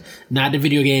Dragons. Not the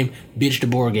video game, bitch, the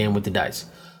board game with the dice.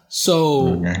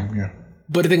 So,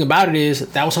 but the thing about it is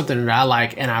that was something that I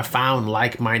like, and I found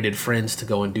like-minded friends to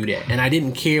go and do that. And I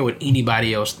didn't care what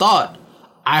anybody else thought.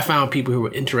 I found people who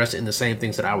were interested in the same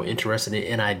things that I was interested in,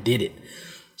 and I did it.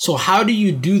 So how do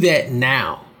you do that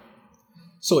now?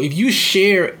 So if you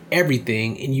share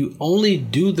everything and you only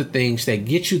do the things that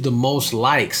get you the most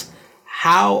likes,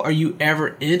 how are you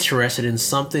ever interested in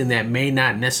something that may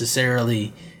not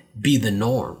necessarily be the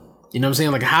norm? You know what I'm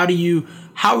saying? Like, how are you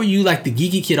like the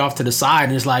geeky kid off to the side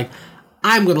and it's like,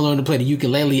 I'm going to learn to play the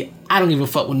ukulele. I don't even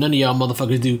fuck what none of y'all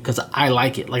motherfuckers do because I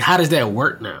like it. Like, how does that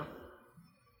work now?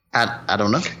 I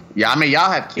don't know. Yeah, I mean,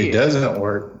 y'all have kids. It doesn't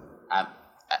work.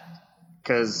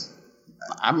 Because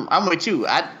I'm with you.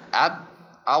 I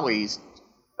always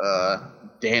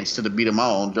dance to the beat of my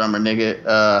own drummer,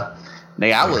 nigga.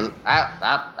 Nigga,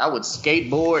 I would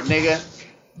skateboard, nigga.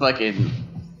 Fucking,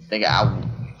 nigga, I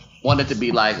wanted to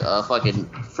be like a fucking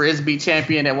frisbee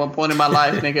champion at one point in my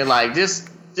life, nigga. Like just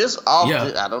off.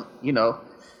 Yeah. I don't, you know.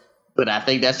 But I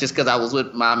think that's just because I was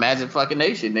with my Imagine fucking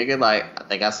Nation, nigga. Like I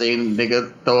think I seen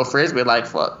nigga throw a frisbee. Like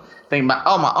fuck. I think my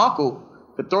uncle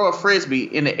could throw a frisbee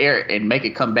in the air and make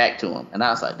it come back to him, and I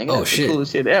was like, nigga, that's the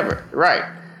coolest shit ever. Right.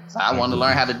 So I wanted to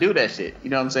learn how to do that shit. You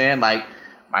know what I'm saying? Like.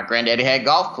 My granddaddy had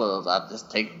golf clubs. I just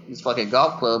take these fucking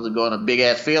golf clubs and go in a big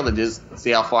ass field and just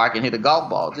see how far I can hit a golf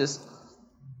ball.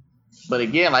 But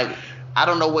again, like I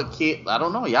don't know what kid. I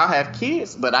don't know. Y'all have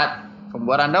kids, but from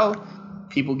what I know,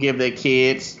 people give their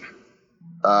kids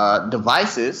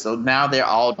devices, so now they're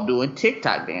all doing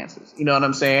TikTok dances. You know what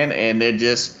I'm saying? And they're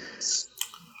just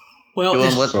Well,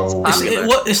 doing what's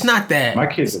popular. it's not that. My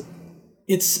kids.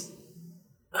 It's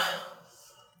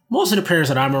most of the parents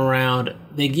that I'm around.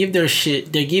 They give their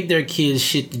kids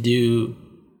shit to do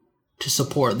to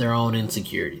support their own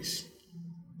insecurities.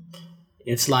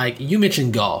 It's like you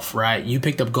mentioned golf, right? You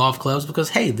picked up golf clubs because,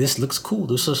 hey, this looks cool.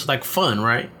 This looks like fun,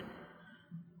 right?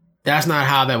 That's not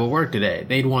how that would work today.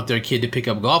 They'd want their kid to pick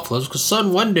up golf clubs because,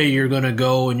 son, one day you're going to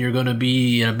go and you're going to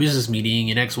be in a business meeting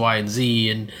in X, Y, and Z,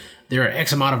 and there are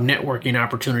X amount of networking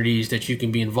opportunities that you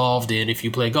can be involved in if you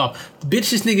play golf.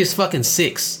 Bitch, this nigga's fucking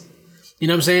 6. You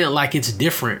know what I'm saying? Like, it's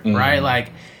different, right?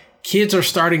 Like, kids are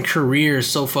starting careers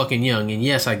so fucking young. And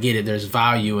yes, I get it. There's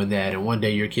value in that. And one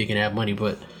day your kid can have money,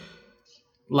 but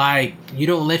like, you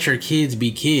don't let your kids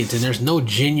be kids, and there's no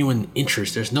genuine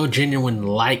interest. There's no genuine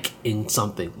like in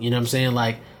something. You know what I'm saying?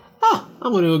 Like,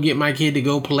 I'm going to go get my kid to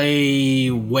go play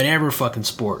whatever fucking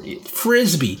sport.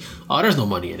 Frisbee. Oh, there's no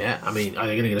money in that. I mean, are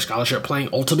they going to get a scholarship playing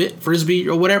ultimate Frisbee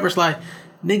or whatever? It's like,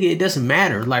 nigga, it doesn't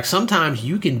matter. Like, sometimes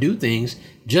you can do things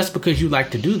just because you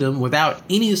like to do them without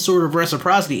any sort of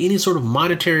reciprocity, any sort of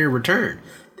monetary return.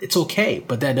 It's okay,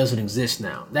 but that doesn't exist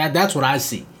now. That's what I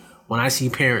see when I see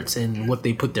parents and what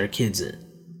they put their kids in.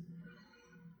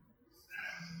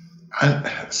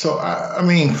 I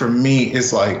mean, for me,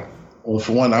 it's like, well,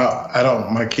 for one, I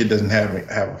don't. My kid doesn't have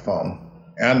a phone.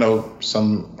 And I know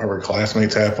some of her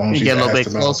classmates have phones. You get a little bit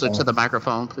closer to the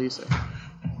microphone, please, sir.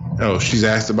 Oh, she's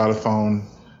asked about a phone.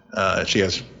 She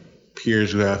has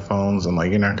peers who have phones. I'm like,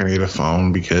 you're not gonna get a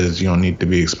phone because you don't need to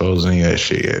be exposed to any of that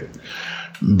shit yet.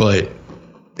 But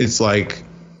it's like,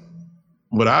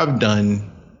 what I've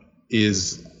done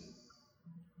is,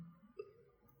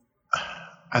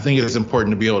 I think it's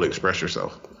important to be able to express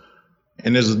yourself.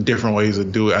 And there's different ways to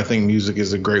do it. I think music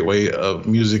is a great way of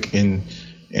music and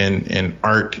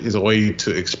art is a way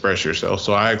to express yourself.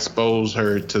 So I exposed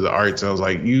her to the arts. And I was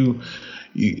like, you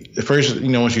at first,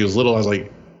 when she was little, I was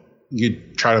like, you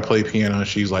try to play piano.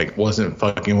 She's like, wasn't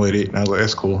fucking with it. And I was like,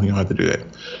 that's cool. You don't have to do that.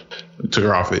 I took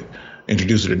her off it,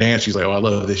 introduced her to dance. She's like, oh, I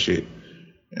love this shit.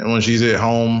 And when she's at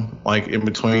home, like in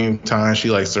between times, she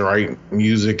likes to write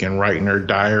music and write in her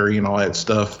diary and all that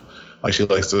stuff. Like, she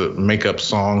likes to make up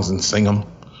songs and sing them.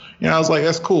 I was like,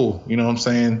 that's cool. You know what I'm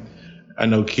saying? I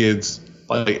know kids,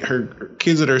 like her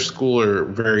kids at her school are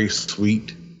very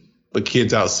sweet, but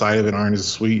kids outside of it aren't as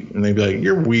sweet. And they'd be like,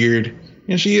 you're weird.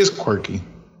 And she is quirky.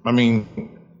 I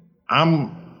mean,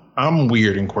 I'm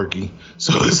weird and quirky.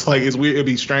 So it's like, it's weird. It'd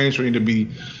be strange for me to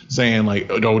be saying like,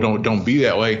 oh, don't be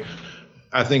that way.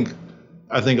 I think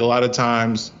a lot of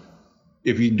times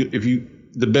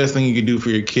the best thing you can do for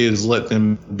your kids, let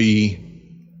them be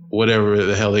whatever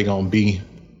the hell they gonna be,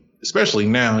 especially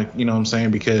now, you know what I'm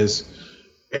saying? Because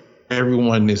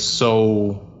everyone is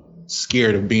so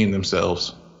scared of being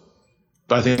themselves.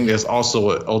 But I think that's also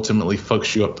what ultimately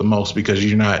fucks you up the most, because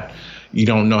you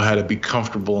don't know how to be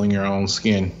comfortable in your own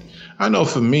skin. I know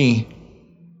for me,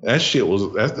 that shit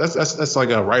was that's like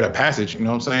a rite of passage, you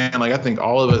know what I'm saying? Like, I think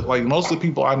all of it, like most of the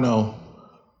people I know,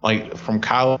 like from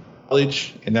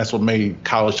college, and that's what made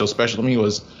college so special to me,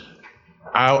 was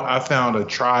I found a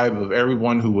tribe of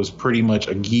everyone who was pretty much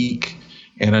a geek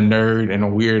and a nerd and a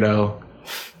weirdo,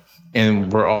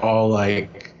 and we're all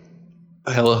like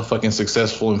hella fucking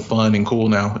successful and fun and cool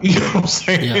now. You know what I'm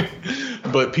saying? Yeah.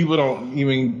 But people don't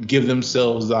even give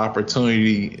themselves the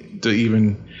opportunity to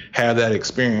even have that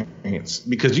experience,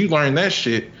 because you learn that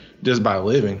shit just by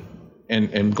living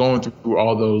and going through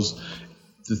all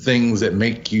the things that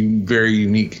make you very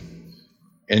unique.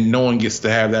 And no one gets to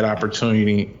have that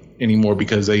opportunity anymore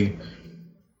because they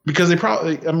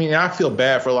probably, I mean, I feel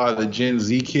bad for a lot of the Gen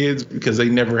Z kids because they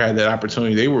never had that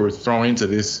opportunity. They were thrown into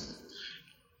this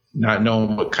not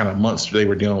knowing what kind of monster they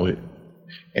were dealing with.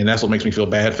 And that's what makes me feel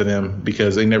bad for them,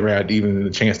 because they never had even the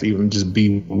chance to even just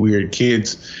be weird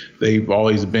kids. They've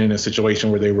always been in a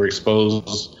situation where they were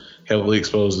heavily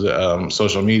exposed to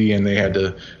social media, and they had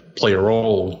to play a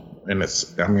role. And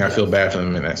I feel bad for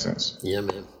them in that sense. Yeah,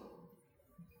 man.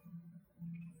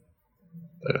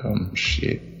 But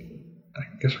shit, I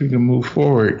guess we can move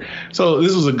forward. So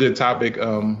this was a good topic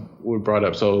we brought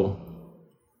up. So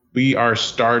we are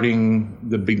starting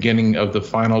the beginning of the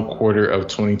final quarter of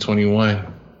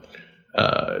 2021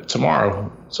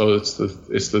 tomorrow. So it's the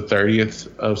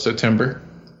 30th of September.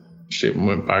 Shit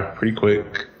went by pretty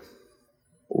quick.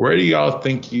 Where do y'all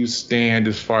think you stand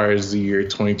as far as the year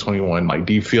 2021? Like,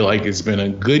 do you feel like it's been a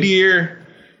good year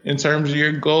in terms of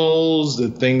your goals, the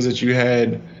things that you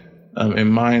had in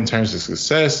mind in terms of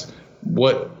success?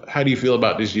 How do you feel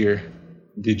about this year?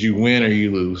 Did you win or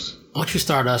you lose? Why don't you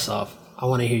start us off? I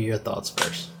want to hear your thoughts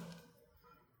first.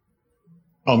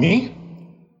 Oh, me?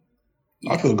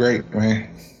 Yeah. I feel great,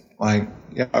 man. Like,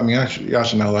 Yeah, I mean, y'all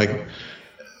should know, like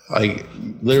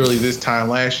literally this time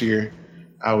last year,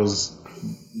 I was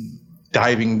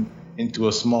diving into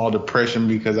a small depression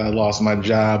because I lost my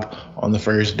job on the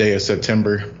first day of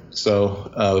September,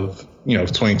 of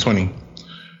 2020.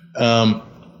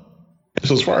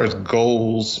 So as far as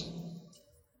goals,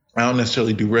 I don't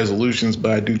necessarily do resolutions,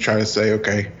 but I do try to say,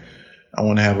 okay, I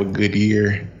want to have a good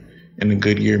year, and a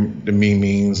good year to me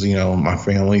means, my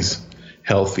family's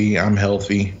healthy, I'm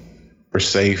healthy, we're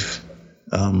safe,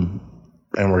 and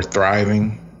we're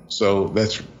thriving. So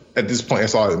that's, at this point,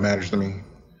 that's all that matters to me.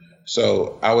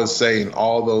 So I would say in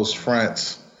all those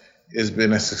fronts, it's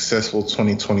been a successful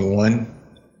 2021.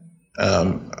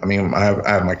 I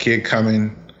have my kid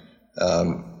coming,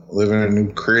 living in a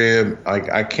new crib.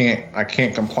 Like I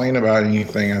can't complain about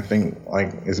anything. I think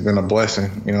like it's been a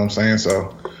blessing. You know what I'm saying?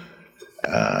 So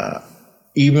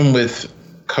even with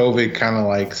COVID kind of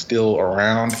like still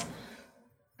around,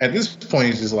 at this point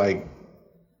it's just like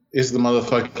it's the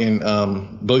motherfucking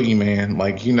boogeyman.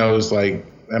 Like it's like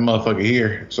that motherfucker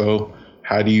here. So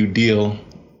how do you deal?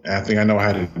 And I think I know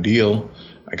how to deal.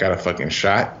 I got a fucking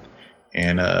shot,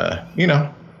 and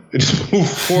just move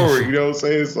forward. You know what I'm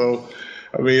saying? So.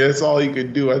 I mean, that's all you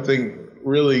could do. I think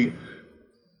really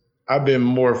I've been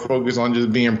more focused on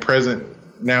just being present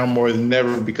now more than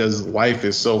ever because life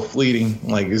is so fleeting.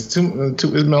 Like it's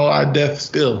been a lot of death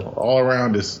still all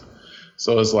around us.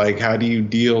 So it's like, how do you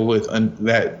deal with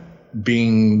that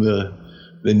being the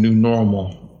new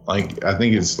normal? Like, I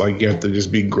think it's like you have to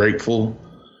just be grateful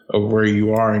of where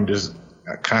you are and just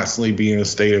constantly be in a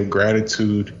state of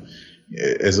gratitude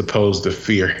as opposed to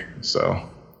fear. So,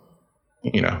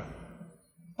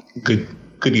 good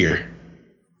year.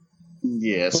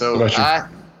 Yeah, so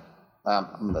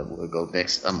I'm gonna go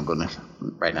next. I'm gonna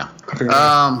right now.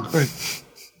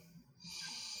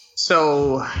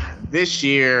 So this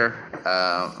year,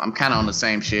 I'm kind of on the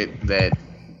same shit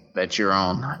that you're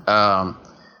on.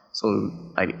 So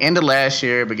like end of last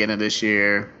year, beginning of this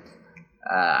year,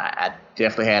 I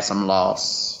definitely had some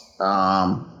loss.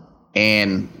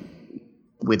 And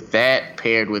with that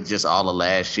paired with just all of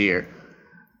last year,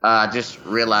 I just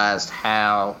realized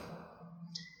how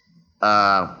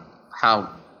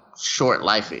short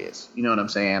life is. You know what I'm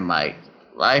saying? Like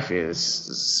life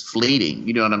is fleeting.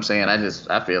 You know what I'm saying?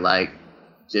 I feel like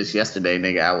just yesterday,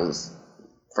 nigga, I was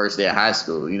first day of high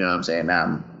school. You know what I'm saying?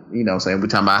 Now we're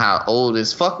talking about how old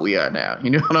as fuck we are now.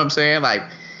 You know what I'm saying? Like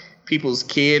people's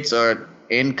kids are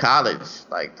in college.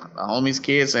 Like my homies'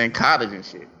 kids are in college and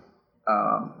shit.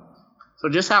 So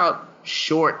just how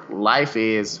short life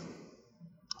is.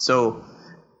 So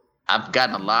I've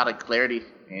gotten a lot of clarity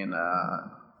in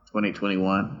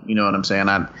 2021. You know what I'm saying?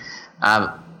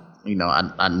 I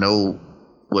know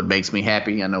what makes me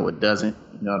happy. I know what doesn't.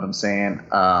 You know what I'm saying?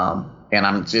 And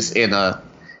I'm just in a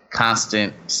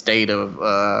constant state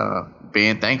of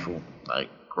being thankful, like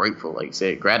grateful, like you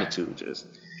said, gratitude. Just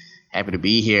happy to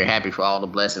be here. Happy for all the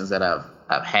blessings that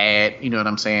I've had. You know what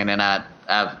I'm saying? And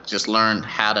I've just learned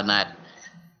how to not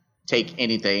take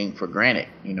anything for granted.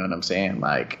 You know what I'm saying?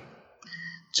 Like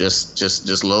just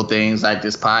little things like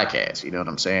this podcast. You know what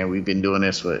I'm saying? We've been doing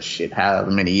this for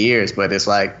however many years, but it's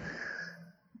like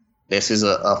this is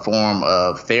a form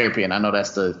of therapy. And I know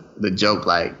that's the joke,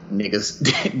 like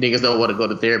niggas don't want to go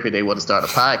to therapy, they want to start a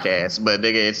podcast. But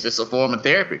nigga, it's just a form of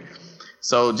therapy.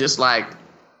 So just like,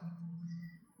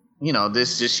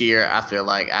 this year I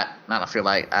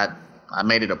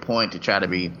made it a point to try to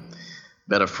be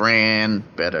better friend,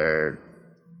 better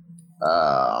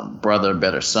brother,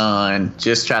 better son.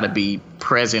 Just try to be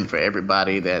present for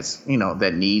everybody that's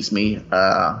that needs me.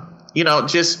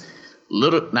 Just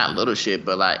not little shit,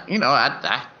 but like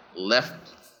I left.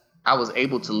 I was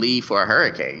able to leave for a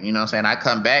hurricane. You know what I'm saying? I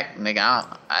come back,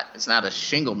 nigga. It's not a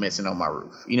shingle missing on my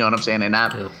roof. You know what I'm saying? And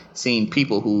I've seen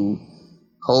people who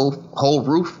whole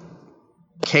roof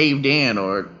caved in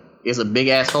or is a big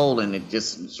ass hole and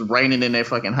it's raining in their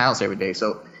fucking house every day.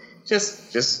 So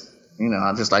just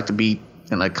I just like to be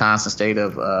in a constant state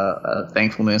of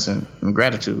thankfulness and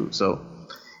gratitude. So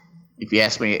if you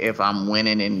ask me if I'm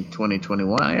winning in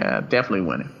 2021, yeah, definitely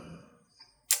winning.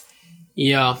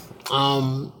 Yeah.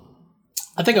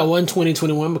 I think I won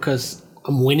 2021 because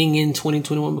I'm winning in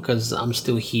 2021 because I'm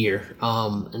still here.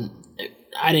 And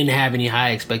I didn't have any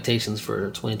high expectations for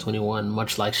 2021.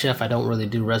 Much like Chef, I don't really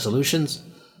do resolutions.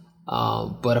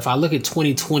 But if I look at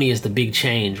 2020 as the big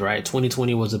change, right?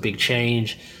 2020 was a big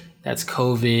change. That's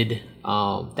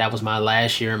COVID. That was my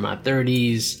last year in my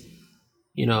 30s.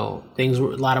 Things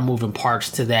were a lot of moving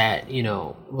parts to that.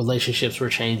 Relationships were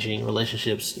changing.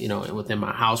 Relationships, within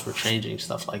my house were changing,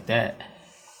 stuff like that.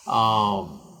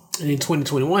 And then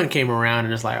 2021 came around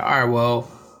and it's like, all right, well,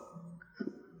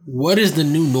 what is the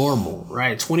new normal,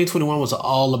 right? 2021 was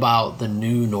all about the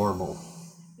new normal.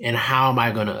 And how am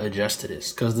I going to adjust to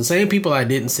this? Because the same people I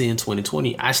didn't see in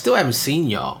 2020, I still haven't seen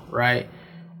y'all, right?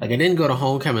 Like, I didn't go to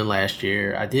homecoming last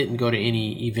year. I didn't go to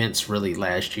any events really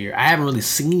last year. I haven't really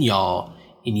seen y'all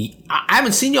I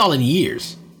haven't seen y'all in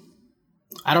years.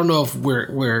 I don't know if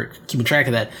we're keeping track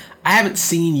of that. I haven't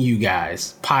seen you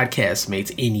guys, podcast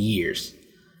mates, in years.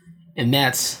 And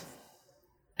that's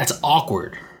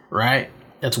awkward, right?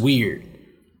 That's weird.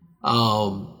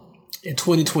 In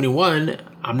 2021,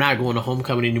 I'm not going to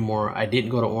homecoming anymore. I didn't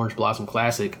go to Orange Blossom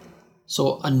Classic.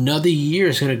 So another year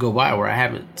is going to go by where I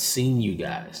haven't seen you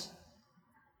guys.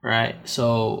 Right?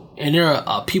 So, and there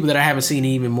are people that I haven't seen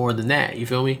even more than that. You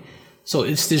feel me? So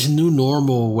it's this new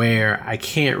normal where I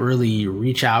can't really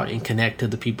reach out and connect to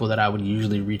the people that I would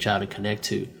usually reach out and connect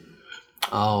to.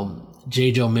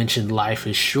 J-Jo mentioned life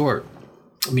is short.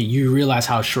 I mean, you realize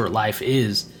how short life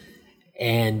is.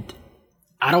 And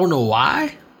I don't know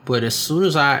why, but as soon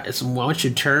as once you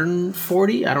turn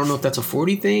 40, I don't know if that's a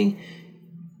 40 thing,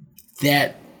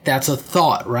 that's a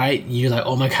thought, right? You're like,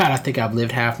 oh my God, I think I've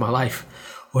lived half my life.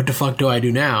 What the fuck do I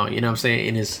do now? You know what I'm saying?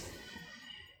 And it's,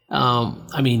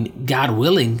 I mean, God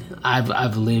willing,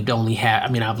 I've lived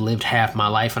half my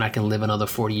life and I can live another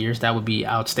 40 years. That would be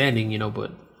outstanding, you know,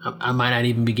 but I might not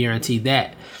even be guaranteed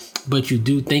that. But you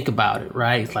do think about it,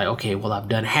 right? It's like, okay, well, I've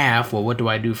done half. Well, what do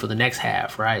I do for the next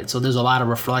half, right? So there's a lot of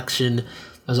reflection.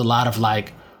 There's a lot of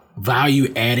like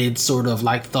value added sort of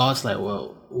like thoughts like,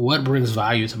 well, what brings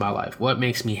value to my life? What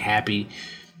makes me happy?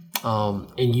 And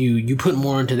you put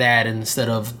more into that instead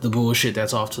of the bullshit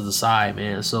that's off to the side,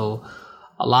 man. So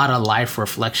a lot of life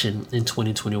reflection in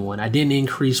 2021. I didn't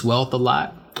increase wealth a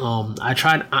lot. I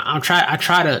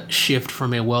try to shift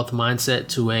from a wealth mindset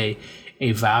to a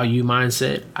value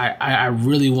mindset. I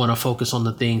really want to focus on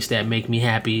the things that make me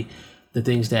happy, the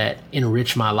things that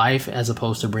enrich my life as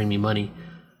opposed to bring me money.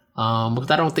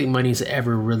 Because I don't think money's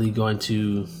ever really going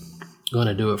to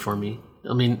do it for me.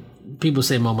 I mean, people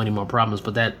say more money, more problems,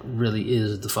 but that really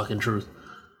is the fucking truth.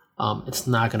 It's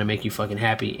not going to make you fucking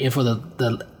happy. And for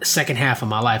the second half of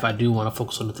my life, I do want to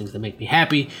focus on the things that make me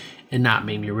happy and not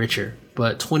make me richer.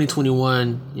 But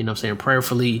 2021, you know what I'm saying,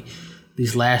 prayerfully,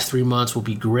 these last 3 months will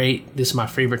be great. This is my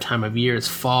favorite time of year. It's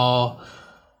fall.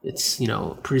 It's, you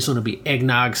know, pretty soon it'll be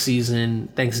eggnog season.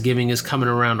 Thanksgiving is coming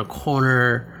around the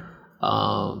corner.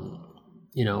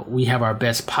 You know, we have our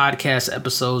best podcast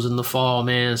episodes in the fall,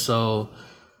 man. So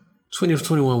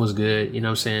 2021 was good. You know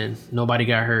what I'm saying? Nobody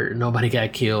got hurt. Nobody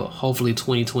got killed. Hopefully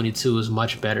 2022 is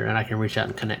much better and I can reach out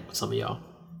and connect with some of y'all.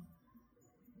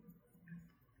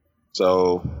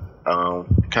 So,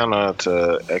 kind of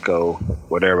to echo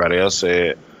what everybody else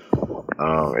said,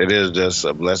 it is just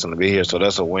a blessing to be here. So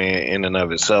that's a win in and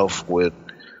of itself with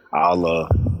all the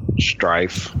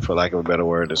strife, for lack of a better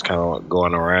word, that's kind of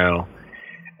going around.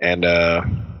 And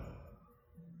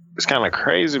it's kind of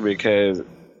crazy because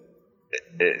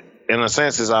in a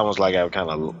sense, it's almost like I've kind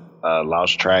of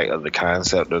lost track of the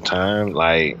concept of time.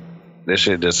 Like, this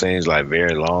shit just seems like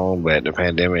very long, but the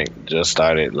pandemic just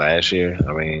started last year.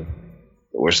 I mean,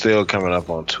 we're still coming up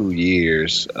on 2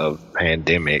 years of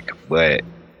pandemic, but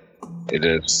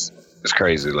it's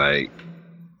crazy. Like,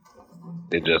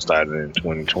 it just started in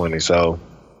 2020. So,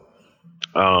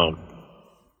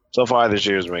 so far this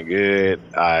year's been good.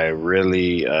 I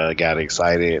really got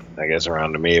excited, I guess,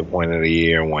 around the midpoint of the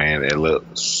year when it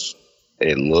looked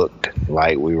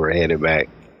like we were headed back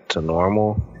to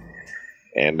normal,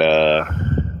 and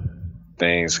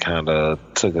things kind of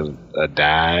took a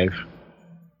dive.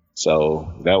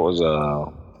 So that was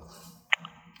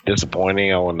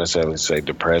disappointing. I wouldn't necessarily say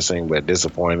depressing, but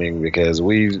disappointing, because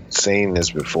we've seen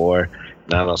this before,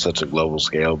 not on such a global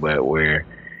scale, but where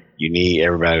you need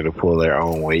everybody to pull their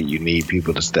own weight. You need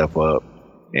people to step up,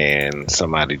 and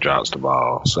somebody drops the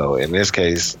ball. So in this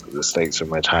case, the stakes are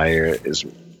much higher. It's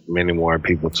many more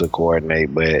people to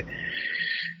coordinate, but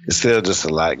it's still just a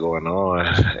lot going on.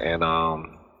 And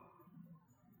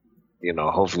you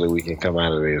know, hopefully we can come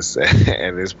out of this.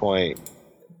 At this point,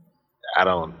 I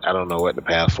don't know what the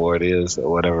path forward is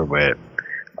or whatever, but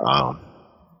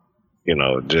you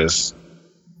know, just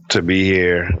to be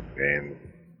here and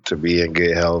to be in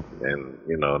good health and,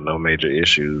 you know, no major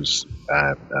issues,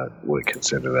 I would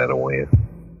consider that a win.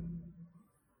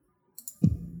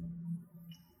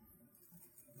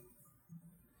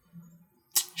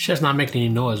 Chef's not making any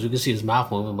noise. We can see his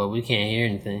mouth moving, but we can't hear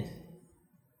anything.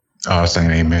 Oh, I was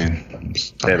saying amen. And,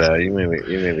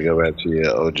 you need to go back to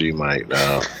your OG mic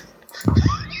now.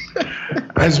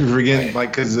 I just forget, like,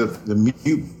 because the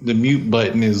mute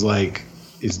button is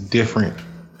different.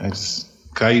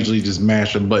 I usually just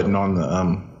mash a button on the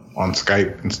on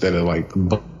Skype instead of like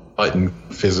the button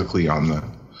physically on the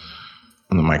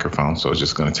microphone, so it's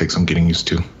just gonna take some getting used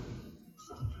to.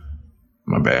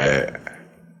 My bad.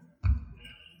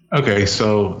 Okay,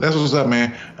 so that's what's up,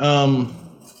 man.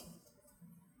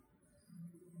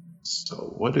 So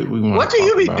what did we want? What do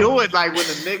you be about? doing like when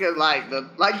the nigga like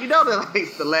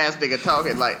the last nigga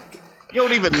talking like you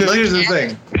don't even look here's the at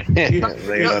thing.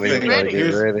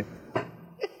 Ready.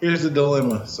 Here's the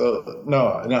dilemma. So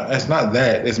no, it's not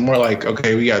that. It's more like,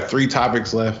 okay, we got 3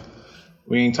 topics left.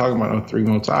 We ain't talking about no 3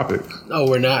 more topics. No,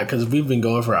 we're not, because we've been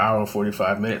going for an hour and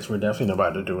 45 minutes. We're definitely not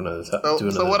about to do another.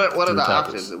 So what are the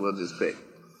options that we'll just pick?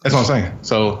 That's what I'm saying.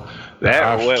 So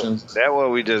that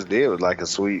what we just did was like a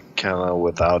sweet kind of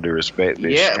with all due respect.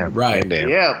 Yeah, right.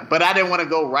 Yeah, but I didn't want to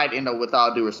go right into with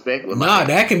all due respect.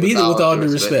 That can be the with all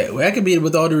due respect. That can be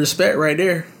with all due respect right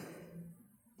there.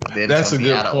 Then that's a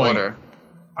good point. Order.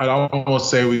 I'd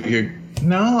almost say we could.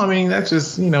 No, I mean that's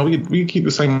just we keep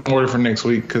the same order for next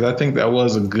week because I think that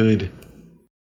was a good